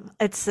by them.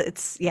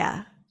 It's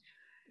yeah.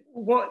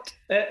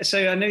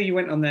 So I know you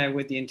went on there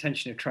with the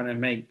intention of trying to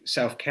make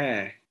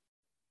self-care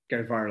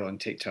go viral on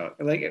TikTok.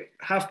 Like,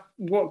 how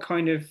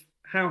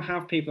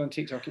have people on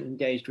TikTok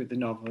engaged with the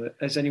novel?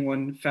 Has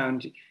anyone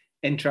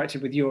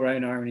interacted with your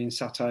own irony and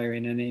satire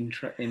in a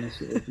sort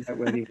of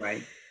noteworthy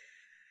way?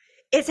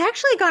 It's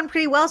actually gone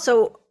pretty well.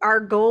 So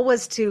our goal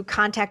was to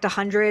contact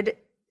 100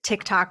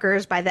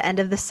 TikTokers by the end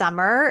of the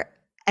summer,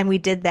 and we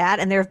did that.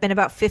 And there have been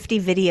about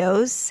 50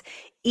 videos,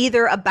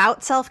 either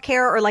about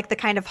self-care or like the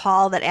kind of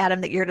haul that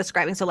Adam, that you're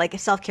describing. So like,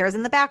 self-care is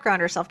in the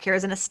background, or self-care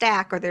is in a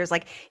stack, or there's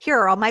like, here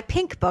are all my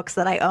pink books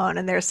that I own,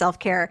 and there's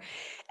self-care.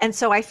 And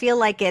so I feel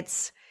like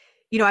it's,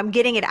 I'm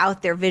getting it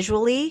out there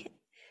visually,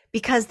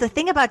 because the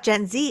thing about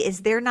Gen Z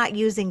is they're not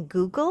using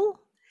Google.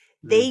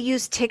 They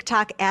use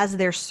TikTok as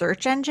their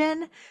search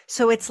engine.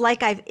 So it's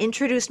like I've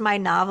introduced my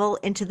novel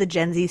into the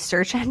Gen Z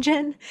search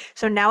engine.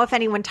 So now if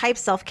anyone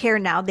types self-care,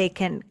 now they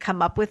can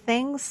come up with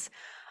things.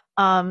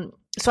 So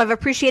I've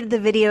appreciated the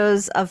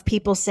videos of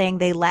people saying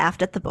they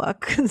laughed at the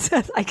book.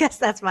 So I guess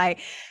that's my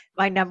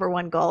number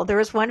one goal. There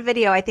was one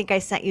video I think I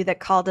sent you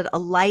that called it a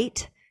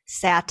light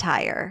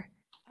satire.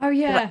 Oh,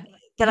 yeah.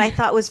 That I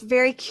thought was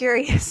very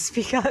curious,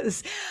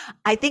 because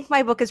I think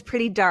my book is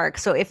pretty dark.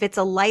 So if it's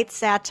a light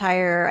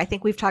satire, I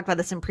think we've talked about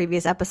this in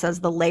previous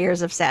episodes, the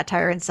layers of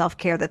satire and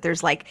self-care, that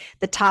there's like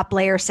the top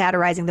layer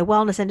satirizing the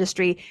wellness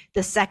industry,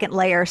 the second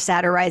layer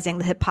satirizing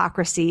the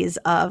hypocrisies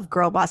of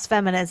girl boss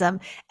feminism,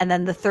 and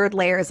then the third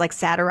layer is like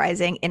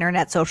satirizing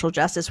internet social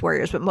justice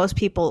warriors. But most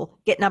people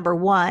get number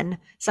one,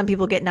 some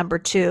people get number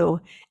two,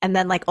 and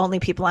then like only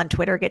people on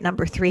Twitter get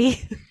number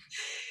three.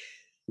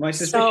 My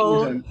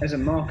suspicion as a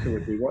marker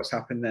would be what's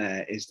happened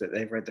there is that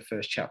they've read the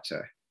first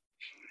chapter.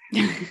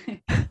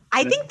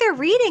 I think they're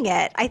reading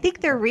it.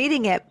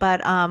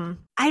 But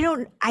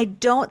I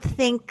don't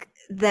think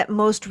that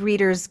most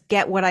readers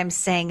get what I'm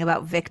saying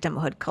about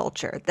victimhood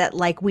culture, that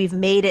like we've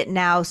made it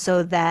now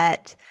so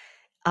that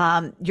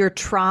your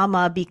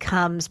trauma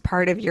becomes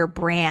part of your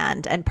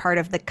brand and part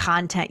of the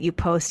content you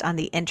post on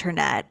the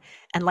internet.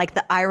 And like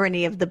the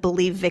irony of the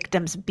Believe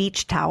Victims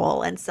beach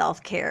towel and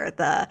self-care,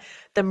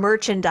 the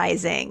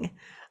merchandising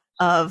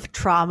of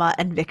trauma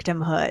and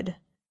victimhood.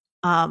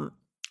 I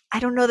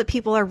don't know that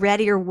people are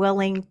ready or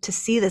willing to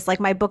see this. Like,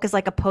 my book is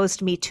like a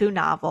post Me Too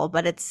novel,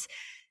 but it's,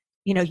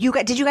 did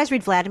you guys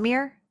read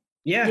Vladimir?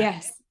 Yeah.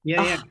 Yes.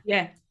 Yeah, yeah.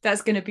 Yeah,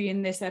 that's going to be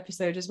in this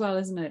episode as well,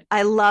 isn't it?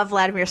 I love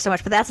Vladimir so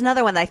much, but that's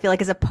another one that I feel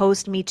like is a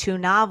post Me Too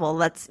novel.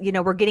 That's,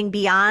 we're getting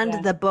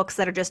beyond the books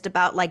that are just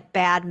about like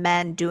bad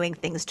men doing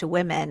things to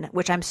women,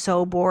 which I'm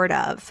so bored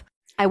of.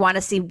 I want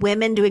to see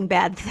women doing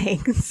bad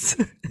things.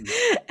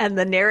 And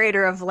the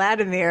narrator of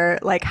Vladimir,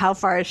 like, how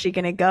far is she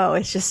going to go?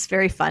 It's just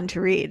very fun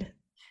to read.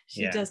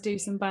 She does do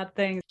some bad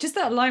things. Just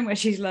that line where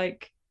she's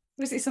like,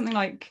 was it something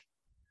like,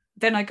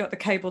 then I got the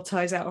cable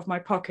ties out of my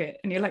pocket,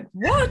 and you're like,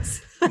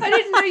 what? I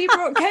didn't know you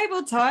brought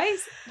cable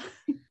ties.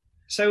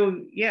 So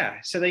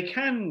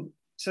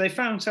they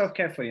found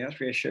self-care funny.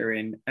 That's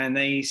reassuring. And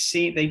they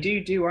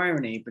do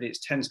irony, but it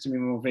tends to be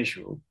more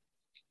visual,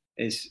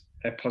 is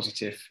a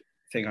positive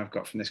thing I've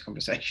got from this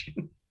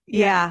conversation.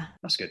 Yeah.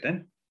 That's good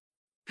then.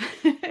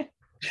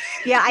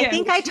 Yeah, I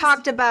think I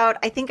talked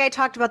about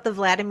the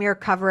Vladimir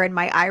cover in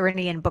my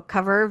irony and book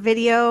cover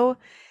video,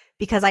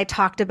 because I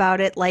talked about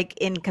it like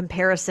in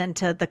comparison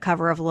to the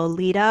cover of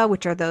Lolita,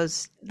 which are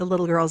the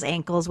little girl's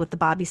ankles with the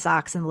bobby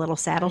socks and the little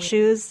saddle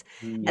shoes.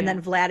 Yeah. And then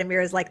Vladimir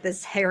is like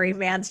this hairy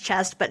man's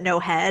chest, but no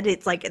head.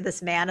 It's like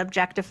this man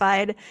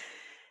objectified.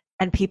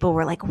 And people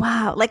were like,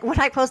 wow. Like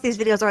when I post these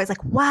videos, I'm always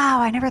like, wow,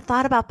 I never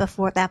thought about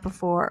that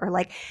before. Or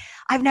like,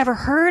 I've never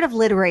heard of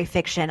literary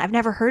fiction. I've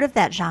never heard of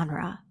that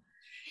genre.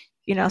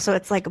 So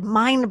it's like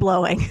mind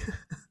blowing.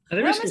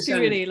 That must be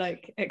really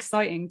like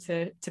exciting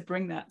to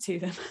bring that to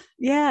them.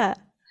 Yeah.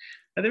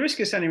 At the risk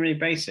of sounding really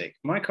basic,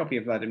 my copy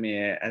of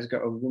Vladimir has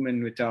got a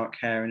woman with dark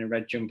hair and a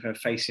red jumper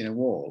facing a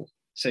wall.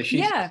 So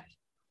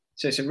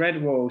it's a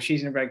red wall.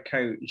 She's in a red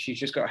coat, and she's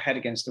just got her head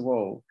against the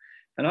wall.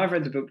 And I've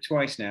read the book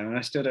twice now, and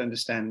I still don't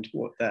understand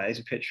what that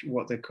is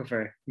what the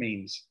cover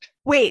means.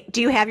 Wait,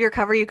 do you have your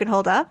cover you can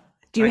hold up?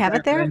 Do you have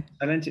it there?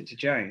 I lent it to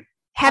Joe.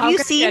 Have you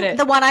seen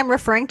the one I'm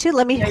referring to?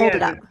 Let me hold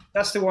it up.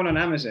 That's the one on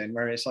Amazon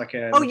where it's like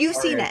a... Oh, you've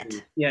seen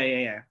it?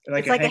 Yeah.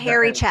 It's like a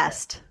hairy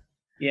chest.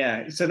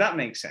 Yeah, so that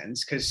makes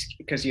sense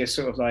because you're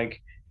sort of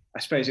like, I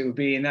suppose it would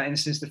be in that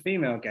instance the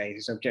female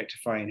gaze is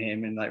objectifying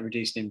him and like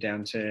reducing him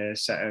down to a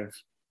set of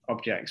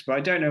objects. But I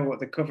don't know what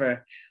the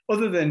cover,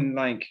 other than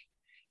like,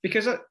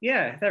 because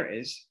there it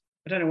is.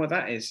 I don't know what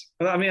that is.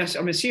 I mean,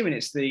 I'm assuming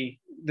it's the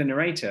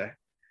narrator.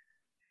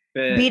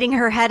 But beating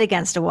her head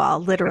against a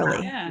wall,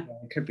 literally. Yeah.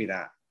 It could be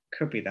that.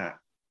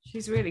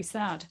 She's really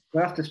sad.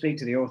 We'll have to speak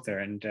to the author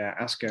and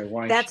ask her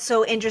why. That's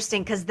so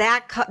interesting, because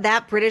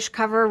that British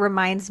cover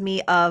reminds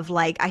me of,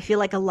 like, I feel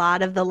like a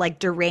lot of the like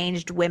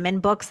deranged women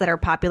books that are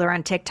popular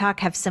on TikTok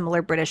have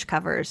similar British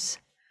covers.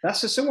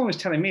 Someone was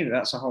telling me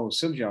that's a whole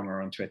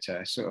subgenre on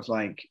Twitter, sort of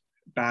like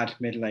bad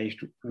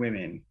middle-aged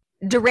women.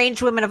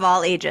 Deranged women of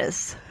all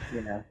ages.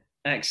 Yeah,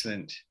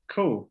 excellent,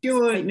 cool.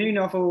 Your new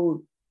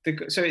novel,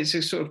 so it's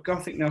a sort of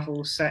gothic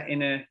novel set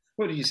in a...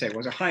 What did you say? It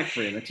was a hype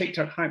room, a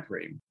TikTok hype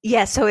room?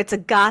 Yeah, so it's a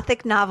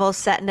gothic novel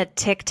set in a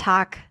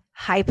TikTok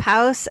hype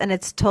house, and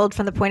it's told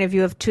from the point of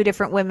view of two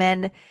different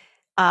women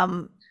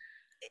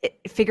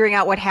figuring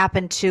out what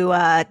happened to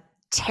a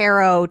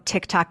tarot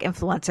TikTok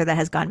influencer that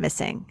has gone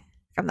missing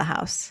from the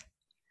house.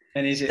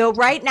 And is it... So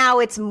right now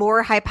it's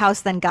more hype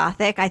house than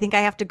gothic. I think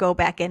I have to go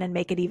back in and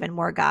make it even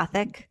more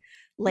gothic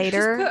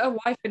later. Just put a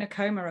wife in a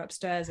coma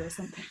upstairs or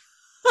something.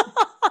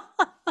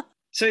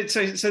 So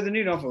the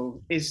new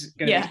novel is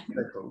going to be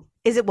satirical.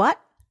 Is it what?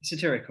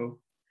 Satirical.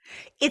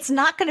 It's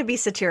not going to be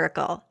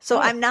satirical. So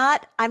I'm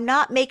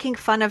not making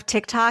fun of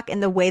TikTok in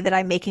the way that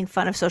I'm making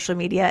fun of social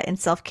media and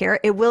self-care.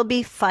 It will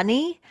be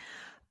funny,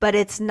 but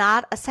it's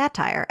not a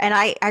satire. And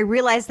I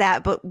realized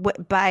that,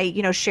 but by,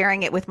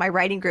 sharing it with my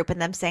writing group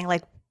and them saying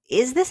like,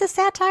 is this a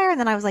satire? And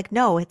then I was like,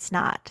 no, it's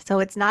not. So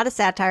it's not a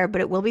satire, but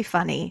it will be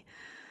funny.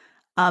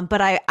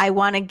 But I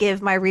want to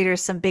give my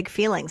readers some big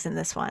feelings in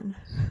this one.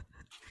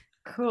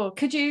 Cool.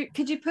 Could you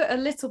put a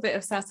little bit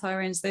of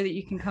satire in so that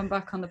you can come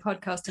back on the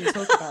podcast and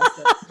talk about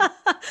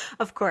it?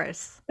 Of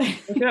course. We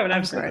could have an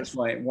episode that's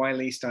like why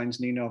Lee Stein's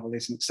new novel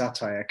isn't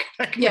satire.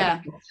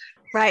 Yeah.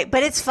 Right.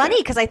 But it's funny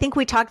because I think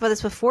we talked about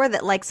this before,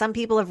 that like some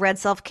people have read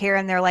self-care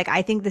and they're like,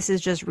 I think this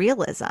is just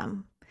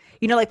realism.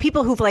 Like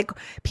people who've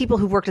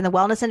worked in the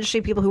wellness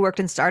industry, people who worked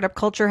in startup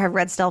culture have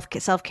read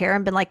self-care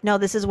and been like, no,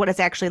 this is what it's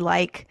actually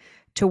like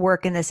to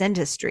work in this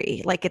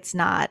industry. Like, it's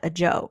not a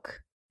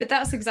joke. But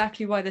that's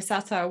exactly why the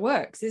satire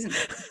works, isn't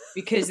it?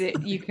 Because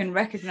you can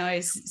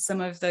recognize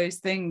some of those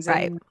things,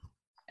 right,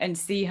 and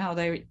see how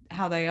they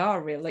are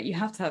real. Like, you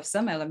have to have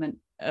some element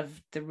of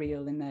the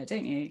real in there,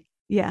 don't you?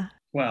 Yeah.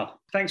 Well,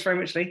 thanks very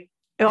much, Lee.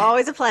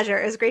 Always a pleasure.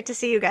 It was great to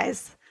see you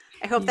guys.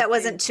 I hope that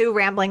wasn't too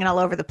rambling and all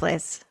over the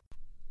place.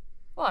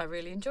 Well, I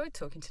really enjoyed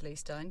talking to Lee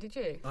Stein. Did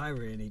you? I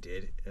really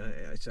did.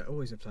 It's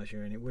always a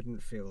pleasure, and it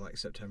wouldn't feel like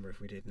September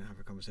if we didn't have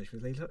a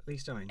conversation with Lee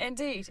Stein.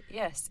 Indeed,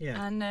 yes.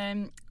 Yeah.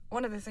 And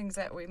one of the things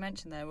that we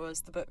mentioned there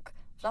was the book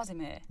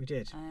Vladimir. We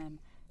did.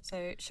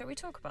 So shall we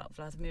talk about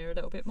Vladimir a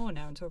little bit more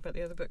now and talk about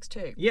the other books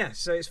too? Yeah,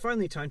 so it's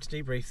finally time to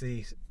debrief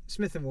the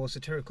Smith & Wall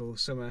Satirical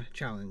Summer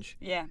Challenge.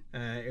 Yeah.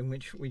 In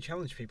which we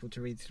challenge people to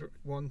read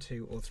 1,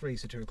 2 or 3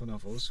 satirical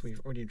novels.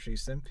 We've already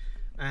introduced them.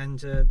 And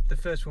the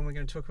first one we're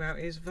going to talk about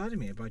is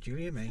Vladimir by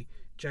Julia May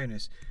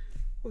Jonas.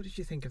 What did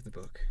you think of the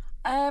book?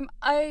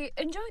 I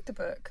enjoyed the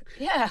book.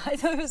 Yeah, I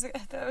thought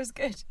it was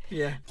good.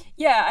 Yeah.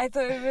 Yeah, I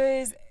thought it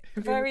was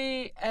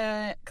very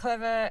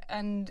clever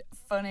and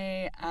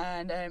funny,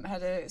 and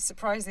had a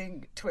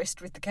surprising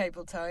twist with the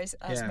cable ties,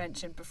 as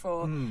mentioned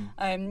before.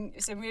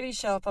 Some really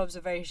sharp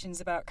observations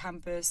about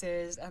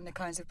campuses and the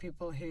kinds of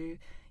people who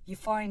you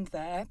find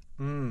there.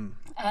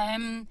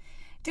 Didn't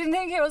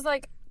think it was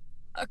like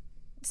a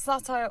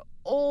satire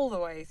all the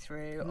way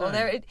through,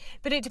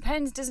 but it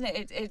depends, doesn't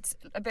it? It's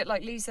a bit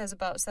like Lee says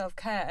about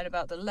self-care and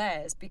about the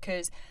layers,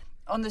 because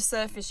on the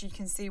surface you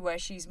can see where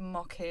she's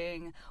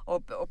mocking or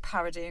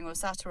parodying or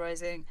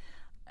satirizing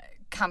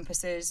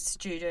campuses,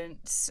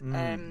 students,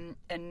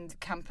 and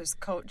campus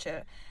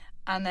culture,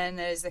 and then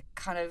there's a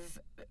kind of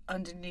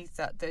underneath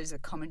that there's a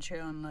commentary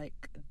on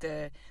like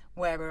the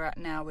where we're at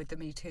now with the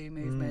Me Too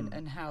movement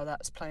and how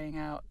that's playing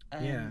out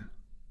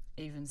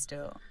even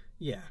still.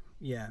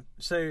 Yeah.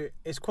 So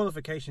its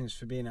qualifications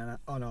for being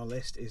on our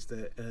list is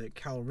that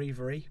Cal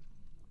Reverie,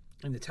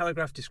 and the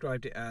Telegraph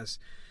described it as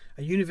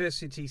a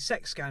university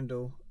sex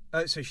scandal.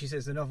 So she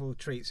says the novel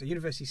treats a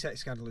university sex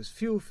scandal as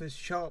fuel for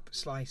sharp,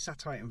 sly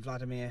satire in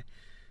Vladimir.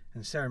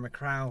 And Sarah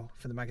McCrow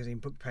for the magazine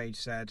Book Page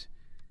said,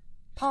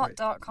 part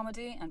dark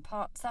comedy and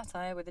part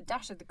satire with a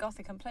dash of the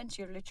gothic and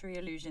plenty of literary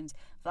allusions.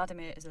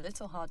 Vladimir is a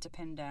little hard to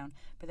pin down,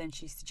 but then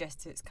she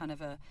suggests it's kind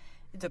of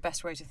the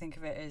best way to think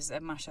of it is a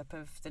mashup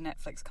of the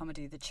Netflix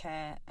comedy The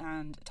Chair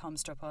and Tom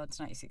Stoppard's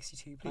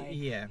 1962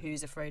 play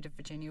Who's Afraid of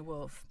Virginia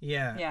Woolf.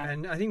 Yeah.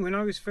 And I think when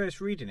I was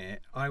first reading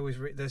it,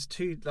 there's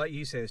two, like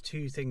you say, there's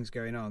two things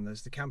going on.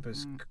 There's the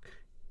campus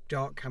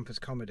dark campus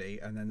comedy,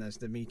 and then there's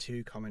the Me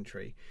Too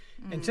commentary.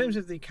 In terms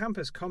of the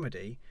campus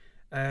comedy,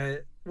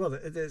 it's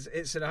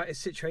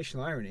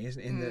situational irony,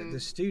 isn't it? In that the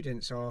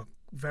students are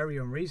very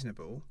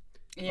unreasonable,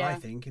 I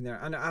think,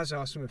 and as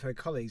are some of her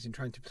colleagues in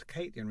trying to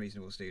placate the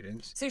unreasonable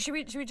students. So should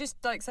we just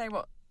like say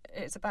what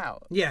it's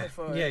about? Yeah.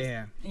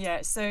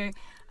 So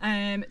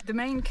the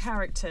main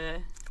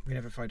character, we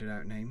never find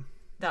out name.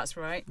 That's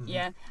right.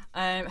 Yeah.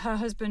 Her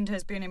husband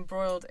has been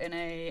embroiled in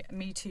a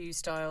Me Too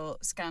style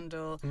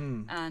scandal,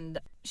 and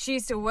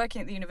she's still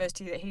working at the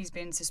university that he's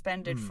been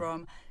suspended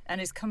from, and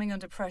is coming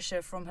under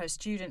pressure from her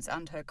students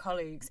and her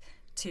colleagues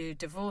to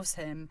divorce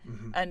him,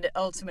 and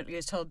ultimately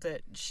is told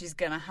that she's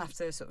going to have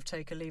to sort of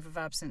take a leave of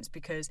absence,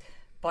 because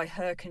by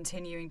her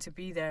continuing to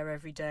be there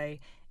every day,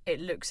 it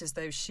looks as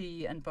though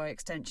she, and by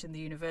extension the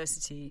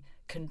university,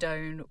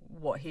 condone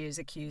what he is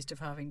accused of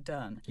having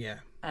done. Yeah.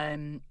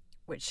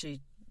 Which she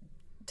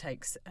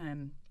takes,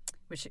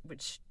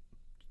 which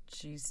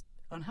she's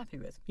unhappy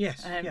with.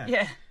 Yes.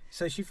 Yeah.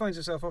 So she finds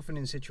herself often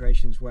in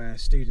situations where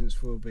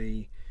students will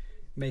be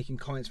making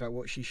comments about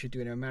what she should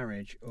do in her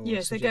marriage. Or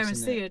yes, they go and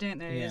see her, it. don't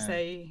they? Yeah. And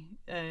say,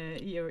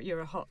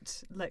 you're a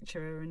hot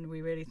lecturer, and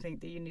we really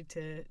think that you need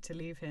to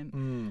leave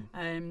him.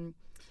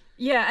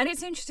 Yeah, and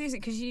it's interesting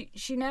because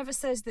she never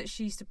says that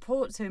she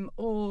supports him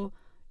or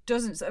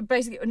doesn't. So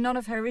basically, none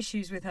of her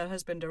issues with her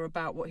husband are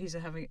about what he's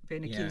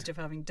been accused of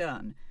having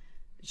done.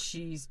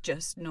 She's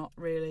just not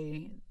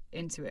really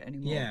into it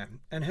anymore. Yeah,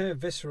 and her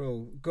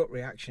visceral gut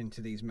reaction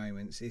to these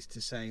moments is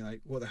to say,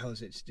 like, what the hell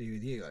is it to do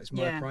with you? Like, it's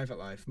my private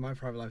life. My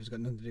private life has got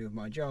nothing to do with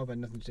my job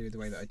and nothing to do with the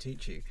way that I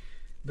teach you.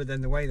 But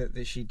then the way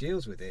that she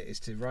deals with it is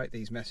to write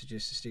these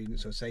messages to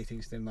students or say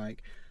things to them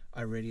like,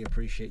 I really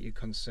appreciate your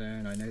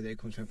concern. I know that it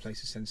comes from a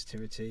place of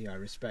sensitivity. I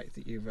respect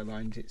that you've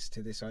aligned it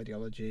to this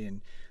ideology, and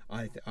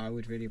I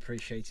would really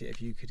appreciate it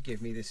if you could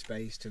give me this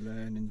space to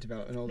learn and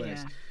develop and all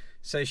this.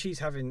 So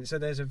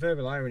there's a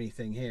verbal irony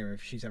thing here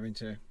of she's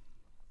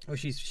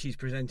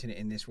presenting it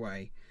in this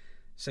way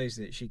so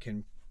that she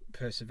can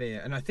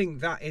persevere. And I think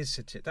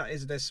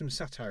there's some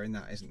satire in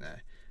that, isn't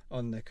there?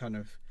 On the kind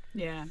of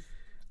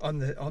on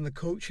the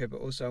culture, but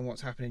also on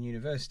what's happening in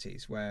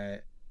universities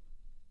where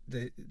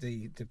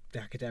the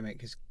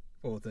academic is,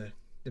 or the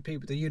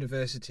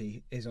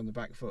university is on the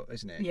back foot,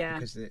 isn't it? Yeah.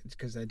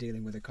 Because they're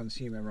dealing with a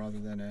consumer rather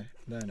than a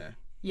learner.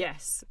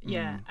 Yes,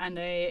 yeah. And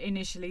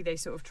initially they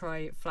sort of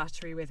try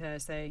flattery with her,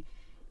 say,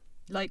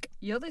 like,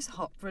 you're this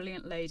hot,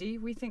 brilliant lady.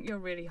 We think you're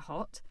really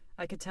hot.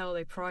 I could tell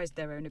they prized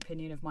their own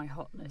opinion of my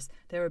hotness,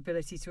 their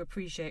ability to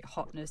appreciate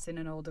hotness in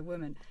an older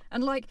woman.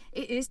 And, like,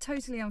 it is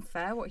totally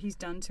unfair what he's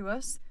done to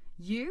us.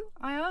 You?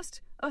 I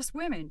asked. Us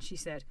women, she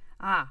said.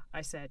 Ah,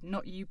 I said,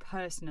 not you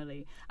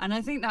personally. And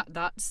I think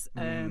that's,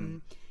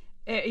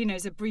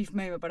 it's a brief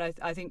moment, but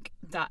I think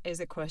that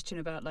is a question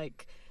about,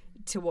 like,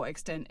 to what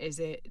extent is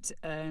it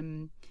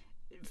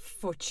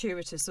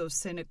fortuitous or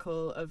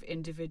cynical of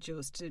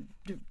individuals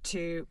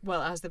to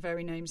well, as the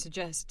very name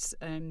suggests,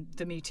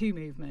 the Me Too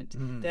movement,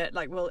 that,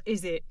 like, well,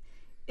 is it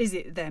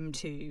them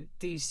too,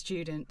 these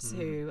students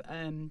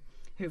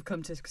who've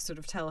come to sort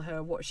of tell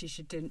her what she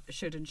should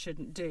and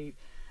shouldn't do,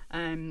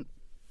 and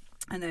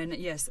then,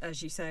 yes,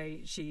 as you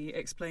say, she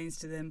explains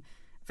to them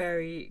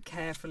very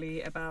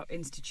carefully about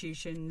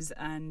institutions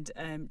and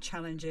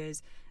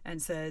challenges,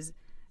 and says,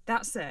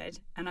 That said,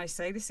 and I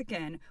say this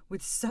again,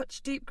 with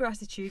such deep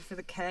gratitude for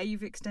the care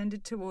you've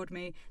extended toward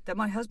me, that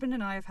my husband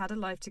and I have had a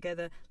life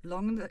together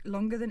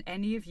longer than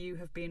any of you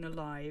have been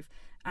alive,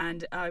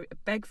 and I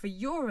beg for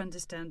your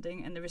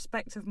understanding and the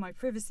respect of my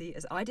privacy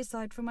as I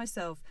decide for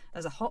myself,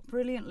 as a hot,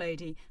 brilliant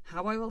lady,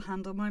 how I will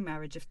handle my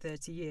marriage of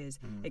 30 years.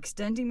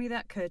 Extending me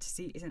that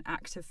courtesy is an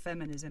act of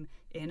feminism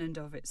in and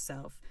of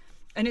itself.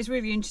 And it's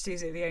really interesting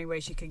that the only way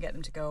she can get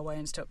them to go away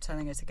and stop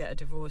telling her to get a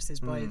divorce is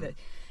by the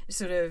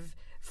sort of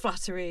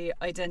flattery,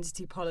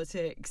 identity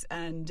politics,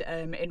 and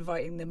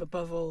inviting them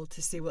above all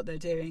to see what they're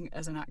doing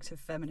as an act of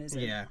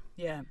feminism.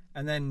 Yeah.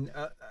 And then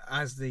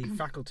as the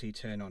faculty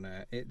turn on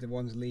her, the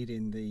ones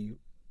leading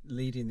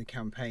the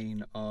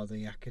campaign are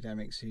the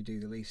academics who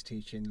do the least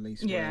teaching,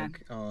 least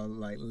work, are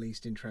like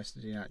least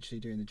interested in actually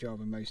doing the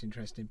job and most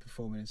interested in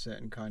performing a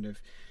certain kind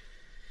of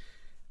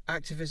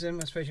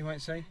activism, I suppose you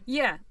might say.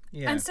 Yeah.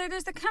 And so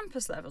there's the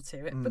campus level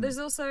to it, but there's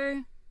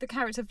also the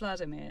character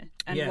Vladimir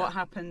and what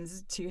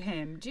happens to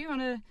him. Do you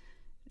want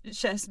to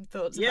share some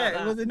thoughts about that?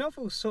 Yeah, well, the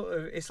novel's sort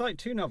of, it's like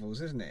two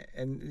novels, isn't it?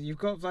 And you've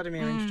got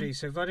Vladimir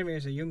introduced. So Vladimir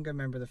is a younger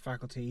member of the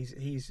faculty.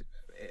 He's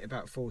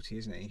about 40,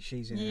 isn't he?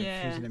 She's in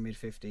her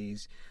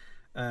mid-50s.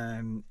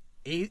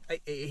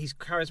 He's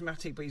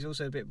charismatic, but he's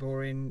also a bit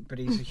boring. But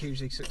he's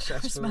hugely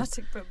successful.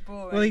 Charismatic but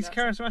boring. Well, he's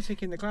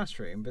charismatic in the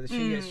classroom, but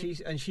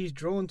she's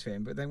drawn to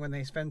him. But then when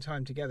they spend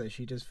time together,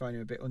 she does find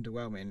him a bit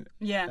underwhelming.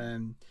 Yeah.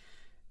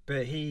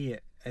 But he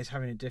is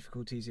having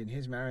difficulties in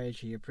his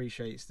marriage. He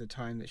appreciates the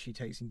time that she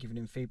takes in giving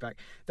him feedback.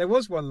 There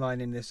was one line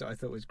in this that I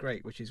thought was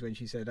great, which is when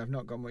she said, "I've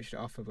not got much to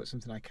offer, but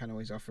something I can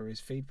always offer is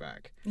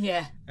feedback."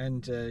 Yeah.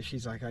 And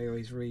she's like, "I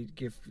always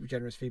give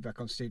generous feedback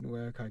on student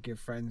work. I give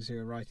friends who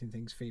are writing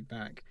things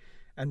feedback."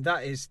 And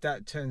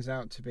that turns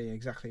out to be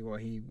exactly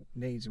what he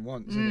needs and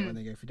wants, isn't it, when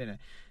they go for dinner.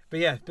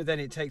 But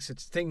then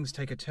things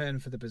take a turn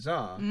for the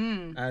bizarre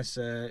as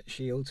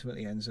she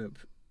ultimately ends up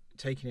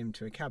taking him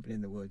to a cabin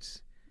in the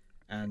woods,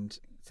 and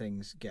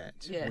things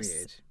get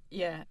weird.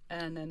 Yeah,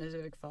 and then there's a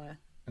big fire.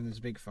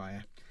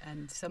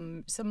 And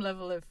some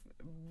level of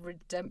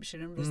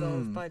redemption and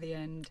resolve by the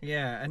end.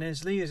 Yeah, and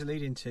as Lee is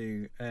alluding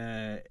to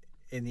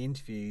in the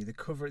interview,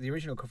 the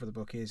original cover of the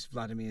book is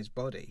Vladimir's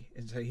body,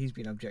 and so he's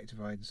been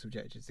objectified and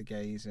subjected to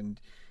gaze,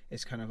 and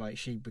it's kind of like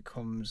she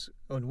becomes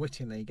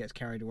unwittingly gets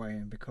carried away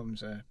and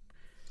becomes a.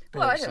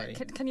 Well,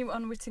 can you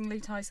unwittingly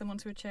tie someone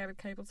to a chair with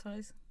cable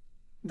ties?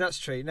 That's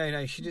true.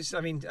 No. She just.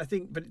 I mean, I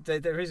think, but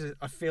there is.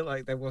 I feel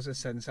like there was a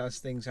sense as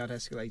things had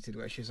escalated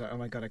where she's like, "Oh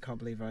my god, I can't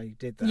believe I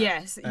did that."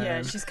 Yes.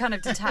 Yeah. She's kind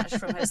of detached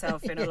from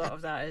herself in a lot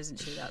of that, isn't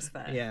she? That's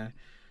fair. Yeah.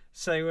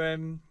 So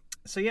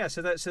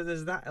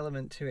there's that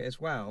element to it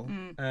as well.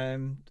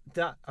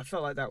 That I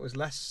felt like that was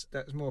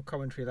more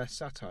commentary, less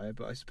satire.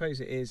 But I suppose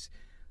it's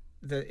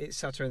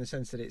satire in the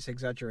sense that it's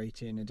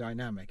exaggerating a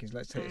dynamic.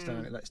 Let's take this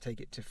dynamic, let's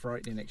take it to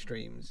frightening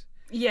extremes.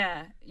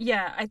 Yeah.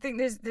 I think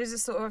there's a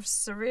sort of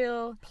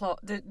surreal plot.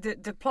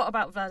 The plot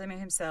about Vladimir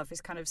himself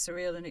is kind of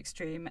surreal and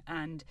extreme,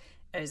 and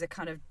is a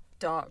kind of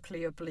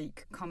darkly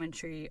oblique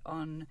commentary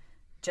on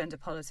gender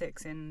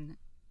politics in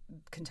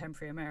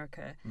contemporary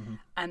America.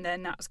 And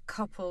then that's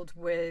coupled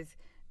with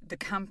the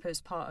campus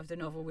part of the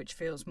novel, which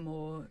feels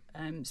more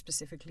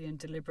specifically and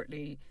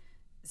deliberately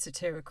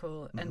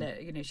satirical, and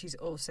that she's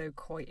also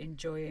quite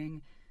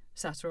enjoying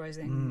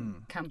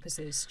satirizing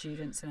campuses,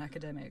 students, and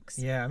academics.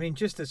 Yeah, I mean,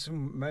 there's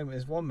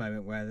one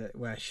moment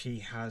where she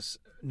has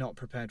not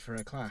prepared for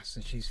her class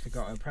and she's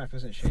forgot her prep,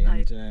 hasn't she? And,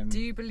 I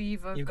do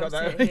believe I've got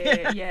that it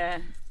here. Yeah.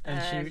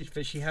 And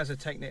she has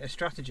a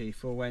strategy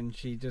for when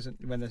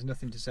there's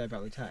nothing to say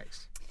about the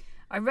text.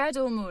 I read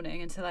all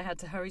morning until I had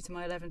to hurry to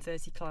my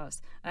 11:30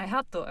 class. I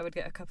had thought I would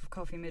get a cup of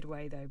coffee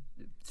midway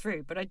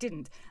through, but I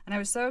didn't. And I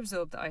was so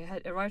absorbed that I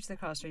had arrived to the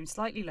classroom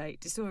slightly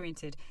late,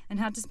 disoriented, and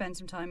had to spend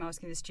some time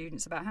asking the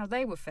students about how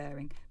they were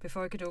faring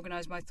before I could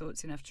organise my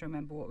thoughts enough to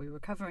remember what we were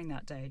covering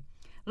that day.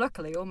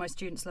 Luckily, all my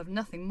students love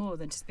nothing more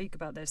than to speak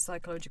about their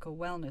psychological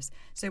wellness,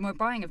 so my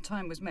buying of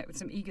time was met with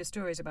some eager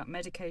stories about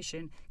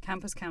medication,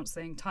 campus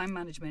counselling, time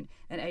management,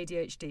 and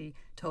ADHD,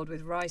 told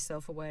with wry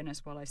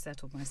self-awareness while I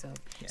settled myself.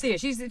 Yeah. So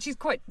she's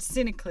quite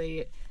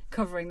cynically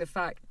covering the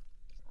fact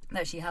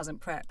that she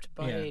hasn't prepped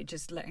by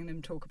just letting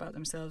them talk about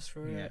themselves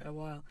for a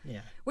while.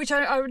 Yeah. Which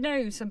I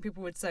know some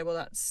people would say, well,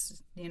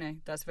 that's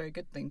a very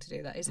good thing to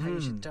do. That is how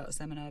you should start a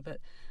seminar, but.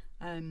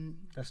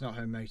 That's not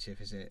her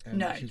motive, is it?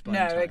 No,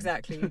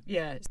 exactly.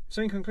 Yeah.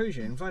 So in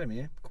conclusion,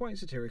 Vladimir, quite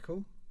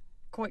satirical.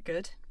 Quite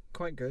good.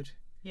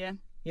 Yeah.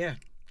 Yeah.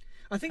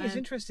 I think it's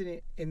interesting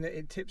in that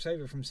it tips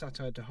over from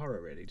satire to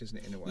horror, really, doesn't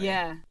it, in a way?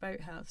 Yeah,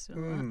 Boathouse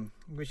and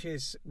all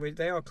that.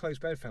 They are close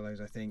bedfellows,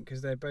 I think,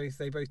 because they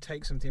both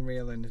take something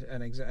real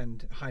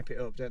and hype it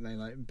up, don't they?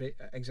 Like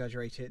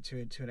exaggerate it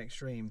to an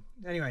extreme.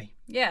 Anyway,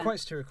 quite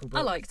satirical book.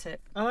 I liked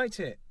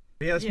it.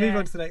 Yeah, let's move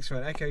on to the next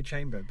one, Echo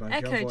Chamber by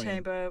John Boyne. Echo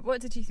Chamber.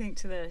 What did you think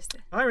to this?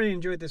 I really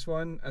enjoyed this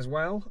one as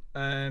well.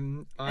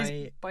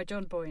 It's by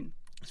John Boyne.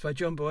 It's by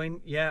John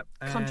Boyne, yeah.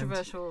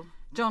 Controversial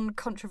John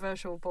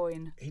Controversial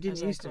Boyne. He didn't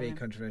as I used to call be him.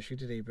 controversial,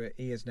 did he? But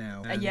he is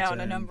now. Yeah, on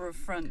a number of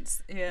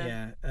fronts.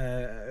 Yeah.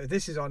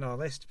 This is on our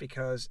list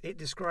because it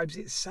describes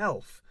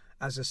itself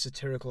as a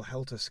satirical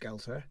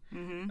helter-skelter.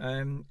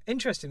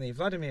 Interestingly,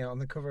 Vladimir, on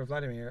the cover of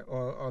Vladimir,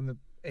 or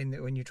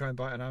when you try and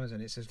buy it on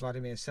Amazon, it says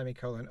Vladimir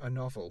semicolon a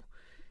novel,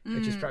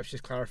 which is perhaps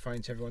just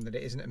clarifying to everyone that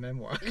it isn't a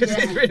memoir because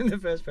it's written in the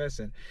first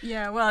person.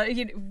 Yeah, well,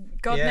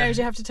 God knows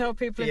you have to tell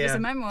people if it's a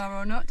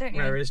memoir or not, don't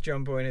you? Whereas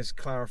John Boyne has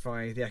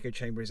clarified the Echo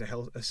Chamber is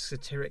a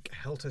satiric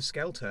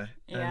helter-skelter,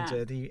 and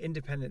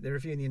the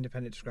review in the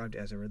Independent described it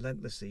as a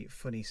relentlessly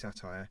funny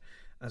satire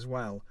as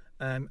well.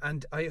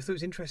 And I thought it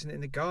was interesting that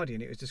in the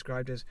Guardian it was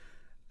described as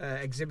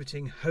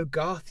exhibiting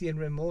Hogarthian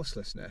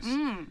remorselessness.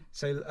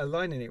 So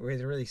aligning it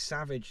with a really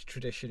savage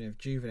tradition of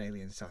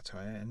Juvenalian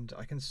satire, and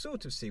I can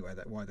sort of see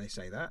why they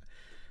say that.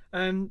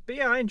 But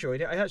yeah, I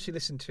enjoyed it. I actually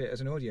listened to it as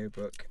an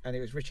audiobook, and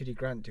it was Richard E.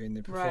 Grant doing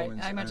the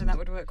performance. Right, I imagine that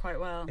would work quite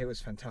well. It was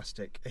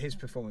fantastic. His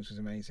performance was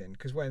amazing.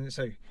 Do you want to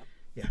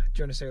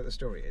say what the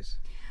story is?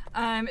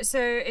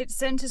 So it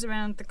centres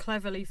around the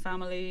Cleverly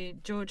family.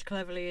 George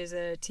Cleverly is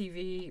a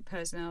TV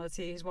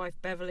personality. His wife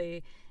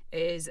Beverly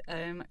is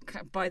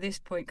by this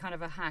point kind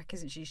of a hack,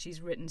 isn't she?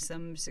 She's written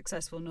some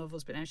successful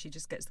novels, but now she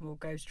just gets them all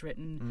ghost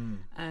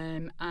written.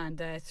 And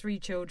their 3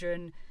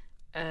 children,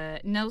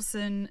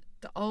 Nelson,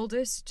 the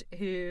oldest,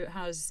 who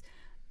has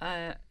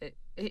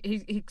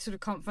he sort of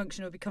can't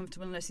function or be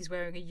comfortable unless he's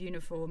wearing a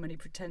uniform, and he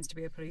pretends to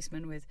be a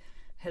policeman with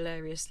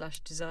hilarious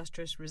 /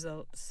 disastrous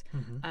results.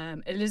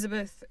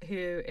 Elizabeth,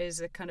 who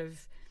is a kind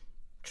of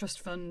trust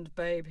fund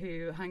babe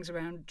who hangs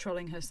around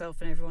trolling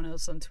herself and everyone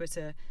else on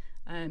Twitter,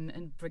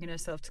 and bringing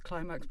herself to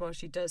climax while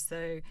she does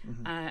so,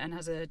 and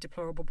has a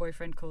deplorable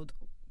boyfriend called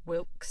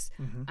Wilkes,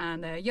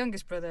 and their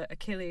youngest brother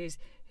Achilles,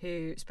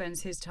 who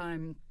spends his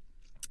time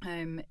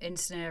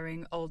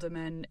ensnaring older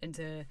men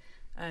into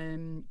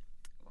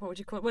what would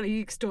you call it? Well,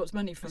 he extorts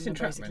money from them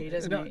basically,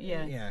 doesn't he?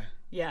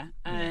 Yeah.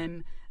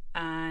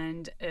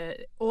 And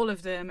all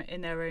of them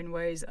in their own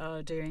ways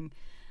are doing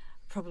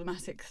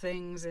problematic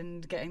things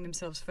and getting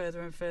themselves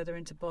further and further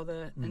into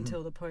bother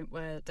until the point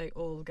where they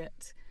all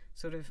get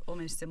sort of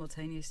almost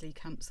simultaneously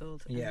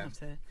cancelled and have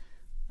to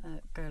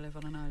go live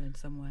on an island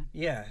somewhere.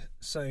 Yeah.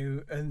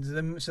 So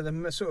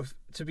the sort of,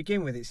 to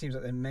begin with, it seems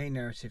like the main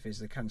narrative is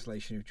the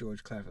cancellation of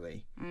George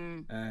Cleverly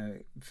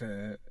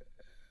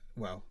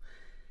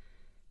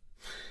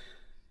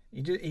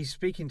he's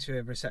speaking to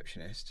a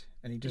receptionist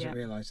and he doesn't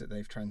realise that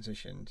they've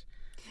transitioned.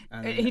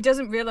 And he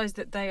doesn't realise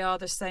that they are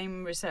the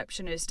same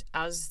receptionist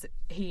as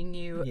he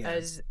knew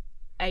as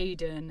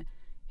Aidan.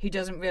 He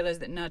doesn't realise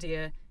that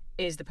Nadia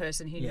is the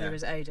person he knew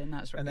as Aidan.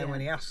 That's right. And then when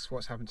he asks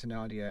what's happened to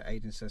Nadia,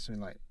 Aidan says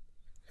something like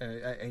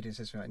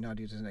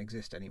Nadia doesn't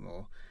exist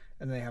anymore.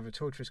 And they have a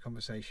torturous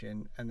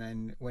conversation. And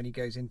then when he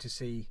goes in to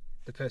see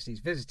the person he's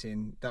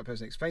visiting, that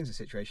person explains the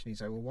situation.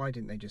 He's like, well, why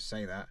didn't they just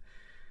say that?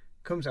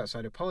 Comes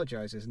outside,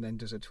 apologises, and then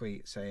does a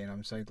tweet saying,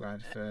 I'm so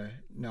glad for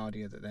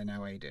Nadia that they're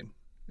now Aidan.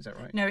 Is that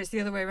right? No, it's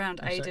the other way around.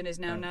 Aidan is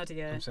now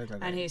Nadia. I'm so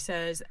glad and he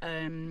says,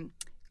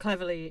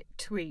 Cleverly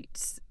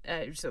tweets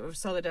sort of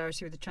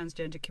solidarity with the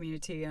transgender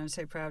community. I'm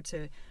so proud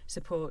to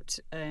support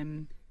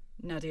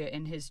Nadia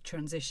in his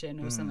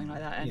transition or something like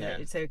that.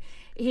 And so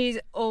he's,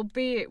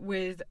 albeit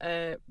with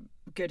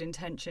good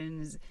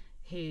intentions,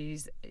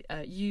 he's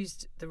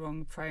used the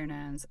wrong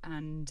pronouns,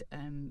 and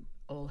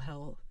all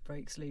hell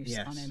breaks loose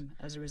on him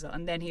as a result.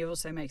 And then he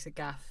also makes a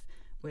gaffe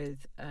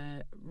with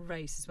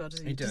race as well,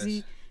 doesn't he? He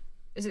does.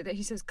 Is it that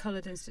he says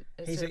coloured instead?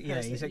 He's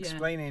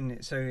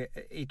explaining. So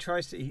he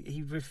tries to.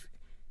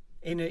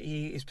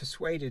 He is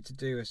persuaded to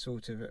do a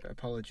sort of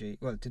apology.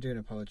 Well, to do an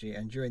apology,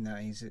 and during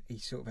that, he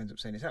sort of ends up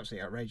saying it's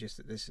absolutely outrageous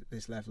that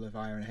this level of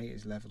ire and hate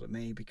is levelled at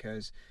me,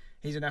 because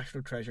he's a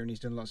national treasure and he's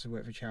done lots of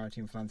work for charity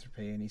and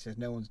philanthropy, and he says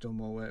no one's done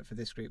more work for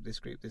this group,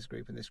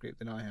 and this group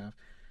than I have.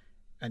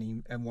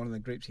 And one of the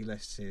groups he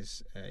lists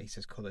is he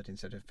says coloured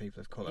instead of people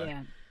of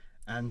colour,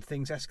 and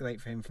things escalate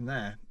for him from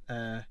there.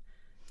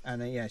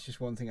 And it's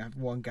just one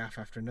gaffe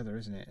after another,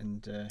 isn't it?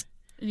 And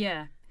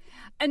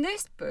and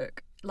this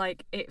book,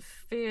 like, it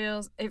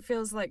feels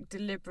like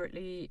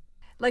deliberately,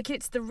 like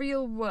it's the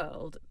real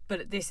world,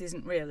 but this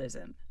isn't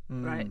realism,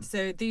 right?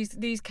 So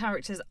these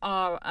characters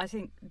are, I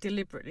think,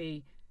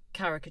 deliberately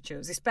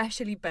caricatures,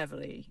 especially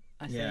Beverly,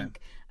 I think,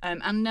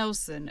 and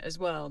Nelson as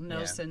well.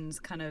 Nelson's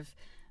kind of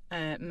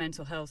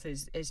mental health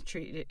is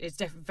treated, it's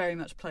very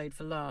much played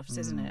for laughs,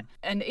 isn't it?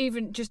 And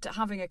even just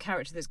having a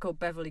character that's called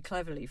Beverly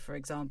Cleverly, for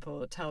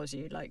example, tells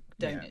you, like,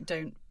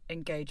 don't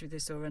engage with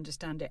this or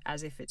understand it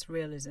as if it's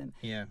realism.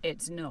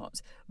 It's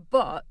not.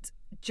 But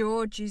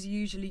George is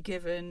usually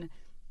given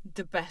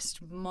the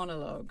best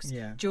monologues.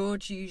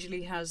 George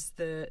usually has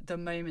the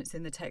moments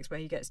in the text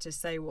where he gets to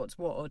say what's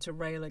what or to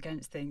rail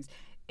against things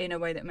in a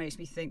way that makes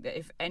me think that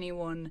if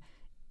anyone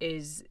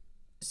is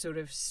sort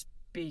of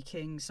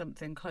speaking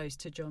something close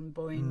to John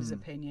Boyne's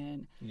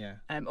opinion,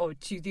 or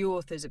to the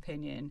author's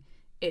opinion,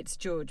 it's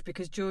George,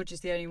 because George is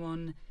the only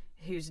one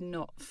who's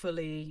not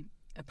fully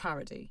a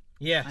parody.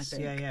 I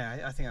think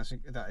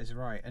that is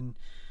right, and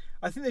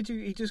I think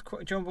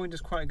John Boyne does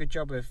quite a good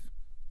job of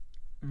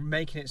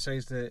making it so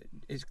that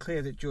it's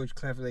clear that George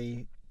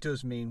Cleverly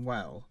does mean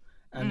well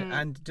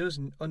and does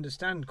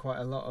understand quite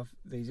a lot of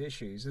these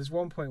issues. There's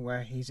one point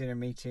where he's in a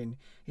meeting,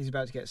 he's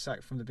about to get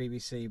sacked from the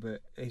BBC,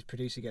 but his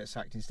producer gets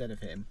sacked instead of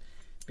him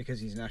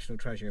because he's a national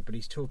treasure, but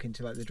he's talking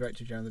to like the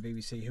Director General of the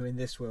BBC, who in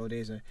this world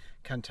is a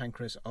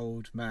cantankerous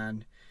old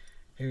man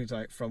who's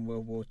like from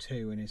World War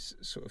II and is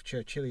sort of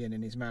Churchillian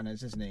in his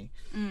manners, isn't he?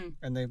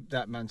 And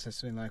that man says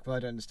something like, well,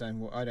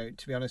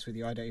 to be honest with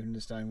you, I don't even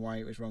understand why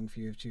it was wrong for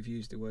you to have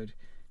used the word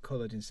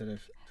coloured instead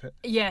of...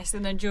 Yes,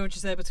 and then George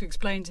is able to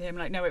explain to him,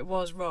 like, no, it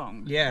was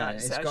wrong. Yeah,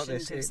 That's, it's got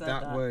this...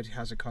 That word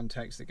has a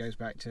context that goes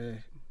back to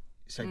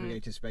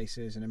segregated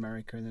spaces in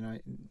America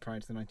prior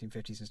to the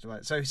 1950s and stuff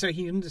like that. So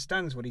he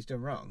understands what he's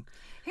done wrong.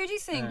 Who do you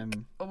think,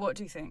 or what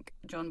do you think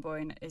John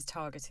Boyne is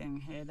targeting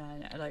here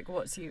then? Like,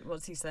 what's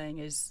he saying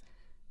is...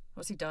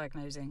 What's he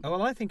diagnosing? Oh,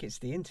 well, I think it's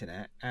the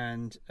internet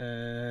and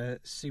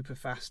super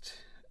fast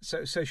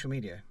social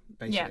media,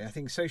 basically. Yeah. I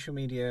think social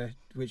media,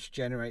 which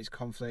generates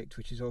conflict,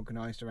 which is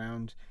organised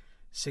around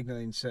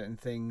signalling certain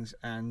things,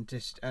 and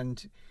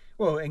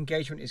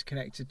engagement is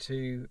connected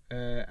to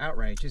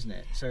outrage, isn't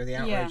it? So the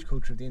outrage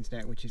culture of the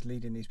internet, which is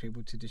leading these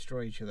people to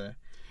destroy each other.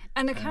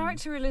 And the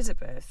character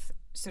Elizabeth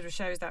sort of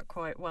shows that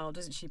quite well,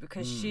 doesn't she?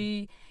 Because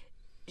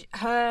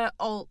her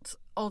alt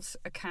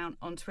account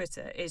on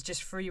Twitter is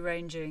just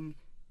free-ranging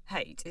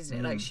hate, isn't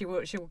it? Like she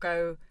will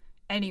go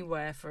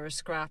anywhere for a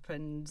scrap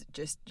and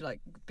just like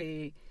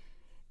be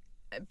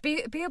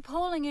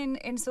appalling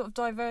in sort of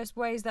diverse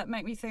ways that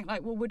make me think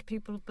like, well, would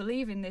people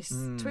believe in this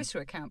Twitter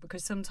account?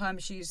 Because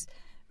sometimes she's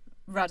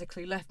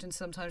radically left and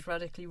sometimes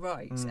radically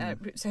right.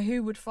 So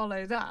who would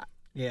follow that?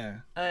 Yeah.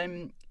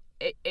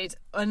 It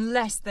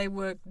unless they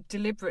were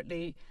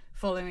deliberately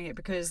following it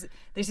because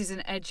this is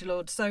an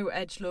edgelord, so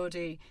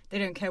edgelordy, they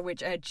don't care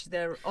which edge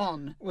they're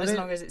on, as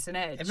long as it's an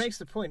edge. It makes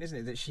the point, isn't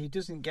it, that she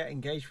doesn't get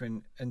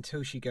engagement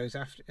until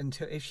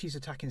if she's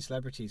attacking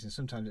celebrities, and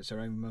sometimes it's her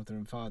own mother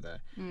and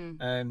father.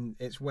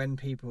 It's when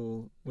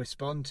people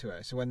respond to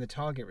her. So when the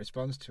target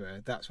responds to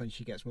her, that's when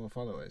she gets more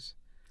followers.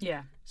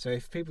 Yeah. So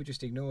if people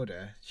just ignored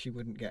her, she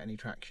wouldn't get any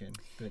traction.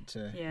 But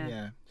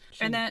yeah.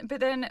 But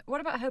then, what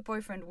about her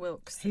boyfriend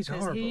Wilkes? He's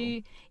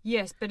horrible.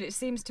 Yes, but it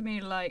seems to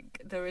me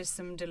like there is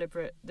some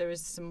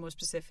more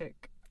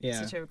specific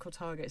satirical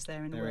targets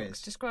there in Wilkes.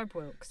 Is. Describe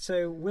Wilkes.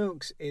 So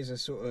Wilkes is a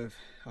sort of,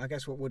 I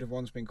guess, what would have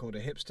once been called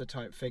a hipster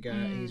type figure.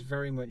 He's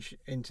very much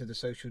into the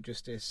social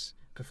justice,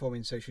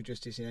 performing social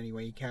justice in any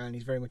way he can.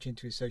 He's very much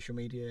into his social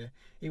media.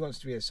 He wants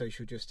to be a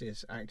social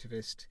justice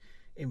activist.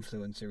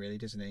 Influencer, really,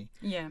 doesn't he?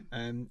 Yeah.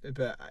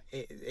 But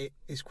it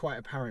is quite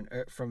apparent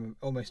from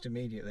almost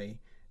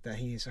immediately that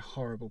he is a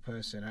horrible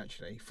person,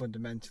 actually,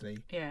 fundamentally.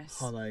 Yes.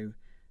 Hollow,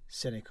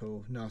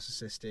 cynical,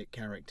 narcissistic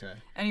character.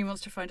 And he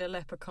wants to find a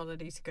leper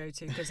colony to go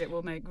to because it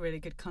will make really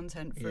good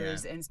content for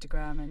his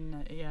Instagram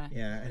and Yeah,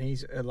 and he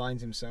aligns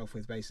himself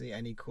with basically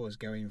any cause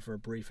going for a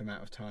brief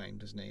amount of time,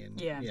 doesn't he?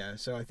 And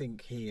so I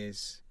think he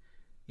is...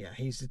 Yeah,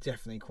 he's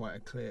definitely quite a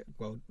clear,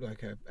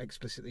 like a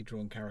explicitly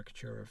drawn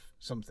caricature of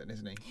something,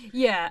 isn't he?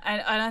 Yeah,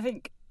 and I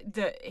think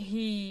that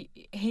it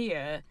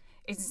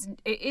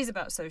is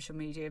about social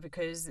media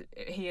because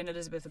he and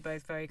Elizabeth are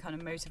both very kind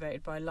of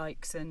motivated by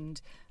likes and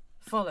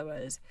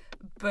followers,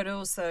 but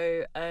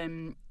also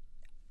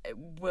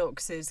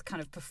Wilkes's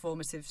kind of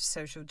performative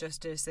social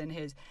justice and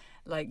his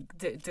like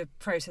the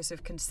process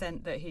of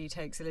consent that he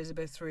takes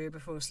Elizabeth through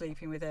before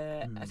sleeping with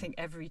her. I think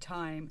every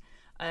time.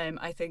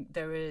 I think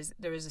there is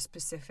a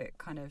specific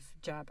kind of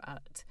jab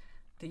at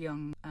the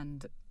young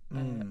and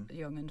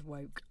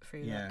woke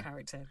through that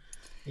character.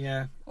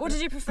 Yeah. What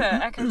did you prefer,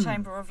 Echo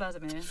Chamber or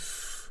Vladimir?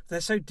 They're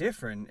so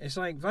different. It's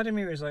like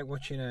Vladimir is like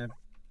watching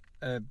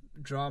a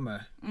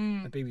drama, a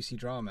BBC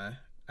drama,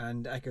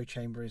 and Echo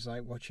Chamber is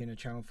like watching a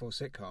Channel 4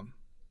 sitcom.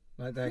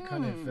 Like they're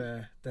kind of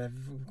they're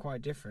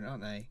quite different,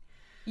 aren't they?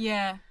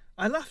 Yeah.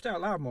 I laughed out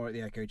loud more at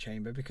the Echo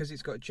Chamber because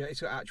it's got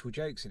actual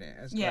jokes in it.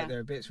 Like there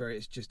are bits where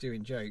it's just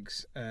doing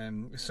jokes.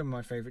 Some of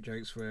my favourite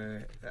jokes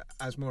were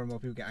as more and more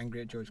people get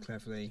angry at George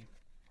Cleverly.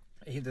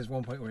 There's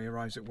one point where he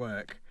arrives at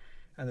work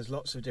and there's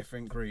lots of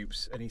different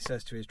groups, and he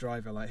says to his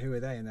driver, like, who are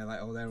they? And they're like,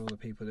 oh, they're all the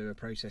people who are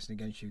protesting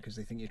against you because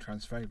they think you're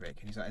transphobic.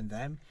 And he's like, and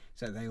them?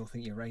 He's like, they all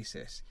think you're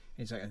racist. And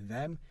he's like, and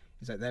them?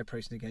 He's like, they're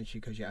protesting against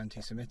you because you're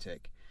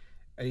anti-Semitic.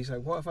 And he's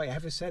like, what have I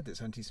ever said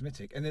that's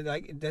anti-Semitic? And then,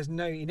 like,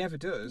 he never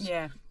does.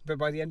 Yeah. But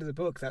by the end of the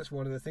book, that's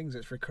one of the things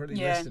that's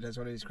recurrently listed as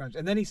one of his crimes.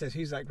 And then he says,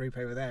 who's that group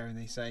over there? And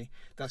they say,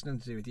 that's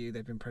nothing to do with you.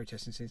 They've been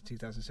protesting since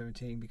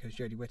 2017 because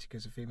Jodie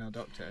Whittaker's a female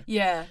doctor.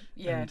 Yeah.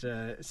 And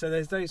so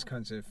there's those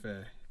kinds of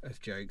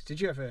jokes. Did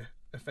you have a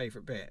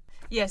favourite bit?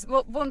 Yes.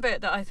 Well, one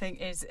bit that I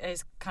think is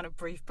kind of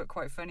brief but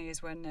quite funny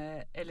is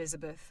when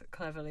Elizabeth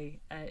Cleverly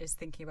is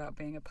thinking about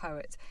being a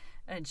poet.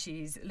 And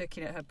she's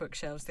looking at her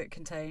bookshelves that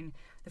contain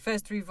the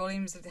first 3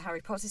 volumes of the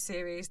Harry Potter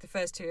series, the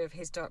first 2 of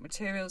His Dark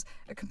Materials,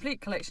 a complete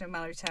collection of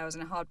Malory Towers,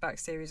 and a hardback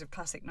series of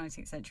classic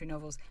 19th century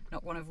novels,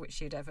 not one of which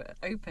she had ever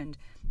opened.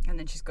 And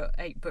then she's got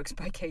 8 books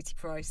by Katie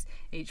Price,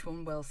 each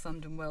one well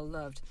thumbed and well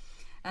loved.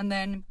 And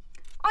then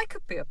I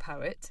could be a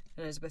poet,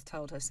 Elizabeth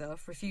told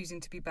herself,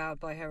 refusing to be bowed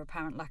by her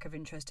apparent lack of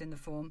interest in the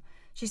form.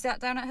 She sat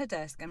down at her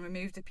desk and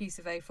removed a piece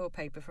of A4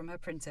 paper from her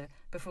printer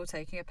before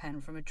taking a pen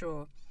from a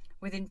drawer.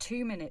 Within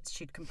 2 minutes,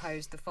 she'd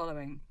composed the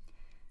following.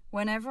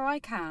 Whenever I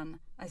can,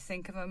 I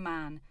think of a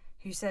man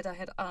who said I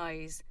had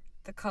eyes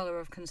the colour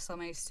of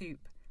consommé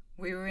soup.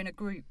 We were in a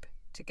group,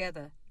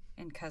 together,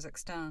 in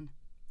Kazakhstan.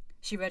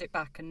 She read it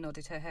back and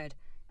nodded her head.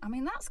 I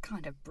mean, that's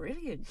kind of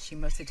brilliant, she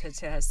muttered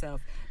to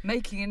herself,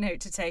 making a note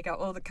to take out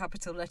all the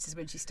capital letters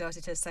when she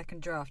started her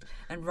second draft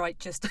and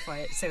justify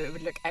it so it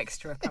would look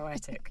extra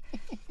poetic.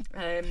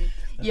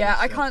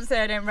 I can't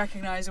say I don't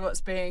recognise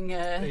what's being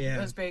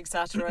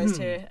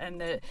satirised here,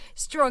 and the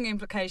strong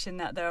implication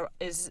that there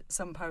is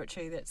some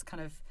poetry that's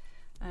kind of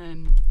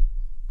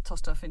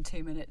tossed off in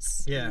 2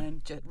 minutes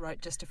and then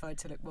justified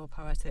to look more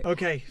poetic.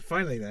 Okay,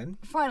 finally,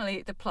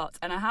 the plot,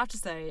 and I have to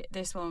say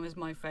this one was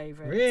my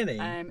favourite. Really?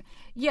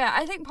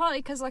 I think partly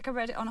because I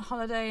read it on a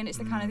holiday, and it's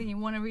the kind of thing you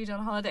want to read on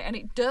a holiday, and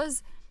it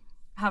does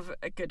have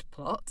a good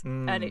plot,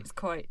 and it's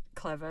quite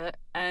clever.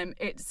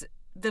 It's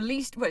the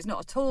least, it's not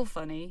at all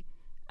funny,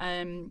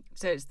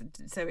 so it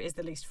is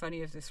the least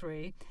funny of the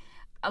three.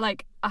 I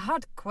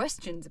had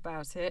questions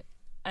about it,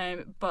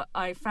 but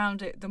I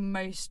found it the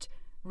most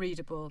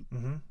readable.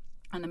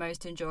 And the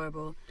most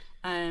enjoyable,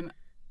 and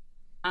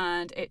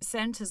it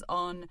centres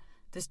on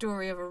the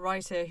story of a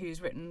writer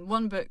who's written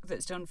one book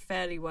that's done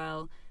fairly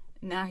well.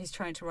 Now he's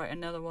trying to write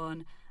another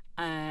one.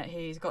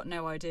 He's got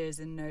no ideas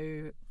and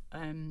no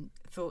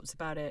thoughts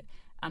about it,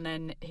 and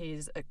then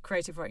he's a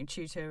creative writing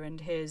tutor, and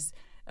here's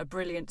a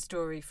brilliant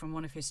story from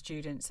one of his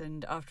students,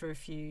 and after a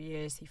few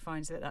years he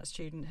finds that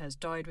student has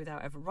died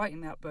without ever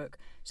writing that book,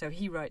 so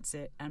he writes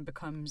it and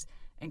becomes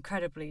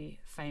incredibly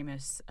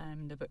famous.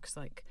 The book's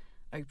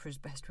Oprah's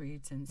best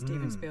reads, and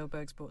Steven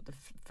Spielberg's bought the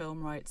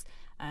film rights,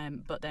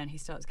 but then he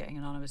starts getting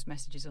anonymous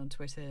messages on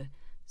Twitter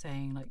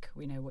saying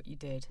we know what you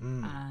did,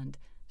 and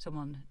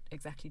someone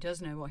exactly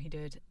does know what he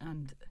did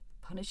and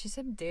punishes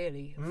him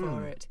dearly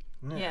for it.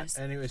 Yeah. Yes,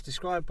 and it was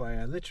described by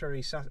a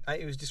literary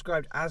it was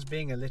described as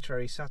being a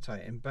literary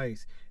satire in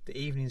both the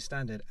Evening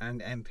Standard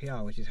and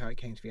NPR, which is how it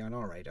came to be on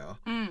our radar.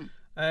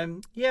 I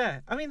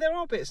mean, there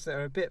are bits that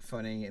are a bit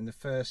funny in the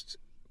first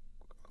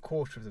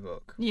quarter of the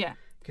book. Yeah.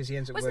 Because he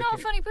ends up it's working... not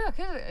a funny book,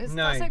 is it?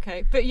 No. That's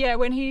okay. But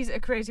when he's a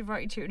creative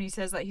writing tutor and he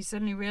says that, he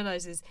suddenly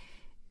realises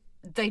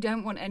they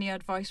don't want any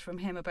advice from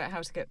him about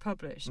how to get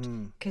published.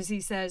 Because he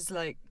says,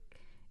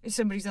 if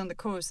somebody's on the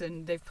course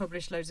and they've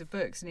published loads of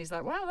books, and he's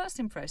like, wow, that's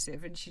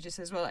impressive. And she just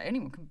says, well,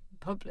 anyone can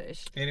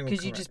publish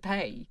because you just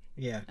pay.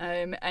 Yeah.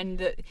 And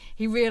that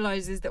he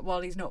realises that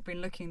while he's not been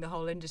looking, the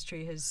whole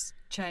industry has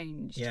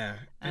changed. Yeah.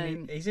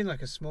 And he's in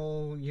a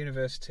small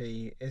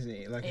university, isn't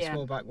he? A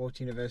small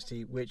backwater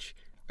university, which...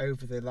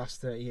 over the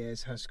last 30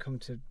 years has come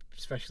to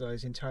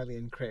specialise entirely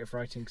in creative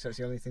writing, because that's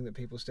the only thing that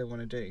people still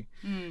want to do,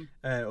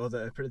 or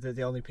that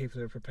the only people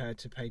who are prepared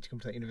to pay to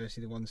complete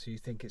university are the ones who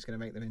think it's going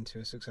to make them into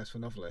a successful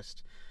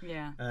novelist,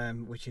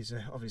 which is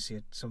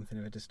obviously something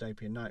of a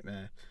dystopian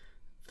nightmare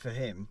for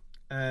him.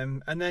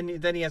 And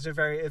then he has a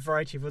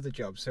variety of other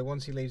jobs. So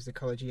once he leaves the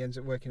college, he ends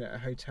up working at a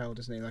hotel,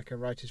 doesn't he, a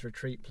writer's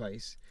retreat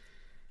place.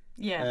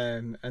 Yeah.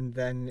 And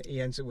then he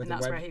ends up with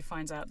that's where he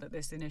finds out that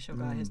this initial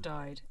guy has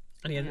died.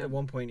 And at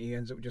one point he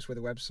ends up just with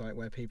a website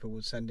where people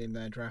would send him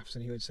their drafts,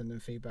 and he would send them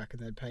feedback,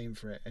 and they'd pay him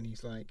for it. And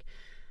he's like,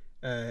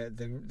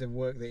 the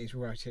work that he's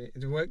writing,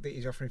 the work that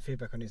he's offering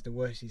feedback on is the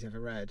worst he's ever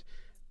read,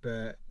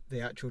 but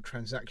the actual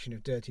transaction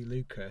of dirty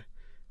lucre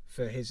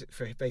for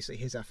basically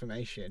his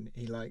affirmation,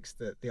 he likes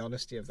the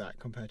honesty of that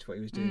compared to what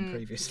he was doing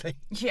previously.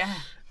 Yeah.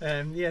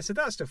 So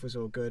that stuff was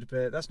all good,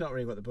 but that's not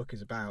really what the book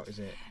is about, is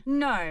it?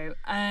 No.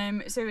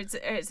 So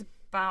it's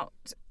about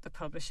the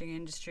publishing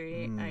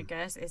industry, I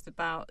guess. It's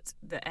about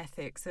the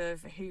ethics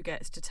of who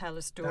gets to tell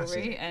a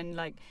story, and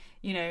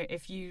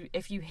if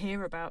you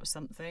hear about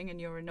something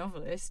and you're a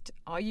novelist,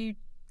 are you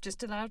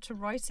just allowed to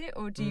write it,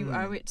 or do you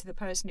owe it to the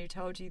person who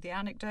told you the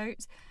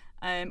anecdote?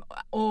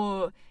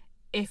 Or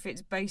if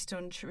it's based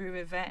on true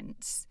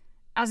events,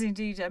 as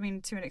indeed, I mean,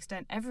 to an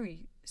extent,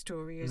 every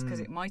story is, because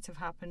it might have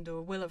happened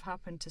or will have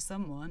happened to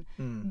someone.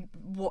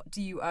 What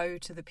do you owe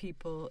to the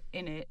people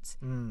in it?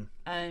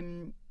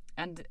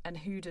 And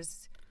who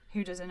does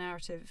a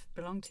narrative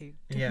belong to?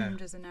 To whom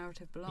does a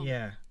narrative belong?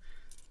 Yeah.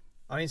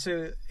 I mean,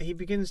 so he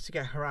begins to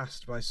get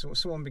harassed by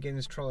someone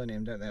begins trolling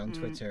him, don't they, on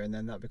Twitter, and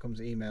then that becomes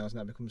emails, and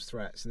that becomes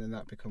threats, and then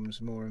that becomes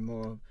more and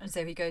more. And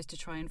so he goes to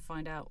try and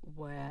find out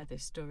where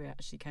this story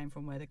actually came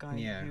from, where the guy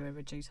who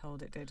originally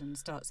told it did, and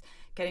starts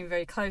getting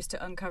very close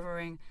to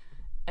uncovering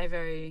a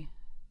very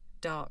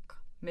dark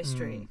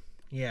mystery.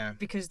 Yeah.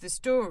 Because the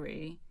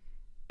story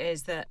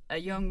is that a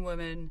young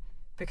woman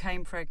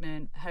became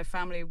pregnant. Her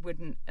family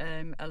wouldn't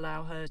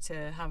allow her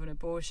to have an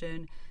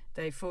abortion.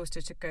 They forced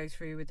her to go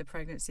through with the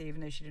pregnancy even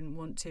though she didn't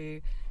want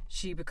to.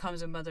 She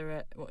becomes a mother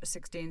at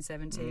 16,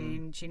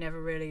 17. She never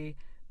really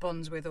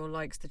bonds with or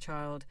likes the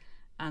child,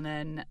 and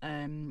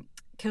then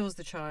kills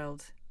the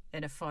child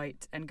in a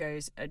fight, and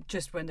goes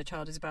just when the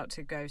child is about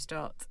to go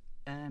start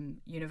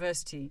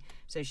university.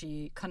 So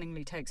she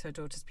cunningly takes her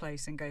daughter's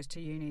place and goes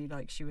to uni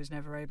like she was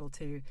never able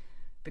to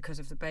because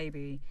of the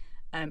baby.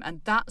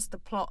 And that's the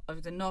plot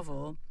of the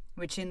novel,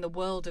 which in the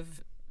world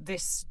of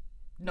this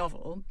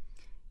novel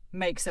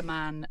makes a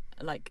man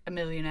like a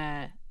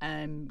millionaire,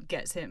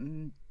 gets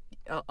him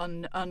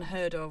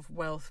unheard of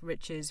wealth,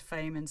 riches,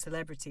 fame and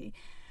celebrity.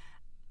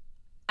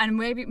 And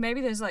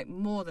maybe there's like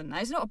more than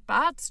that. It's not a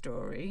bad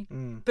story,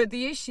 but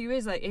the issue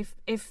is like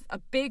if a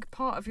big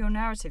part of your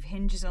narrative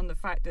hinges on the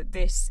fact that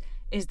this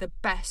is the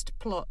best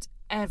plot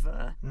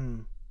ever,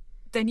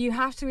 then you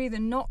have to either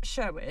not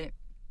show it,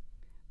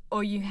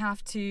 or you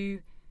have to,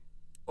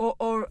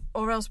 or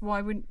else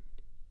why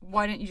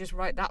don't you just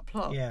write that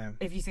plot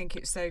if you think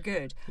it's so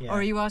good? Or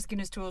are you asking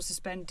us to all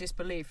suspend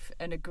disbelief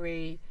and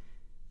agree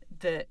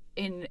that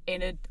in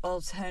an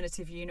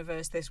alternative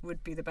universe this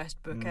would be the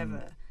best book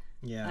ever?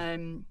 Yeah.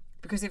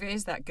 Because if it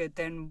is that good,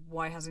 then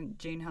why hasn't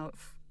Jean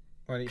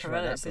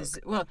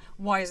Corellis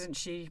why isn't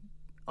she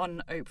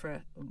on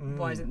Oprah?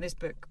 Why isn't this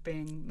book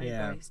being made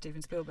by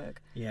Steven Spielberg?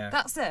 Yeah.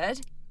 That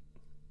said,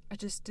 I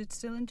just did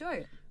still enjoy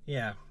it.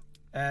 Yeah.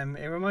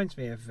 It reminds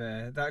me of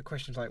that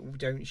question, like,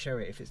 don't show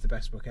it if it's the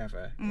best book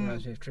ever. It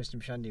reminds me of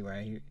Tristram Shandy,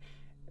 where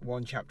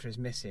one chapter is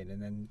missing,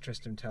 and then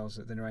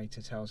the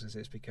narrator tells us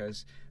it's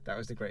because that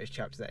was the greatest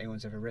chapter that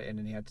anyone's ever written,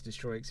 and he had to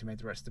destroy it because he made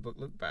the rest of the book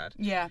look bad.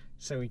 Yeah.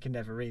 So we can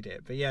never read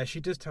it. But yeah, she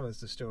does tell us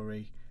the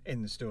story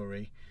in the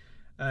story.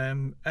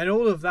 And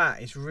all of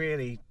that is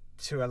really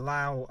to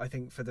allow, I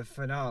think, for the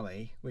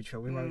finale, which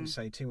we won't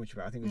say too much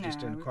about. I think we've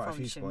just done quite a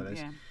few spoilers.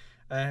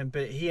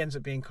 But he ends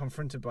up being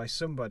confronted by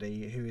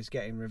somebody who is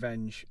getting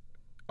revenge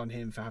on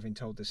him for having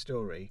told the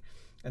story.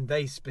 And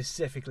they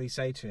specifically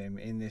say to him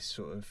in this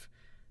sort of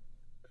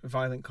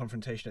violent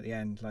confrontation at the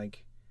end,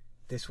 like,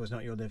 this was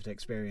not your lived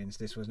experience,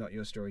 this was not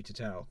your story to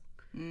tell.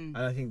 And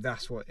I think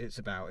that's what it's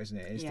about, isn't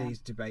it? It's these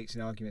debates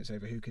and arguments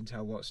over who can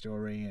tell what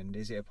story, and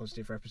is it a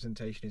positive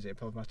representation, is it a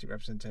problematic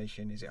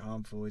representation, is it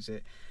harmful, is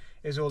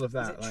all of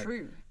that, is it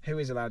true? Who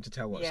is allowed to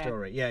tell what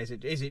story? Is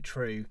it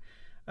true?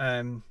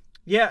 Funny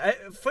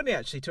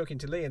actually, talking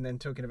to Lee and then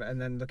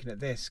looking at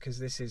this, because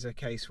this is a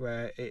case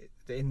where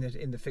in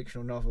the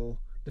fictional novel,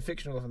 the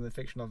fictional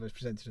novel is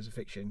presented as a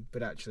fiction,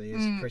 but actually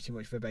is pretty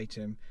much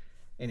verbatim,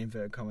 in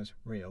inverted commas,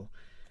 real.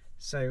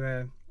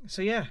 So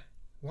yeah,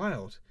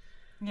 wild.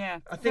 Yeah,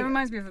 I think it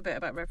reminds me of a bit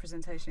about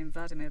representation in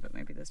Vladimir, but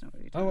maybe that's not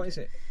really. Oh, what is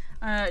it?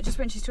 Just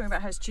when she's talking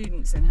about her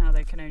students and how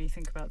they can only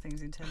think about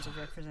things in terms of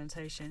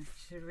representation.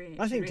 Should we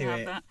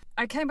have that?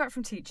 I came back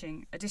from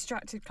teaching a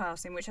distracted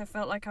class in which I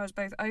felt like I was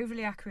both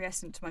overly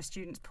acquiescent to my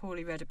students'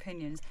 poorly read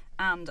opinions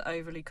and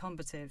overly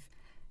combative.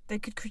 They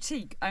could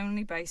critique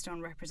only based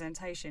on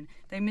representation.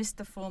 They missed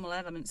the formal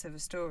elements of a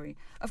story.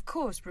 Of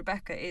course,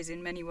 Rebecca is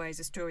in many ways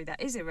a story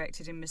that is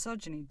erected in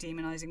misogyny,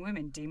 demonising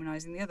women,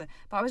 demonising the other.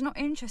 But I was not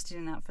interested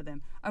in that for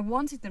them. I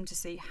wanted them to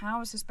see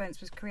how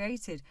suspense was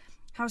created,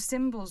 how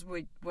symbols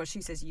were, well, she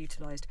says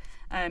utilised,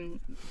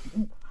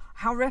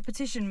 how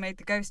repetition made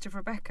the ghost of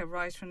Rebecca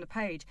rise from the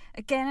page.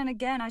 Again and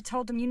again, I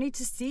told them, you need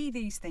to see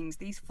these things,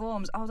 these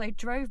forms. Oh, they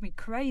drove me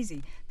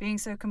crazy, being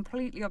so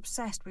completely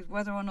obsessed with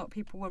whether or not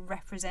people were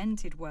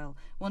represented well,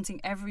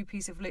 wanting every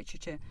piece of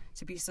literature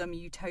to be some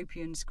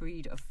utopian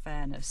screed of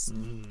fairness.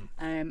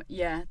 I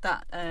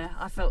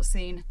felt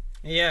seen.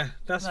 Yeah,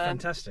 that's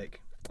fantastic.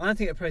 I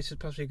think it is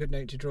possibly a good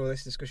note to draw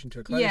this discussion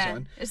to a close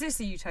on. Is this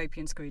a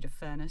utopian screed of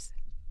fairness?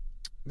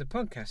 The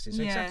podcast is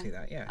exactly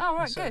that, yeah. Oh,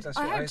 right, good. That's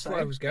what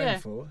I was going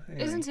for.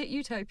 Anyway. Isn't it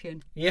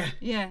utopian? Yeah.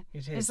 Yeah.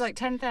 It is. It's like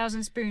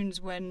 10,000 spoons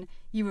when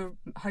you were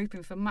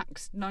hoping for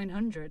max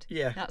 900.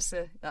 Yeah. That's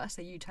a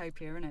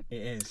utopia, isn't it?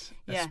 It is.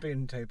 A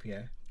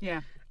spoontopia.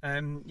 Yeah.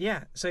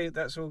 So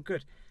that's all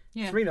good.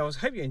 Yeah. 3 novels.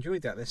 Hope you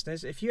enjoyed that,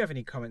 listeners. If you have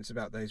any comments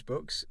about those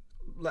books,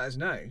 let us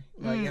know.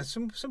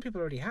 Some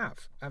people already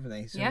have, haven't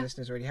they? Some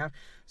listeners already have.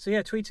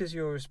 So tweet us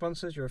your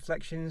responses, your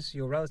reflections.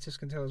 Your relatives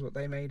can tell us what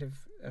they made of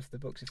the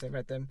books if they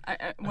read them.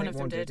 One of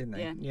them did, didn't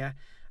they? Yeah.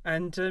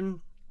 And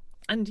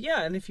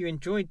if you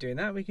enjoyed doing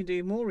that, we can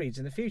do more reads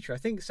in the future. I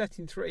think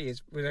setting 3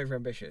 was over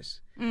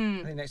ambitious.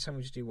 I think next time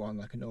we'll just do 1,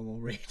 like a normal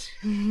read.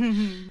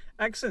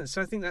 Excellent.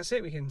 So I think that's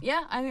it. I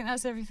think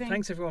that's everything.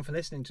 Thanks everyone for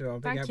listening to our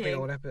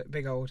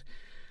big old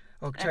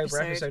October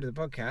episode of the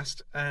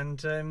podcast.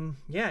 And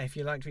if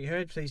you liked what you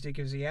heard, please do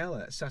give us a yell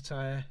at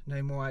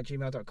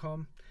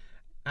satirenomore@gmail.com,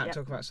 at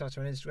Talk About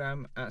Satire on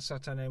Instagram, at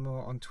Satire No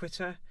More on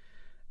Twitter.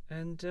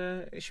 And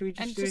should we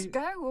just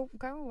go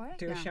away?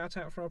 Do a shout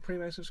out for our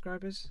Primo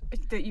subscribers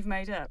that you've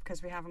made up,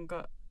 because we haven't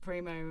got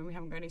Primo and we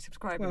haven't got any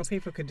subscribers. Well,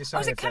 people can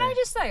decide. Can I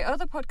just say,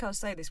 other podcasts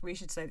say this, we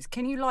should say this.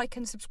 Can you like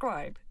and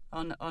subscribe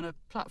on a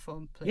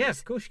platform, please? Yeah,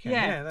 of course you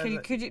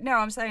can. Could you? No,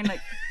 I'm saying, like,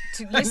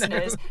 to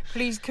listeners,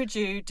 please could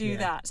you do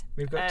that?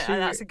 We've got 2.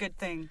 That's a good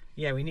thing.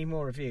 Yeah, we need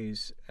more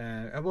reviews.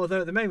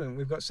 Although at the moment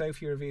we've got so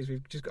few reviews,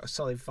 we've just got a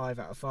solid 5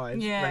 out of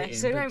 5. Yeah, rating,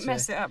 so don't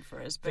mess it up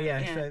for us. But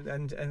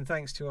and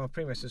thanks to our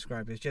Primo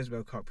subscribers: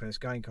 Jezebel Cockpurse,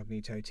 Guy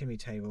Incognito, Timmy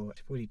Table,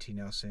 Woody T.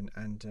 Nelson,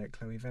 and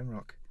Chloe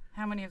Venrock.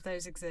 How many of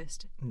those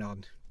exist?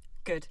 None.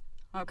 Good.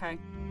 Okay.